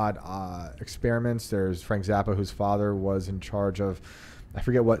doing odd experiments. There's Frank Zappa, whose father was in charge of I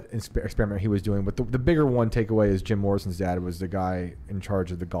forget what experiment he was doing, but the bigger one takeaway is Jim Morrison's dad was the guy in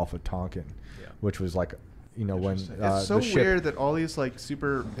charge of the Gulf of Tonkin, which was like, you know, when it's so weird that all these like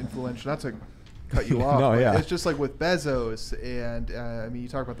super influential, not to cut you off, no, yeah, it's just like with Bezos and I mean, you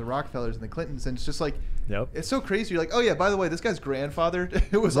talk about the Rockefellers and the Clintons, and it's just like, it's so crazy. You're like, oh yeah, by the way, this guy's grandfather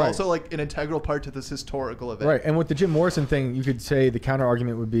was also like an integral part to this historical event. Right, and with the Jim Morrison thing, you could say the counter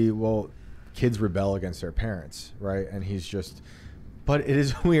argument would be, well, kids rebel against their parents, right? And he's just, but it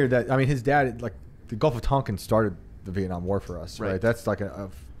is weird that, I mean, his dad, like the Gulf of Tonkin started the Vietnam War for us, right? That's like I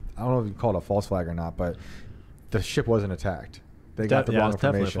don't know if you call it a false flag or not, but the ship wasn't attacked. They got the wrong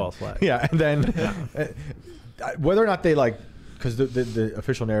information. Definitely a false flag. Yeah, and then whether or not they like, because the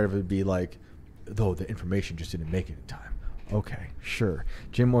official narrative would be like, though the information just didn't make it in time. Okay, sure.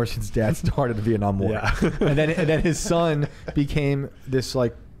 Jim Morrison's dad started the Vietnam War, and then his son became this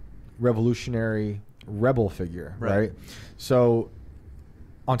like revolutionary rebel figure, right? So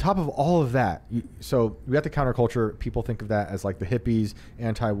on top of all of that, so we got the counterculture. People think of that as like the hippies,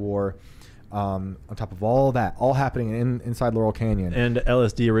 anti-war. On top of all that, all happening inside Laurel Canyon, and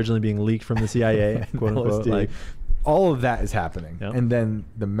LSD originally being leaked from the CIA, quote unquote, like all of that is happening, and then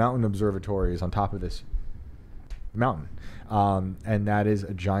the mountain observatory is on top of this mountain, and that is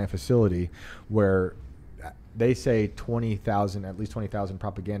a giant facility where they say at least 20,000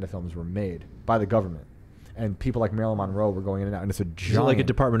 propaganda films were made by the government. And people like Marilyn Monroe were going in and out, and it's a giant. Is it like a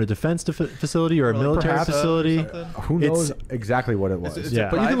Department of Defense facility or a military facility? Who knows exactly what it was? But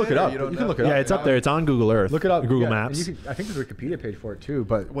you can look it up. You can look it up. Yeah, it's up there. It's on Google Earth. Look it up. Google Maps. And I think there's a Wikipedia page for it too.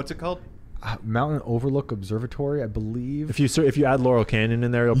 But what's it called? Mountain Overlook Observatory, I believe. If you add Laurel Canyon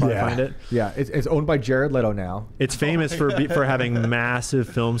in there, you'll probably find it. Yeah, it's owned by Jared Leto now. It's famous for having massive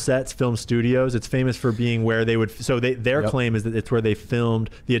film sets, film studios. It's famous for being where they would. So their claim is that it's where they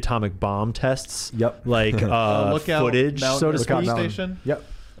filmed the atomic bomb tests. Like footage, so to speak. Station. Yep.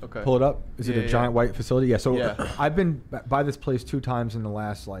 Okay. Pull it up. Is it a giant white facility? Yeah. So I've been by this place 2 times in the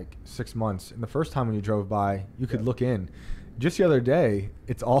last like 6 months. And the first time when you drove by, you could look in. Just the other day,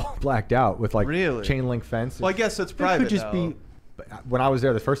 it's all blacked out with like chain link fence. Well, I guess it's private. It could just be. When I was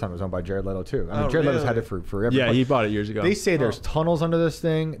there the first time, it was owned by Jared Leto too. I mean, Jared Leto's had it for forever. Yeah, he bought it years ago. They say there's tunnels under this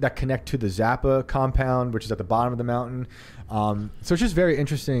thing that connect to the Zappa compound, which is at the bottom of the mountain. So it's just very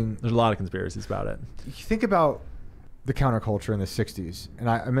interesting. There's a lot of conspiracies about it. You think about the counterculture in the 60s, and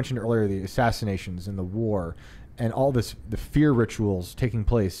I mentioned earlier the assassinations and the war and all the fear rituals taking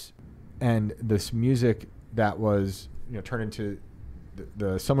place, and this music that was turned into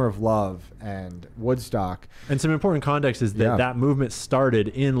the Summer of Love and Woodstock. And some important context is that that movement started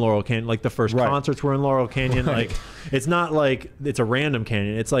in Laurel Canyon. Like the first concerts were in Laurel Canyon. Like it's not like it's a random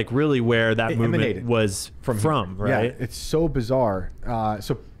canyon. It's like really where that movement was from, right? Yeah, it's so bizarre.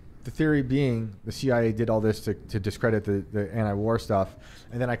 So the theory being the CIA did all this to discredit the anti-war stuff,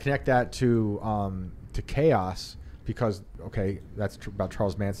 and then I connect that to chaos. Because that's about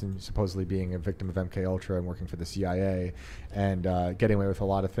Charles Manson supposedly being a victim of MK Ultra and working for the CIA, and getting away with a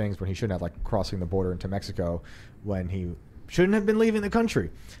lot of things when he shouldn't have, like crossing the border into Mexico when he shouldn't have been leaving the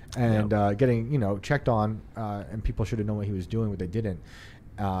country, and getting checked on, and people should have known what he was doing, but they didn't.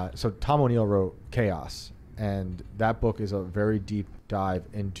 So Tom O'Neill wrote Chaos, and that book is a very deep dive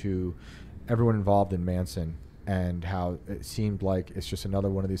into everyone involved in Manson. And how it seemed like it's just another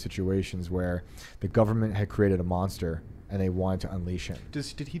one of these situations where the government had created a monster and they wanted to unleash him.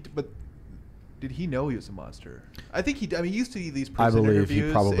 Did he know he was a monster? I think he. I mean, he used to see these prison I believe interviews.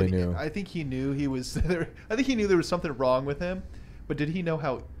 He probably knew. I think he knew he was. I think he knew there was something wrong with him, but did he know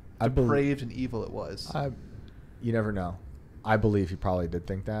how depraved and evil it was? You never know. I believe he probably did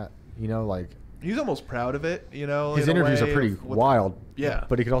think that. He's almost proud of it, His interviews are pretty wild. Yeah.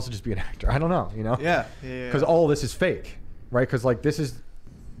 But he could also just be an actor. I don't know, Yeah. Because all of this is fake, right? Because like this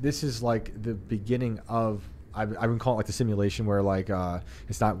is like the beginning of I've been calling it like the simulation where like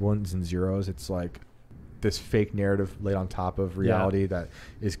it's not ones and zeros. It's like this fake narrative laid on top of reality that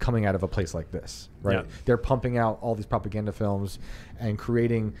is coming out of a place like this, right? Yeah. They're pumping out all these propaganda films and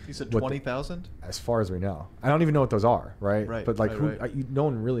creating. You said 20,000? As far as we know, I don't even know what those are, right? But like, no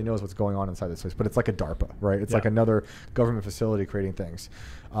one really knows what's going on inside this place. But it's like a DARPA, right? It's like another government facility creating things.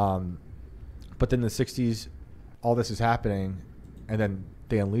 But then in the '60s, all this is happening, and then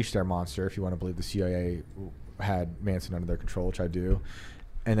they unleashed their monster. If you want to believe the CIA had Manson under their control, which I do,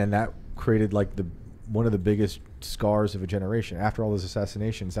 and then that created like one of the biggest scars of a generation. After all those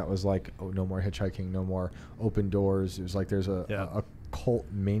assassinations, that was like, oh, no more hitchhiking, no more open doors. It was like there's a cult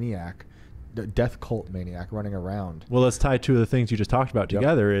maniac, death cult maniac running around. Well, let's tie two of the things you just talked about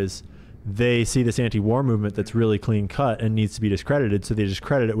together is they see this anti-war movement that's really clean cut and needs to be discredited, so they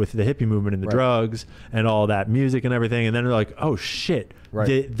discredit it with the hippie movement and the drugs and all that music and everything, and then they're like, oh shit,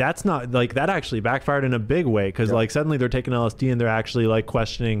 that's not like, that actually backfired in a big way, because like suddenly they're taking LSD and they're actually like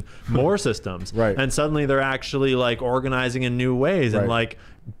questioning more systems, and suddenly they're actually like organizing in new ways and like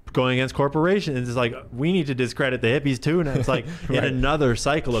going against corporations. It's like, we need to discredit the hippies too, and it's like in another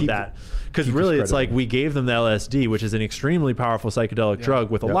cycle of that. Because really, it's like we gave them the LSD, which is an extremely powerful psychedelic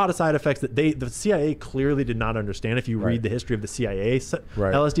drug with a lot of side effects that the CIA clearly did not understand. If you read the history of the CIA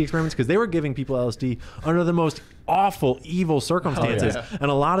LSD experiments, because they were giving people LSD under the most awful, evil circumstances,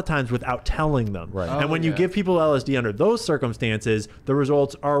 and a lot of times without telling them. And when you give people LSD under those circumstances, the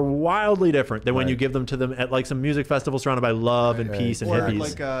results are wildly different than when you give them to them at like some music festival surrounded by love and peace and hippies.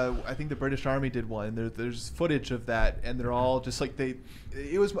 Like I think the British Army did one, and there's footage of that, and they're all just like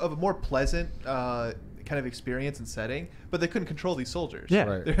it was of a more pleasant kind of experience and setting, but they couldn't control these soldiers.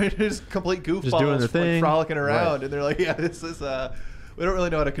 They're just complete goofballs, just doing their thing, like, frolicking around, and they're like, this is we don't really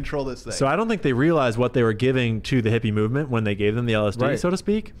know how to control this thing. So I don't think they realized what they were giving to the hippie movement when they gave them the LSD, so to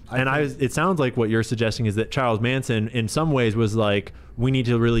speak. It sounds like what you're suggesting is that Charles Manson, in some ways, was like, we need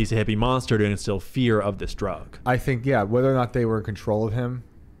to release a hippie monster to instill fear of this drug. I think, whether or not they were in control of him,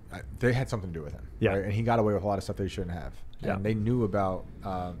 they had something to do with him. Right? And he got away with a lot of stuff they shouldn't have. And they knew about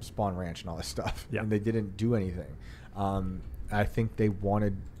Spawn Ranch and all this stuff, and they didn't do anything. I think they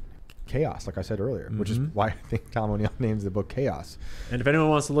wanted chaos, like I said earlier, which is why I think Tom O'Neill names the book Chaos. And if anyone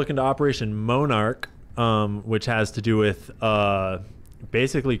wants to look into Operation Monarch, which has to do with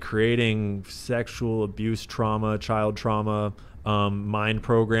basically creating sexual abuse trauma, child trauma, mind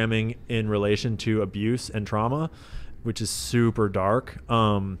programming in relation to abuse and trauma, which is super dark.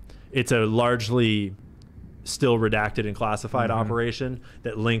 It's a largely still redacted and classified operation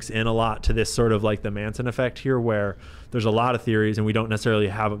that links in a lot to this sort of like the Manson effect here, where there's a lot of theories and we don't necessarily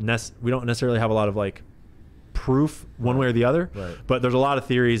have a lot of like proof one way or the other, but there's a lot of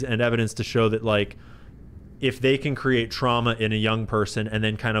theories and evidence to show that like if they can create trauma in a young person and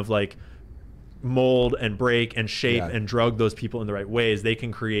then kind of like mold and break and shape and drug those people in the right ways, they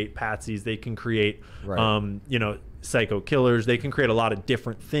can create patsies, they can create psycho killers, they can create a lot of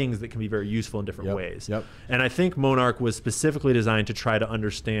different things that can be very useful in different ways. And I think Monarch was specifically designed to try to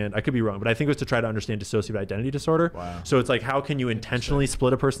understand, I could be wrong, but I think it was to try to understand dissociative identity disorder. So it's like, how can you intentionally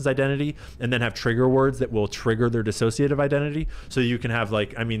split a person's identity and then have trigger words that will trigger their dissociative identity? So you can have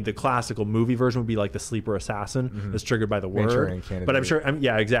like, I mean, the classical movie version would be like the sleeper assassin that's triggered by the word. But I'm sure,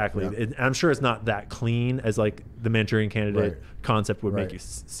 exactly. I'm sure it's not that clean as like the Manchurian Candidate concept would make you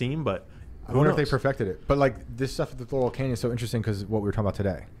seem, but I wonder if they perfected it. But like this stuff at the Laurel Canyon is so interesting because what we were talking about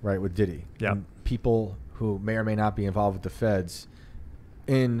today, right, with Diddy. And people who may or may not be involved with the feds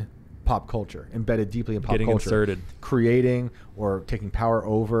in pop culture, embedded deeply in pop culture. Inserted. Creating or taking power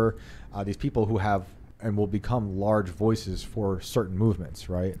over these people who have and will become large voices for certain movements,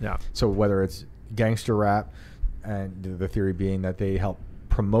 right? So whether it's gangster rap, and the theory being that they help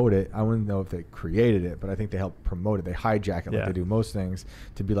promote it. I wouldn't know if they created it, but I think they help promote it. They hijack it like they do most things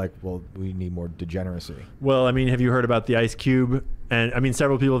to be like, well, we need more degeneracy. Well, I mean, have you heard about the Ice Cube? And I mean,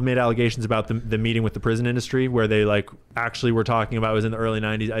 several people have made allegations about the meeting with the prison industry where they like actually were talking about, it was in the early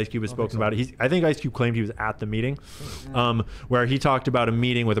 90s. Ice Cube has spoken about it. I think Ice Cube claimed he was at the meeting where he talked about a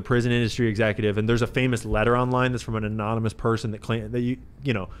meeting with a prison industry executive. And there's a famous letter online that's from an anonymous person that claimed that you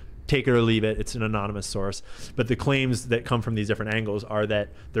know, take it or leave it, it's an anonymous source, but the claims that come from these different angles are that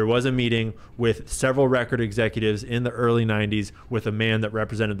there was a meeting with several record executives in the early 90s with a man that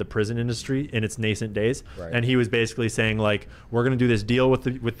represented the prison industry in its nascent days, and he was basically saying like, we're going to do this deal with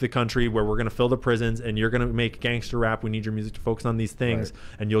the country where we're going to fill the prisons and you're going to make gangster rap, we need your music to focus on these things,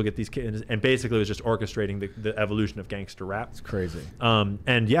 and you'll get these kids, and basically it was just orchestrating the evolution of gangster rap. It's crazy.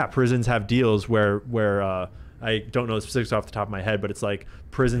 And yeah, prisons have deals where I don't know the specifics off the top of my head, but it's like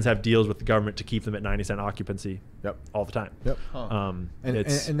prisons have deals with the government to keep them at 90% occupancy all the time.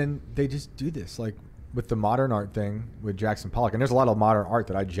 And then they just do this like with the modern art thing with Jackson Pollock. And there's a lot of modern art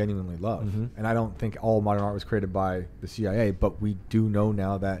that I genuinely love. And I don't think all modern art was created by the CIA, but we do know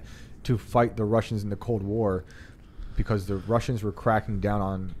now that to fight the Russians in the Cold War, because the Russians were cracking down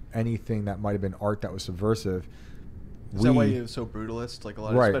on anything that might have been art that was subversive. Is that why it was so brutalist? Like a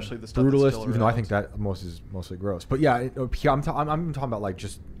lot, especially the stuff brutalist. That's still even though I think that is mostly gross. But yeah, I'm talking about like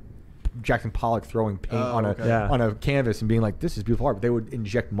just Jackson Pollock throwing paint on a canvas and being like, "This is beautiful art." But they would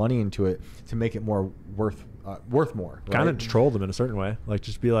inject money into it to make it more worth more. Right? Kind of troll them in a certain way, like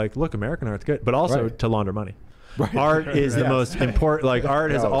just be like, "Look, American art's good," but also to launder money. Art is the most important. Like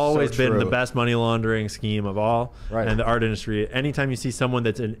art has always been the true. best money laundering scheme of all. Right. And the art industry. Anytime you see someone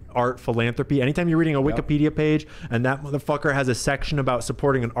that's in art philanthropy, anytime you're reading a Wikipedia page and that motherfucker has a section about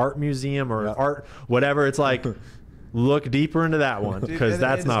supporting an art museum or art whatever, it's like. Look deeper into that one because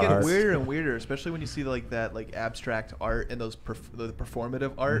that's not art. It's getting weirder and weirder, especially when you see like that like abstract art and those the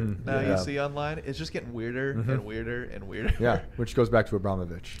performative art you see online. It's just getting weirder and weirder and weirder. Yeah, which goes back to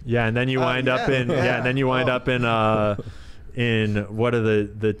Abramovich. Yeah, and then you wind up in and then you wind up in what are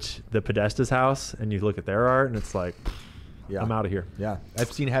the Podesta's house, and you look at their art and it's like. Yeah. I'm out of here. Yeah.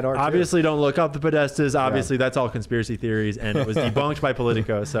 Epstein had art. Obviously, don't look up the Podestas. Obviously, that's all conspiracy theories, and it was debunked by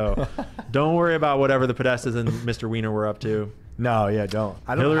Politico. So don't worry about whatever the Podestas and Mr. Wiener were up to. No, yeah, don't.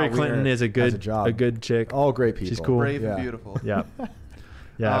 I don't Hillary know Clinton is a good chick. All great people. She's cool. Brave and beautiful. Yeah.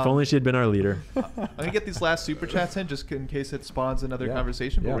 Yeah, if only she had been our leader. I'm going to get these last super chats in just in case it spawns another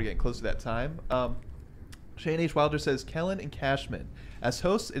conversation, but we're getting close to that time. Shane H. Wilder says, Kellen and Cashman, as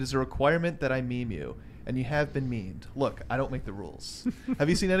hosts, it is a requirement that I meme you. And you have been memed. Look, I don't make the rules. Have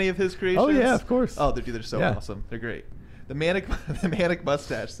you seen any of his creations? Oh, yeah, of course. Oh, they're so awesome. They're great. The manic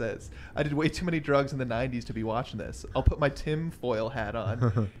mustache says, I did way too many drugs in the 90s to be watching this. I'll put my Tim Foyle hat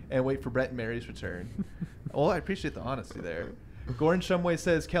on and wait for Brett and Mary's return. Well, I appreciate the honesty there. Gordon Shumway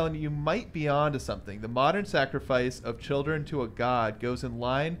says, Kellen, you might be onto something. The modern sacrifice of children to a god goes in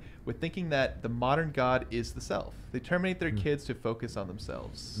line with thinking that the modern god is the self. They terminate their kids to focus on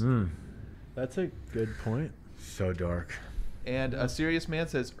themselves. That's a good point. So dark. And a serious man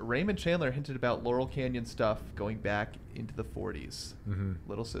says, Raymond Chandler hinted about Laurel Canyon stuff going back into the 40s.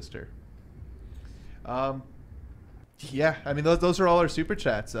 Little sister. Yeah, I mean, those are all our super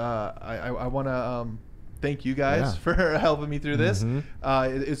chats. I want to thank you guys for helping me through this.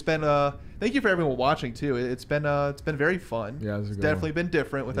 It's been thank you for everyone watching too. It's been very fun. Yeah, it's definitely been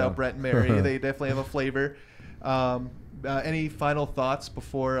different without Brett and Mary. They definitely have a flavor. Any final thoughts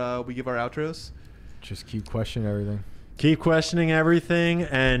before we give our outros? Just keep questioning everything. Keep questioning everything,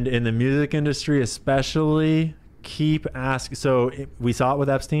 and in the music industry especially, keep asking. So we saw it with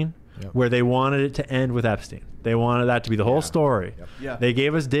Epstein, where they wanted it to end with Epstein. They wanted that to be the whole story. They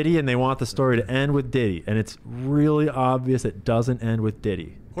gave us Diddy, and they want the story to end with Diddy, and it's really obvious it doesn't end with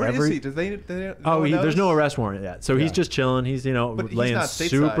Diddy. Where is he? Does they there's no arrest warrant yet, so he's just chilling. He's laying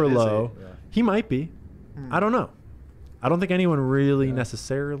super low. He might be. I don't know. I don't think anyone really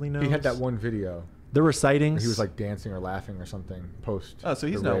necessarily knows. He had that one video. There were sightings. He was like dancing or laughing or something post. Oh, so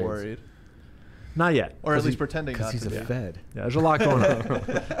he's not worried. Not yet. Or at least pretending not to be. Because he's a Fed. Yeah, there's a lot going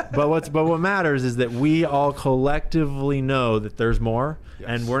on. But what matters is that we all collectively know that there's more,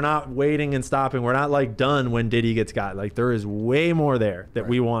 and we're not waiting and stopping. We're not like done when Diddy gets got. Like there is way more there that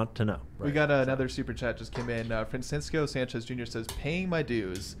we want to know. We got another super chat just came in. Francisco Sanchez Jr. says, paying my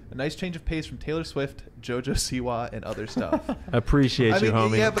dues. A nice change of pace from Taylor Swift, JoJo Siwa, and other stuff. Appreciate you,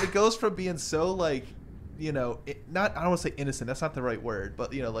 homie. Yeah, but it goes from being so like, I don't want to say innocent. That's not the right word,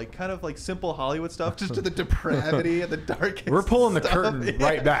 but like kind of like simple Hollywood stuff, just to the depravity and the darkest. We're pulling the curtain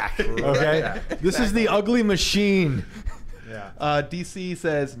right back. Okay, this is the ugly machine. DC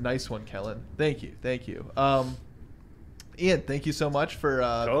says, "Nice one, Kellen. Thank you. Ian, thank you so much for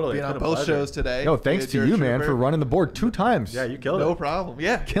being on both shows today. No, thanks to you, man, for running the board 2 times. Yeah, you killed it. No problem.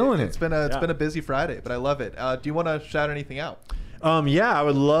 Yeah, killing it. It's been a busy Friday, but I love it. Do you want to shout anything out? Yeah, I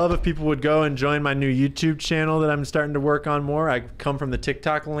would love if people would go and join my new YouTube channel that I'm starting to work on more. I come from the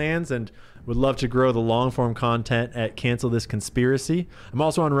TikTok lands and would love to grow the long form content at Cancel This Conspiracy. I'm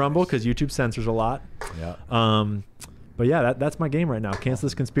also on Rumble because YouTube censors a lot. Yeah. But yeah, that's my game right now. Cancel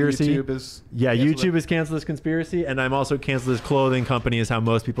This Conspiracy. YouTube is Cancel This Conspiracy, and I'm also Cancel This Clothing Company is how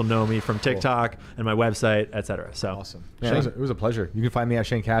most people know me from TikTok and my website, etc. So awesome. Yeah, it was a pleasure. You can find me at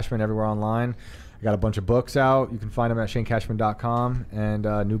Shane Cashman everywhere online. I got a bunch of books out. You can find them at shanecashman.com, and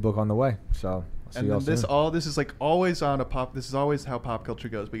a new book on the way. So I'll see you all soon. This is like always on a pop. This is always how pop culture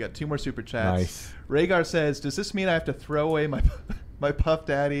goes. We got 2 more super chats. Nice. Rhaegar says, "Does this mean I have to throw away my Puff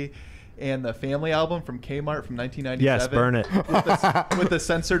Daddy and the Family album from Kmart from 1997? Yes, burn it. With the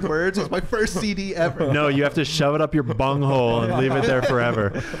censored words. It was my first CD ever. No, you have to shove it up your bunghole and leave it there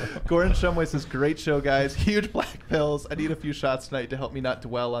forever." Gordon Shumway says, "Great show, guys. Huge black pills. I need a few shots tonight to help me not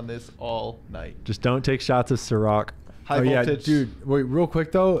dwell on this all night." Just don't take shots of Ciroc. High voltage. Yeah, dude. Wait, real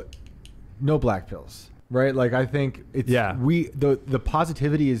quick though. No black pills. right? Like I think it's the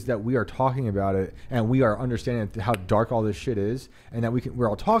positivity is that we are talking about it and we are understanding how dark all this shit is, and that we're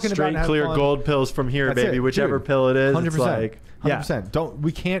all talking straight about clear gold pills from here, That's baby. it, Whichever dude. pill it is, 100%. it's like 100%.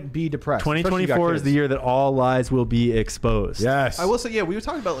 We can't be depressed. 2024 is the year that all lies will be exposed. Yes. I will say, we were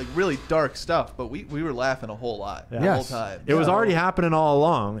talking about like really dark stuff, but we were laughing a whole lot the whole time. It was already happening all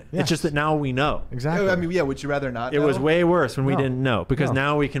along. It's just that now we know. Exactly. I mean, would you rather not? It was way worse when we didn't know, because No.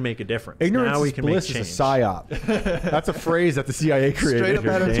 now we can make a difference. Ignorance now we is can bliss make change. is a psyop. That's a phrase that the CIA created. Straight up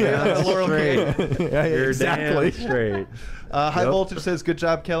out of Damn Laurel straight. King. Yeah, You're exactly. damn straight. High Voltage says, "Good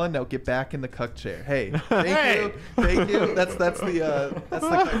job, Kellen. Now get back in the cuck chair." Hey, thank you. That's the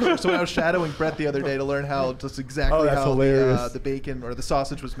cuck chair. So when I was shadowing Brett the other day to learn how how hilarious. the bacon or the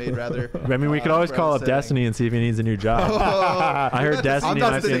sausage was made, rather. I mean, we could always Brett call was up sitting. Destiny and see if he needs a new job. I heard Destiny I'm might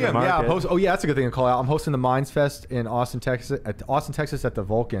not be in seeing the him. market. Yeah, that's a good thing to call out. I'm hosting the Minds Fest in Austin, Texas at the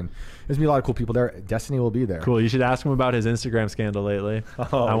Vulcan. There's gonna be a lot of cool people there. Destiny will be there. Cool. You should ask him about his Instagram scandal lately.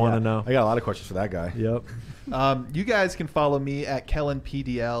 I want to know. I got a lot of questions for that guy. Yep. You guys can follow me at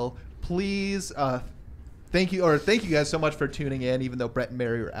KellenPDL. Please, thank you guys so much for tuning in, even though Brett and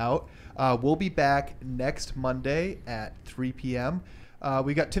Mary are out. We'll be back next Monday at 3 p.m.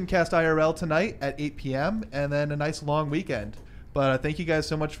 We got Timcast IRL tonight at 8 p.m. and then a nice long weekend. But thank you guys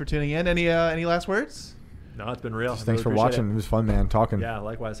so much for tuning in. Any last words? No, it's been real. Thanks for watching. It was fun, man. Talking. Yeah,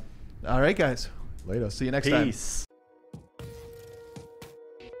 likewise. All right, guys. Later. See you next time. Peace.